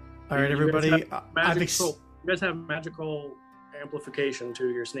 All right, You guys everybody. have I've You guys have magical amplification to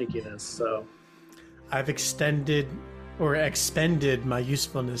your sneakiness, so I've extended or expended my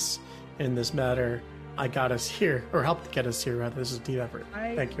usefulness in this matter. I got us here, or helped get us here. Rather, this is a team effort.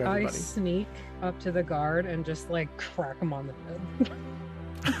 Thank you, I everybody. sneak up to the guard and just like crack him on the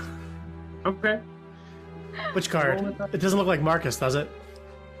head. okay. Which card? It doesn't look like Marcus, does it?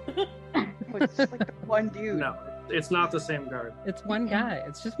 It's just like the one dude. No, it's not the same guard. It's one guy.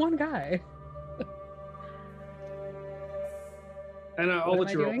 It's just one guy. And I'll What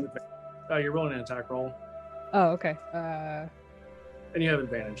let am you I roll. doing? You're rolling an attack roll, Oh, okay. and you have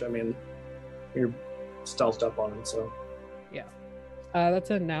advantage. I mean, you're stealthed up on him, so That's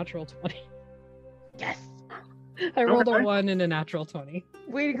a natural 20. Yes. I rolled a Okay. 1 and a natural 20.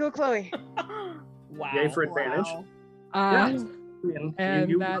 Way to go, Chloe. Wow. yay for advantage. Wow. I mean, And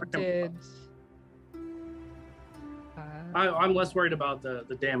you that knock him- did. I'm less worried about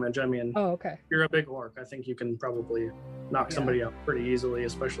the damage. I mean, Oh, okay. you're a big orc. I think you can probably knock Yeah. somebody out pretty easily,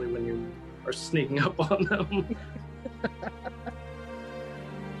 especially when you are sneaking up on them.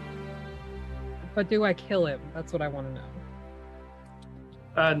 But do I kill him? That's what I want to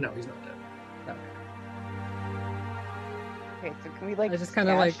know. No, he's not dead. Okay, so can we like I just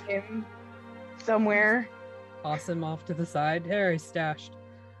kinda, like- stash him somewhere? Toss him off to the side. There, he's stashed.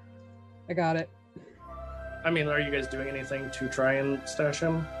 I got it. I mean, are you guys doing anything to try and stash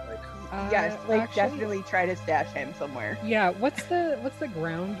him? Like, Yes, like actually- definitely try to stash him somewhere. Yeah. What's the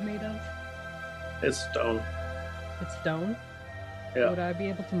ground made of? it's stone. It's stone. Yeah. Would I be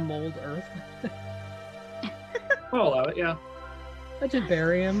able to mold earth? I'll allow it. Yeah. I should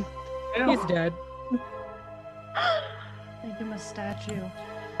bury him. Yeah. He's dead. Make him a statue.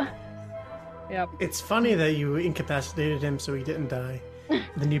 Yep. It's funny that you incapacitated him so he didn't die.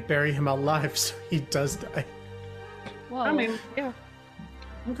 Then you bury him alive so he does die. Well, I mean, yeah.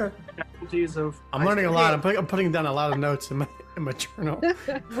 Okay. casualties of. I'm learning a lot. I'm putting down a lot of notes in my journal.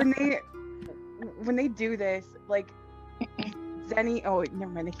 When they do this, like Zenny. Oh, wait,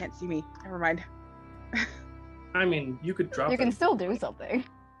 never mind. They can't see me. Never mind. I mean, you could drop You can him. still do something.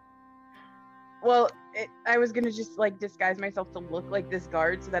 Well, I was gonna just like disguise myself to look like this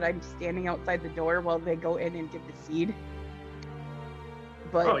guard so that I'm standing outside the door while they go in and give the seed.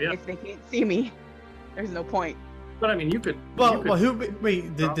 But Oh, yeah. if they can't see me, there's no point. But I mean, you could. Well, you could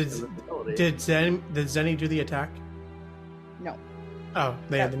wait, drop invisibility. did Zenny do the attack? No, Oh, yeah, that,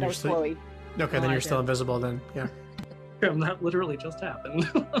 then that you're was still Chloe. okay. Oh, Then I you're still did. invisible. Then yeah. That literally just happened.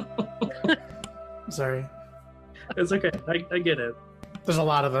 Sorry. It's okay. I get it. There's a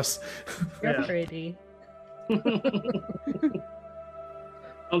lot of us. You're Yeah. pretty.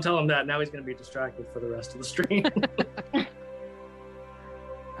 Don't tell him that. Now he's going to be distracted for the rest of the stream.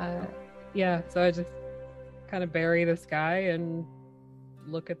 Yeah, so I just kind of bury this guy and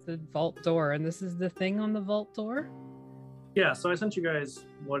look at the vault door. And this is the thing on the vault door? Yeah, so I sent you guys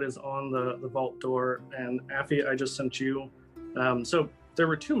what is on the vault door, and Affy, I just sent you. So there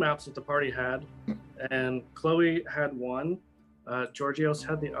were two maps that the party had, and Chloe had one, Georgios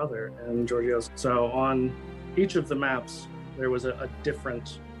had the other, and Georgios. So on each of the maps, there was a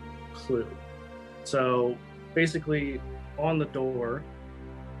different clue. So basically, on the door,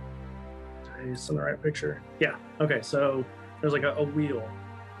 did I send the right picture? Yeah. Okay. So there's like a wheel.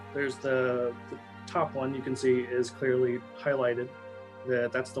 There's the top one you can see is clearly highlighted.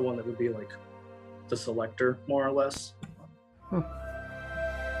 That's the one that would be like the selector, more or less.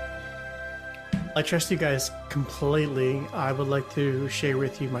 I trust you guys completely. I would like to share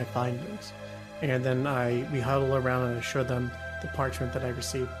with you my findings. And then we huddle around and I show them the parchment that I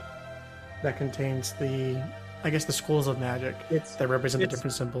received that contains the schools of magic that represent the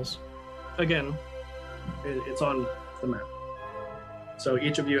different symbols. Again, it's on the map. So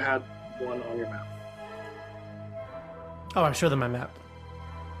each of you had one on your map. Oh, I show them my map.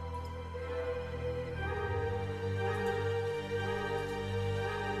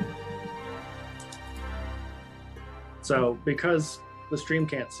 So because the stream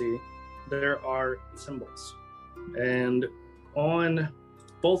can't see, there are symbols. And on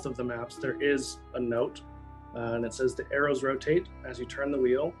both of the maps, there is a note, and it says the arrows rotate as you turn the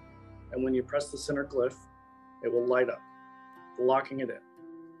wheel, and when you press the center glyph, it will light up, locking it in.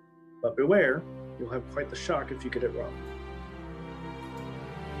 But beware, you'll have quite the shock if you get it wrong.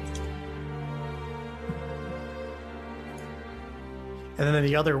 And then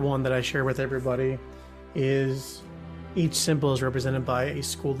the other one that I share with everybody is each symbol is represented by a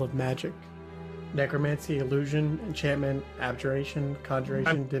school of magic. Necromancy, illusion, enchantment, abjuration,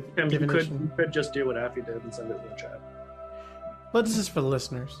 conjuration, divination. You could just do what Affy did and send it in the chat. But this is for the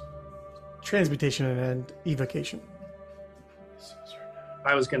listeners. Transmutation and evocation.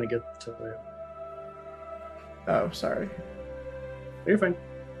 I was going to get to it. Oh, sorry. You're fine.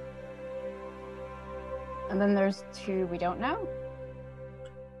 And then there's 2 we don't know.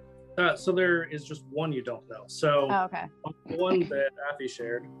 So there is just one you don't know. So okay. On the one that Affy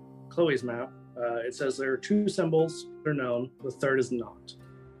shared, Chloe's map, it says there are 2 symbols that are known, the third is not.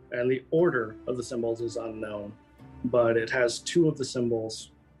 And the order of the symbols is unknown, but it has 2 of the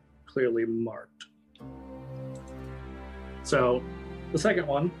symbols clearly marked. So the second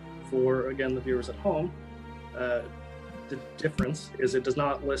one, for again the viewers at home, the difference is it does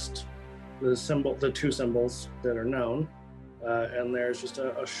not list the 2 symbols that are known, and there's just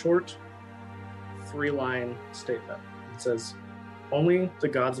a short 3-line statement. It says, "Only the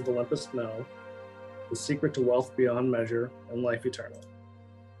gods of Olympus know the secret to wealth beyond measure and life eternal."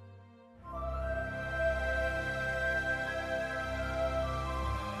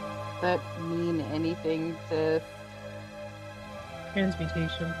 That mean anything to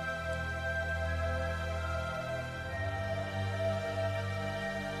Transmutation.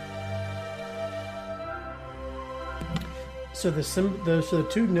 So the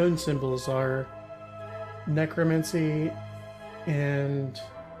 2 known symbols are necromancy and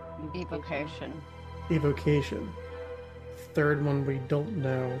Evocation. evocation. Third one we don't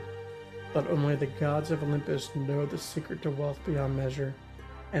know, but only the gods of Olympus know the secret to wealth beyond measure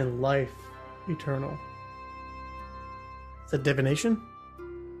and life eternal. Is that divination?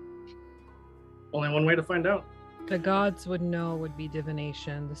 Only one way to find out. The gods would know would be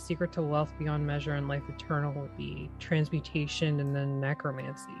divination. The secret to wealth beyond measure and life eternal would be transmutation and then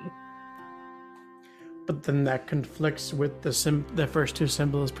necromancy. But then that conflicts with the first 2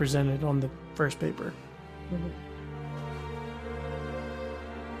 symbols presented on the first paper. Mm-hmm.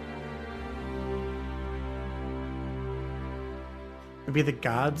 Maybe the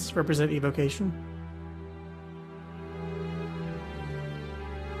gods represent evocation?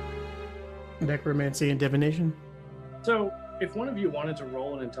 Necromancy and divination? So if one of you wanted to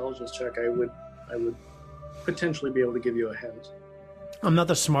roll an intelligence check, I would potentially be able to give you a hint. I'm not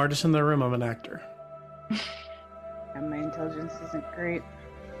the smartest in the room, I'm an actor. and my intelligence isn't great.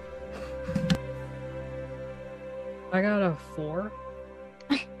 I got a 4.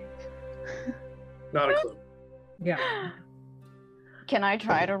 Not a clue. Yeah. Can I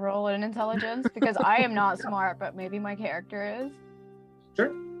try to roll an intelligence? Because I am not smart, but maybe my character is.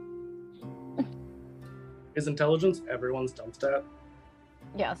 Sure. Is intelligence everyone's dump stat?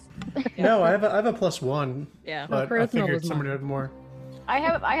 Yes. No, I have a +1. Yeah. But Well, I charisma figured was someone mine. had more. I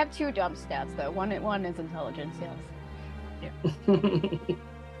have 2 dump stats though. One is intelligence, yes.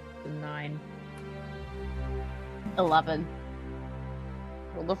 9. 11.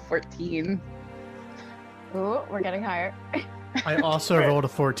 Rolled a 14. Ooh, we're getting higher. I also Okay. rolled a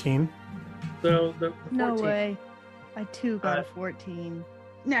 14. So the No 14, way. I too got a 14.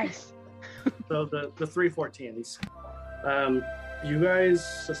 Nice. So the 3 14s. You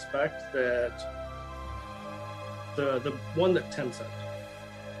guys suspect that the one that Tim sent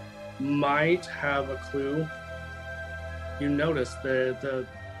might have a clue. You notice the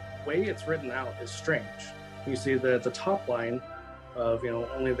way it's written out is strange. You see that the top line of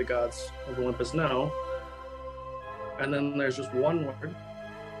only the gods of Olympus know, and then there's just one word,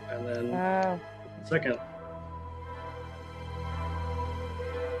 and then second.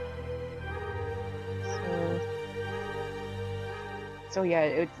 So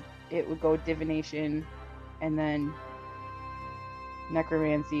yeah, it would go divination, and then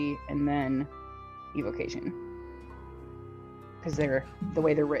necromancy, and then evocation. Because the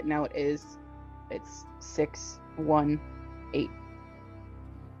way they're written out is it's 6, 1, 8.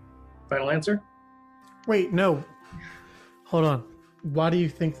 Final answer? Wait, no. Hold on. Why do you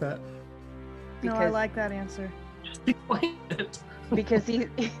think that? No, I like that answer. Just explain it. Because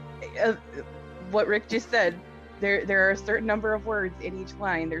what Rick just said, there are a certain number of words in each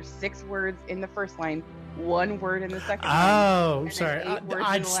line. There's 6 words in the first line, 1 word in the second line. Oh, sorry.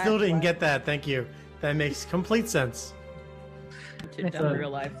 I still didn't get that. Thank you. That makes complete sense. To dumb real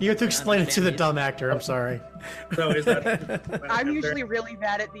life. You have to explain it to the dumb actor. I'm sorry. So is that? I'm usually really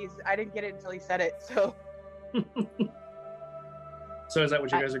bad at these. I didn't get it until he said it. So. So is that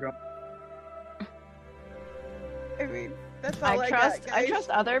what you guys are going? I mean, that's all I trust. got, guys. I trust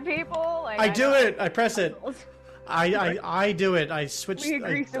other people. Like, I do it. I press it. I do it. I switch. We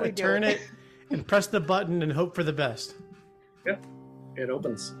agree, so I we do turn it. it and press the button and hope for the best. Yeah, it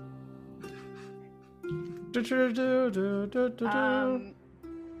opens. I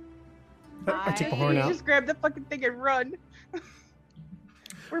take the horn You out. just grab the fucking thing and run.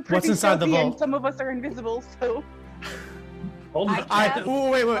 We're What's pretty inside the stealthy and vault? some of us are invisible, so. Hold on. Wait.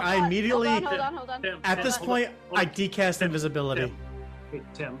 I immediately. Hold on. At this point, I decast invisibility. Hey,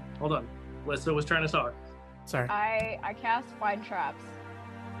 Tim, hold on. Lissa was trying to talk. Sorry. I cast find traps.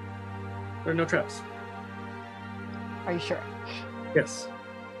 There are no traps. Are you sure? Yes.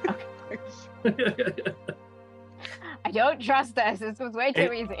 I don't trust this. This was way too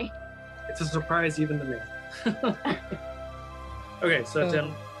Hey. easy. It's a surprise even to me. Okay, so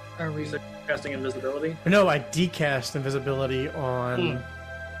Tim, Are we? you said casting invisibility. No, I decast invisibility on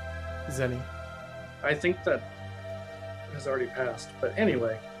Zenny. I think that has already passed. But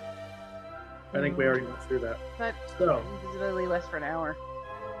anyway, I think we already went through that. But So, invisibility lasts for an hour.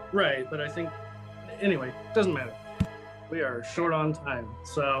 right, but I think, anyway, doesn't matter. We are short on time.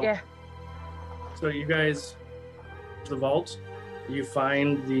 So, Yeah. So you guys, the vault, you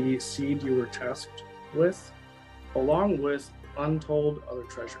find the seed you were tasked with, along with untold other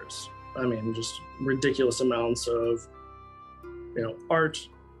treasures. I mean, just ridiculous amounts of, art,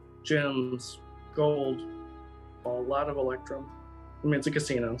 gems, gold, a lot of electrum. I mean, it's a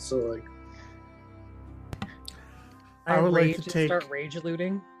casino, so like. I would like rage to and take- start rage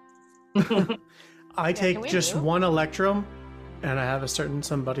looting. I take can we just move? 1 electrum, and I have a certain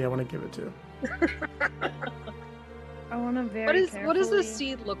somebody I want to give it to. I want to very What does this carefully-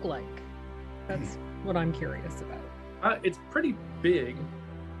 seed look like? That's what I'm curious about. It's pretty big,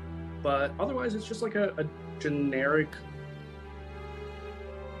 but otherwise it's just like a generic,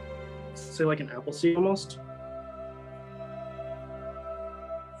 say like an apple seed almost.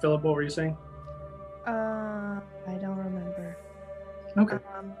 Philip, what were you saying? I don't remember. Okay.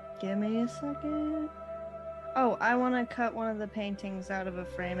 Give me a second. Oh, I want to cut one of the paintings out of a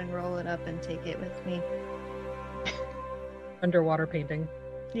frame and roll it up and take it with me. Underwater painting.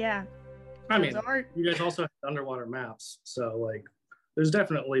 Yeah. I mean, It's art. you guys also have underwater maps, so like, there's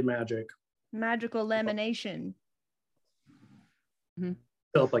definitely magic. Magical lamination.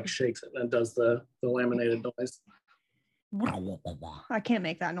 Philip like shakes it and does the laminated noise. I can't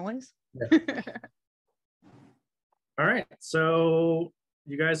make that noise. All right, so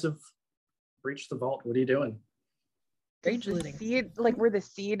you guys have reached the vault. What are you doing? Rage Does the looting. seed, like where the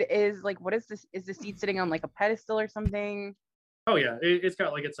seed is, like what is this? Is the seed sitting on like a pedestal or something? Oh yeah, it's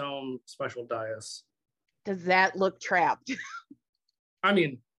got like its own special dais. Does that look trapped? I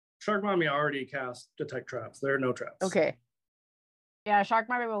mean, Shark Mommy already cast detect traps. There are no traps. Okay. Yeah, Shark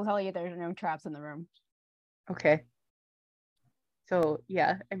Mommy will tell you there's no traps in the room. Okay. So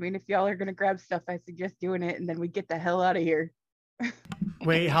yeah, I mean, if y'all are gonna grab stuff, I suggest doing it, and then we get the hell out of here.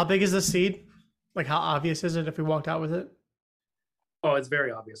 Wait, how big is the seed? Like, how obvious is it if we walked out with it? Oh, it's very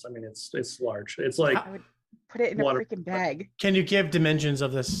obvious. I mean, it's large. It's like, I would put it in a Water- freaking bag. Can you give dimensions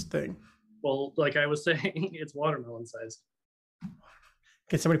of this thing? well, like I was saying, it's watermelon sized.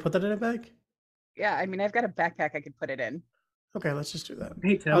 Can somebody put that in a bag? Yeah, I mean, I've got a backpack I could put it in. Okay, let's just do that.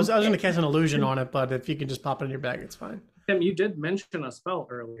 Hey Tim, I was going to cast an illusion on it, but if you can just pop it in your bag, it's fine. Tim, you did mention a spell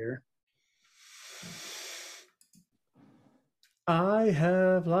earlier. I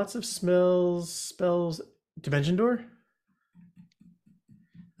have lots of spells. Dimension door?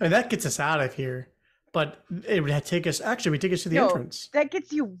 I mean, that gets us out of here, but it would take us. Actually, we take us to the No. entrance. That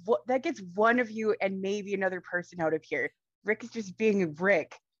gets you. That gets one of you and maybe another person out of here. Rick is just being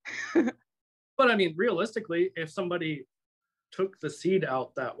Rick. But I mean, realistically, if somebody took the seed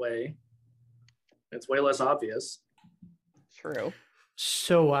out that way, it's way less obvious. True.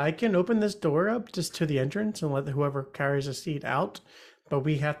 So I can open this door up just to the entrance and let whoever carries a seed out, but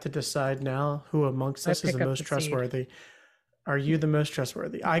we have to decide now who amongst I us is pick the up most the seed. trustworthy. are you the most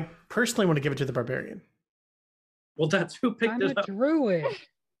trustworthy? I personally want to give it to the barbarian. Well, that's who picked I'm it a up. druid.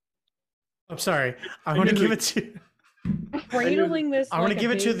 I'm sorry. I want to give it to. Cradling this. I want to like a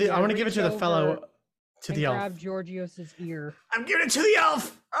give it to the. baby, I want to give it reach to the over fellow, to and the elf. grab Georgios's ear. I'm giving it to the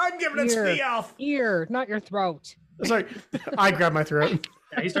elf. I'm giving it to Ear. the elf. Ear, not your throat. Sorry, I grab my throat.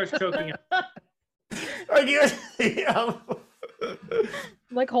 Yeah, he starts choking. I give it to the elf.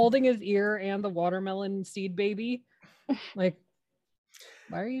 Like holding his ear and the watermelon seed baby. Like,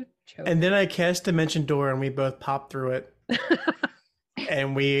 why are you choking? And then I cast Dimension Door, and we both pop through it,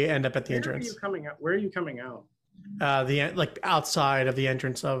 and we end up at the Where entrance. are you coming out? Where are you coming out? Like outside of the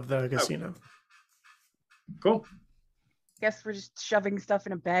entrance of the casino. Cool. Guess we're just shoving stuff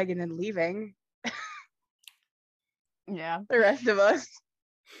in a bag and then leaving. Yeah, The rest of us.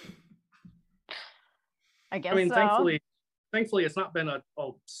 I guess I mean, so. thankfully, it's not been a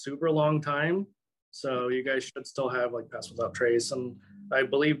super long time, so you guys should still have like Pass Without Trace, and I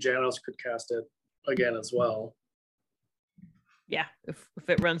believe Janos could cast it again as well. Yeah, if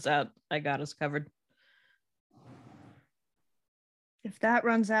it runs out, I got us covered. If that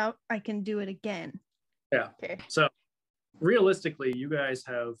runs out, I can do it again. Yeah. Okay. So realistically, you guys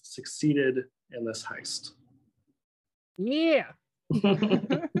have succeeded in this heist. Yeah.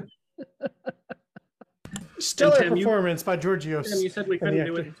 Stellar Tim, performance by Georgios. Tim, you said we and couldn't the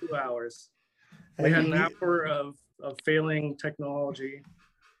do it actor. in 2 hours. And We had an we- hour of failing technology,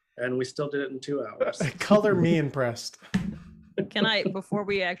 and we still did it in 2 hours. Color me impressed. Can I, before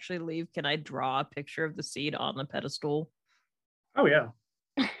we actually leave, can I draw a picture of the seed on the pedestal Oh yeah.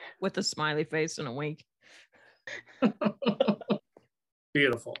 with a smiley face and a wink?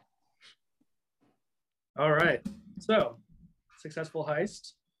 Beautiful. All right. So, successful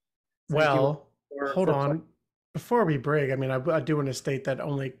heist. Thank Well, you for- hold for on. Before we break, I mean, I do want to state that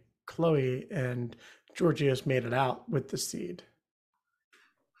only Chloe and Georgios made it out with the seed.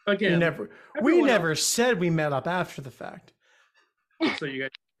 Again, we everyone never said we met up after the fact. so you guys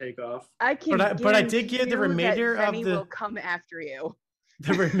take off. I can. But I did give the guarantee you that remainder of Zenny the- will come after you.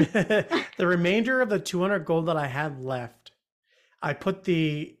 The remainder of the 200 gold that I had left, I put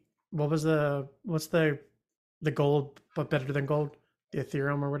what's the gold but better than gold, the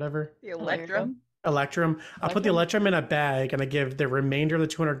Ethereum or whatever, The Electrum. Electrum. I put the Electrum in a bag, and I give the remainder of the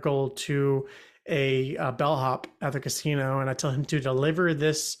 200 gold to a bellhop at the casino, and I tell him to deliver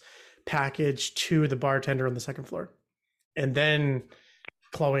this package to the bartender on the second floor, and then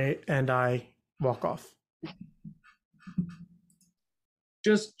Chloe and I walk off.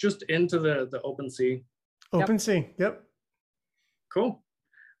 Just into the open sea. Open sea. Yep. Cool.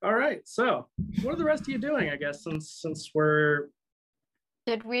 All right. So, what are the rest of you doing? I guess since we're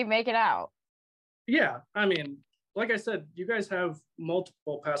Did we make it out? yeah. I mean, like I said, you guys have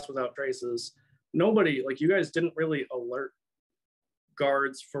multiple Pass Without Traces. Nobody like you guys didn't really alert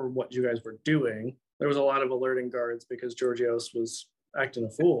guards for what you guys were doing. There was a lot of alerting guards because Georgios was acting a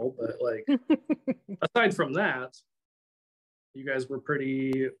fool, but like aside from that, you guys were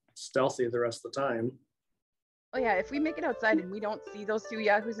pretty stealthy the rest of the time. Oh yeah, if we make it outside and we don't see those two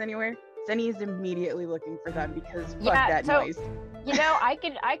yahoos anywhere, Zenny is immediately looking for them because fuck Yeah, that so- noise. You know, I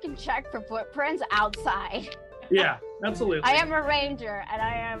can check for footprints outside. Yeah, absolutely. I am a ranger, and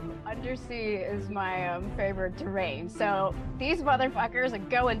I am undersea is my favorite terrain. So these motherfuckers are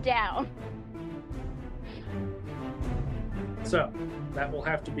going down. So that will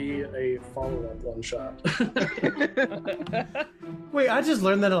have to be a follow-up one shot. Wait, I just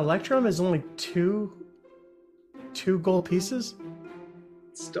learned that an Electrum is only two gold pieces.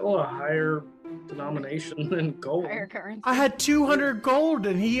 Still a higher denomination than gold. Fire currents. I had 200 gold,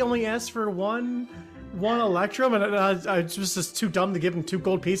 and he only asked for one Electrum, and I was just too dumb to give him 2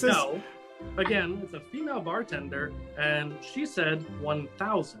 gold pieces. No. Again, it's a female bartender, and she said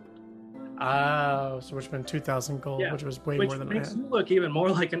 1,000. Oh, so which meant 2,000 gold, Yeah, which was way which more than I makes had. you look even more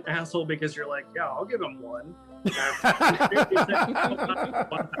like an asshole because you're like, yeah, I'll give him 1.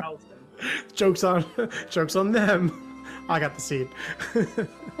 1,000. Jokes on them. I got the seed.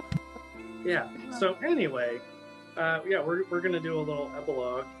 Yeah. So anyway, yeah, we're gonna do a little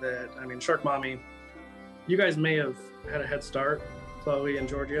epilogue. That I mean, Shark Mommy, you guys may have had a head start, Chloe and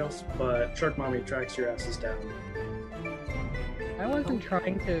Georgios, but Shark Mommy tracks your asses down. I wasn't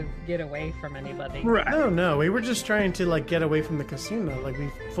trying to get away from anybody. Right. I don't know. We were just trying to get away from the casino. Like we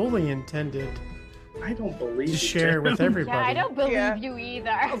fully intended I don't believe to you, share Tim. with everybody. Yeah, I don't believe Yeah. you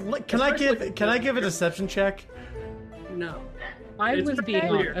either. Can I give a deception check? No. I It's was very being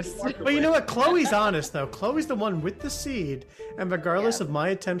clear. honest. But you know what? Chloe's honest though. Chloe's the one with the seed, and regardless of my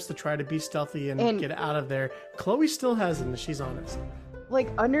attempts to try to be stealthy and get out of there, Chloe still has it, and she's honest. Like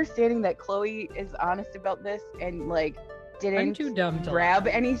understanding that Chloe is honest about this and like didn't too dumb to grab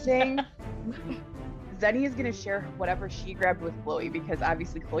anything. Zenny is gonna share whatever she grabbed with Chloe because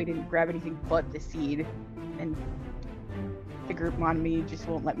obviously Chloe didn't grab anything but the seed, and the group on me just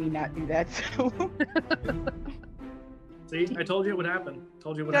won't let me not do that. So. See, I told you it would happen.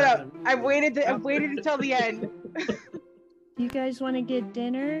 Shut up! I've waited until the end. You guys want to get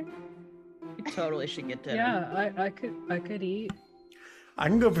dinner? You totally should get dinner. Yeah, I could eat. I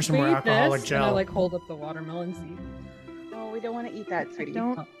can go for some more Eat alcoholic this, gel. And I like hold up the watermelon seed. Oh, we don't want to eat that, I sweetie.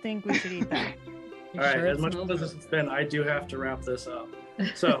 don't think we should eat that. You All right, sure it as much smells as good? it's been, I do have to wrap this up.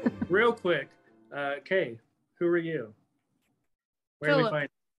 So, real quick, Kay, who are you? Where do we Philip. find?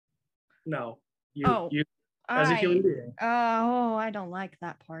 No, you. Oh, you as a human being. I don't like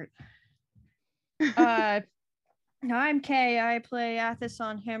that part. No, I'm Kay. I play Athos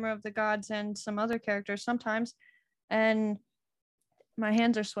on Hammer of the Gods and some other characters sometimes, and my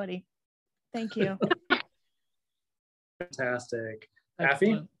hands are sweaty. Thank you. Fantastic.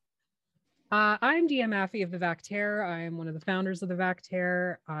 Affy? Excellent. I'm DM Affy of the Vactair. I am one of the founders of the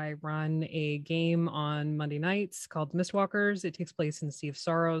Vactair. I run a game on Monday nights called Mistwalkers. It takes place in the Sea of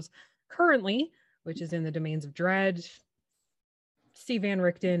Sorrows currently, which is in the Domains of Dread, Sea Van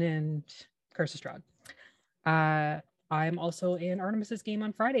Richten, and Curse of Strahd. I'm also in Artemis's game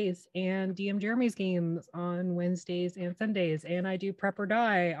on Fridays and DM Jeremy's games on Wednesdays and Sundays. And I do Prep or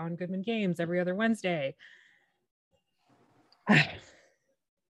Die on Goodman Games every other Wednesday.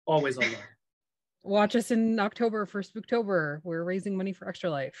 Always online. Watch us in October for Spooktober. We're raising money for Extra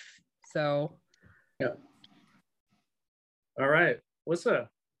Life. So, yeah. All right. Lissa.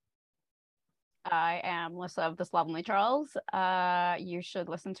 I am Lissa of the Slovenly Trolls. You should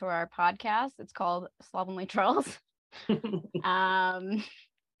listen to our podcast. It's called Slovenly Trolls. And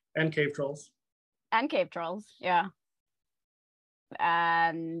Cave Trolls. And Cave Trolls, yeah.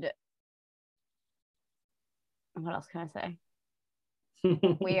 And what else can I say?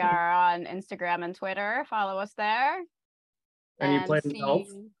 We are on Instagram and Twitter. Follow us there. And you play an elf?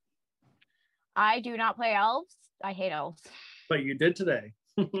 I do not play elves. I hate elves. But you did today.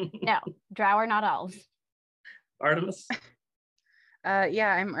 No, drow are not elves. Artemis?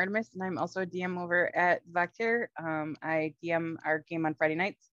 Yeah, I'm Artemis, and I'm also a DM over at Vactair. I DM our game on Friday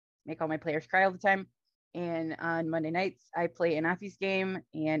nights, make all my players cry all the time. And on Monday nights, I play in Affy's game,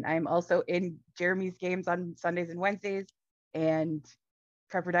 and I'm also in Jeremy's games on Sundays and Wednesdays, and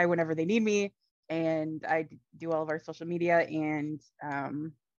Prep or Die whenever they need me. And I do all of our social media and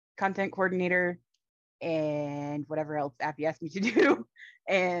content coordinator and whatever else Affy asked me to do.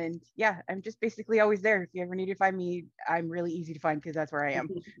 And yeah, I'm just basically always there. If you ever need to find me, I'm really easy to find because that's where I am.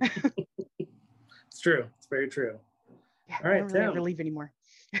 It's true. It's very true. Yeah, all right, I don't really Tim. ever leave anymore.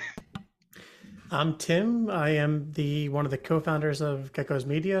 I'm Tim. I am one of the co-founders of Gecko's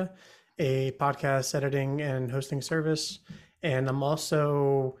Media, a podcast editing and hosting service. And I'm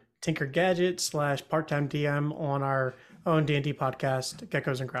also Tinker Gadget / part-time DM on our own D&D podcast,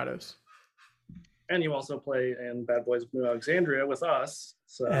 Geckos and Kratos. And you also play in Bad Boys of New Alexandria with us.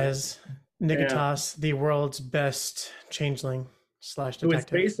 So As Nikitas, the world's best changeling / who is detective.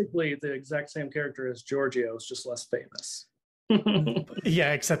 basically the exact same character as Giorgio's, just less famous.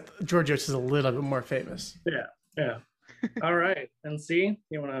 Yeah, except Georgios is a little bit more famous. Yeah. All right. And C,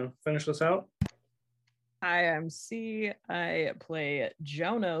 you want to finish this out? Hi, I'm C. I play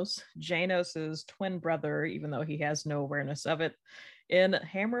Jonos, Janos's twin brother, even though he has no awareness of it, in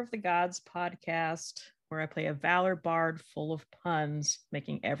Hammer of the Gods podcast, where I play a Valor bard full of puns,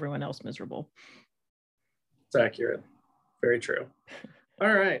 making everyone else miserable. It's accurate. Very true.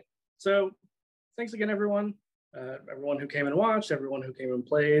 All right. So thanks again, everyone. Everyone who came and watched, everyone who came and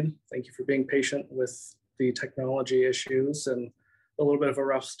played. Thank you for being patient with the technology issues and a little bit of a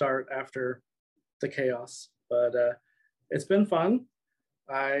rough start after the chaos, but it's been fun.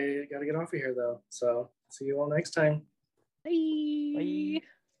 I got to get off of here though. So see you all next time. bye. Bye.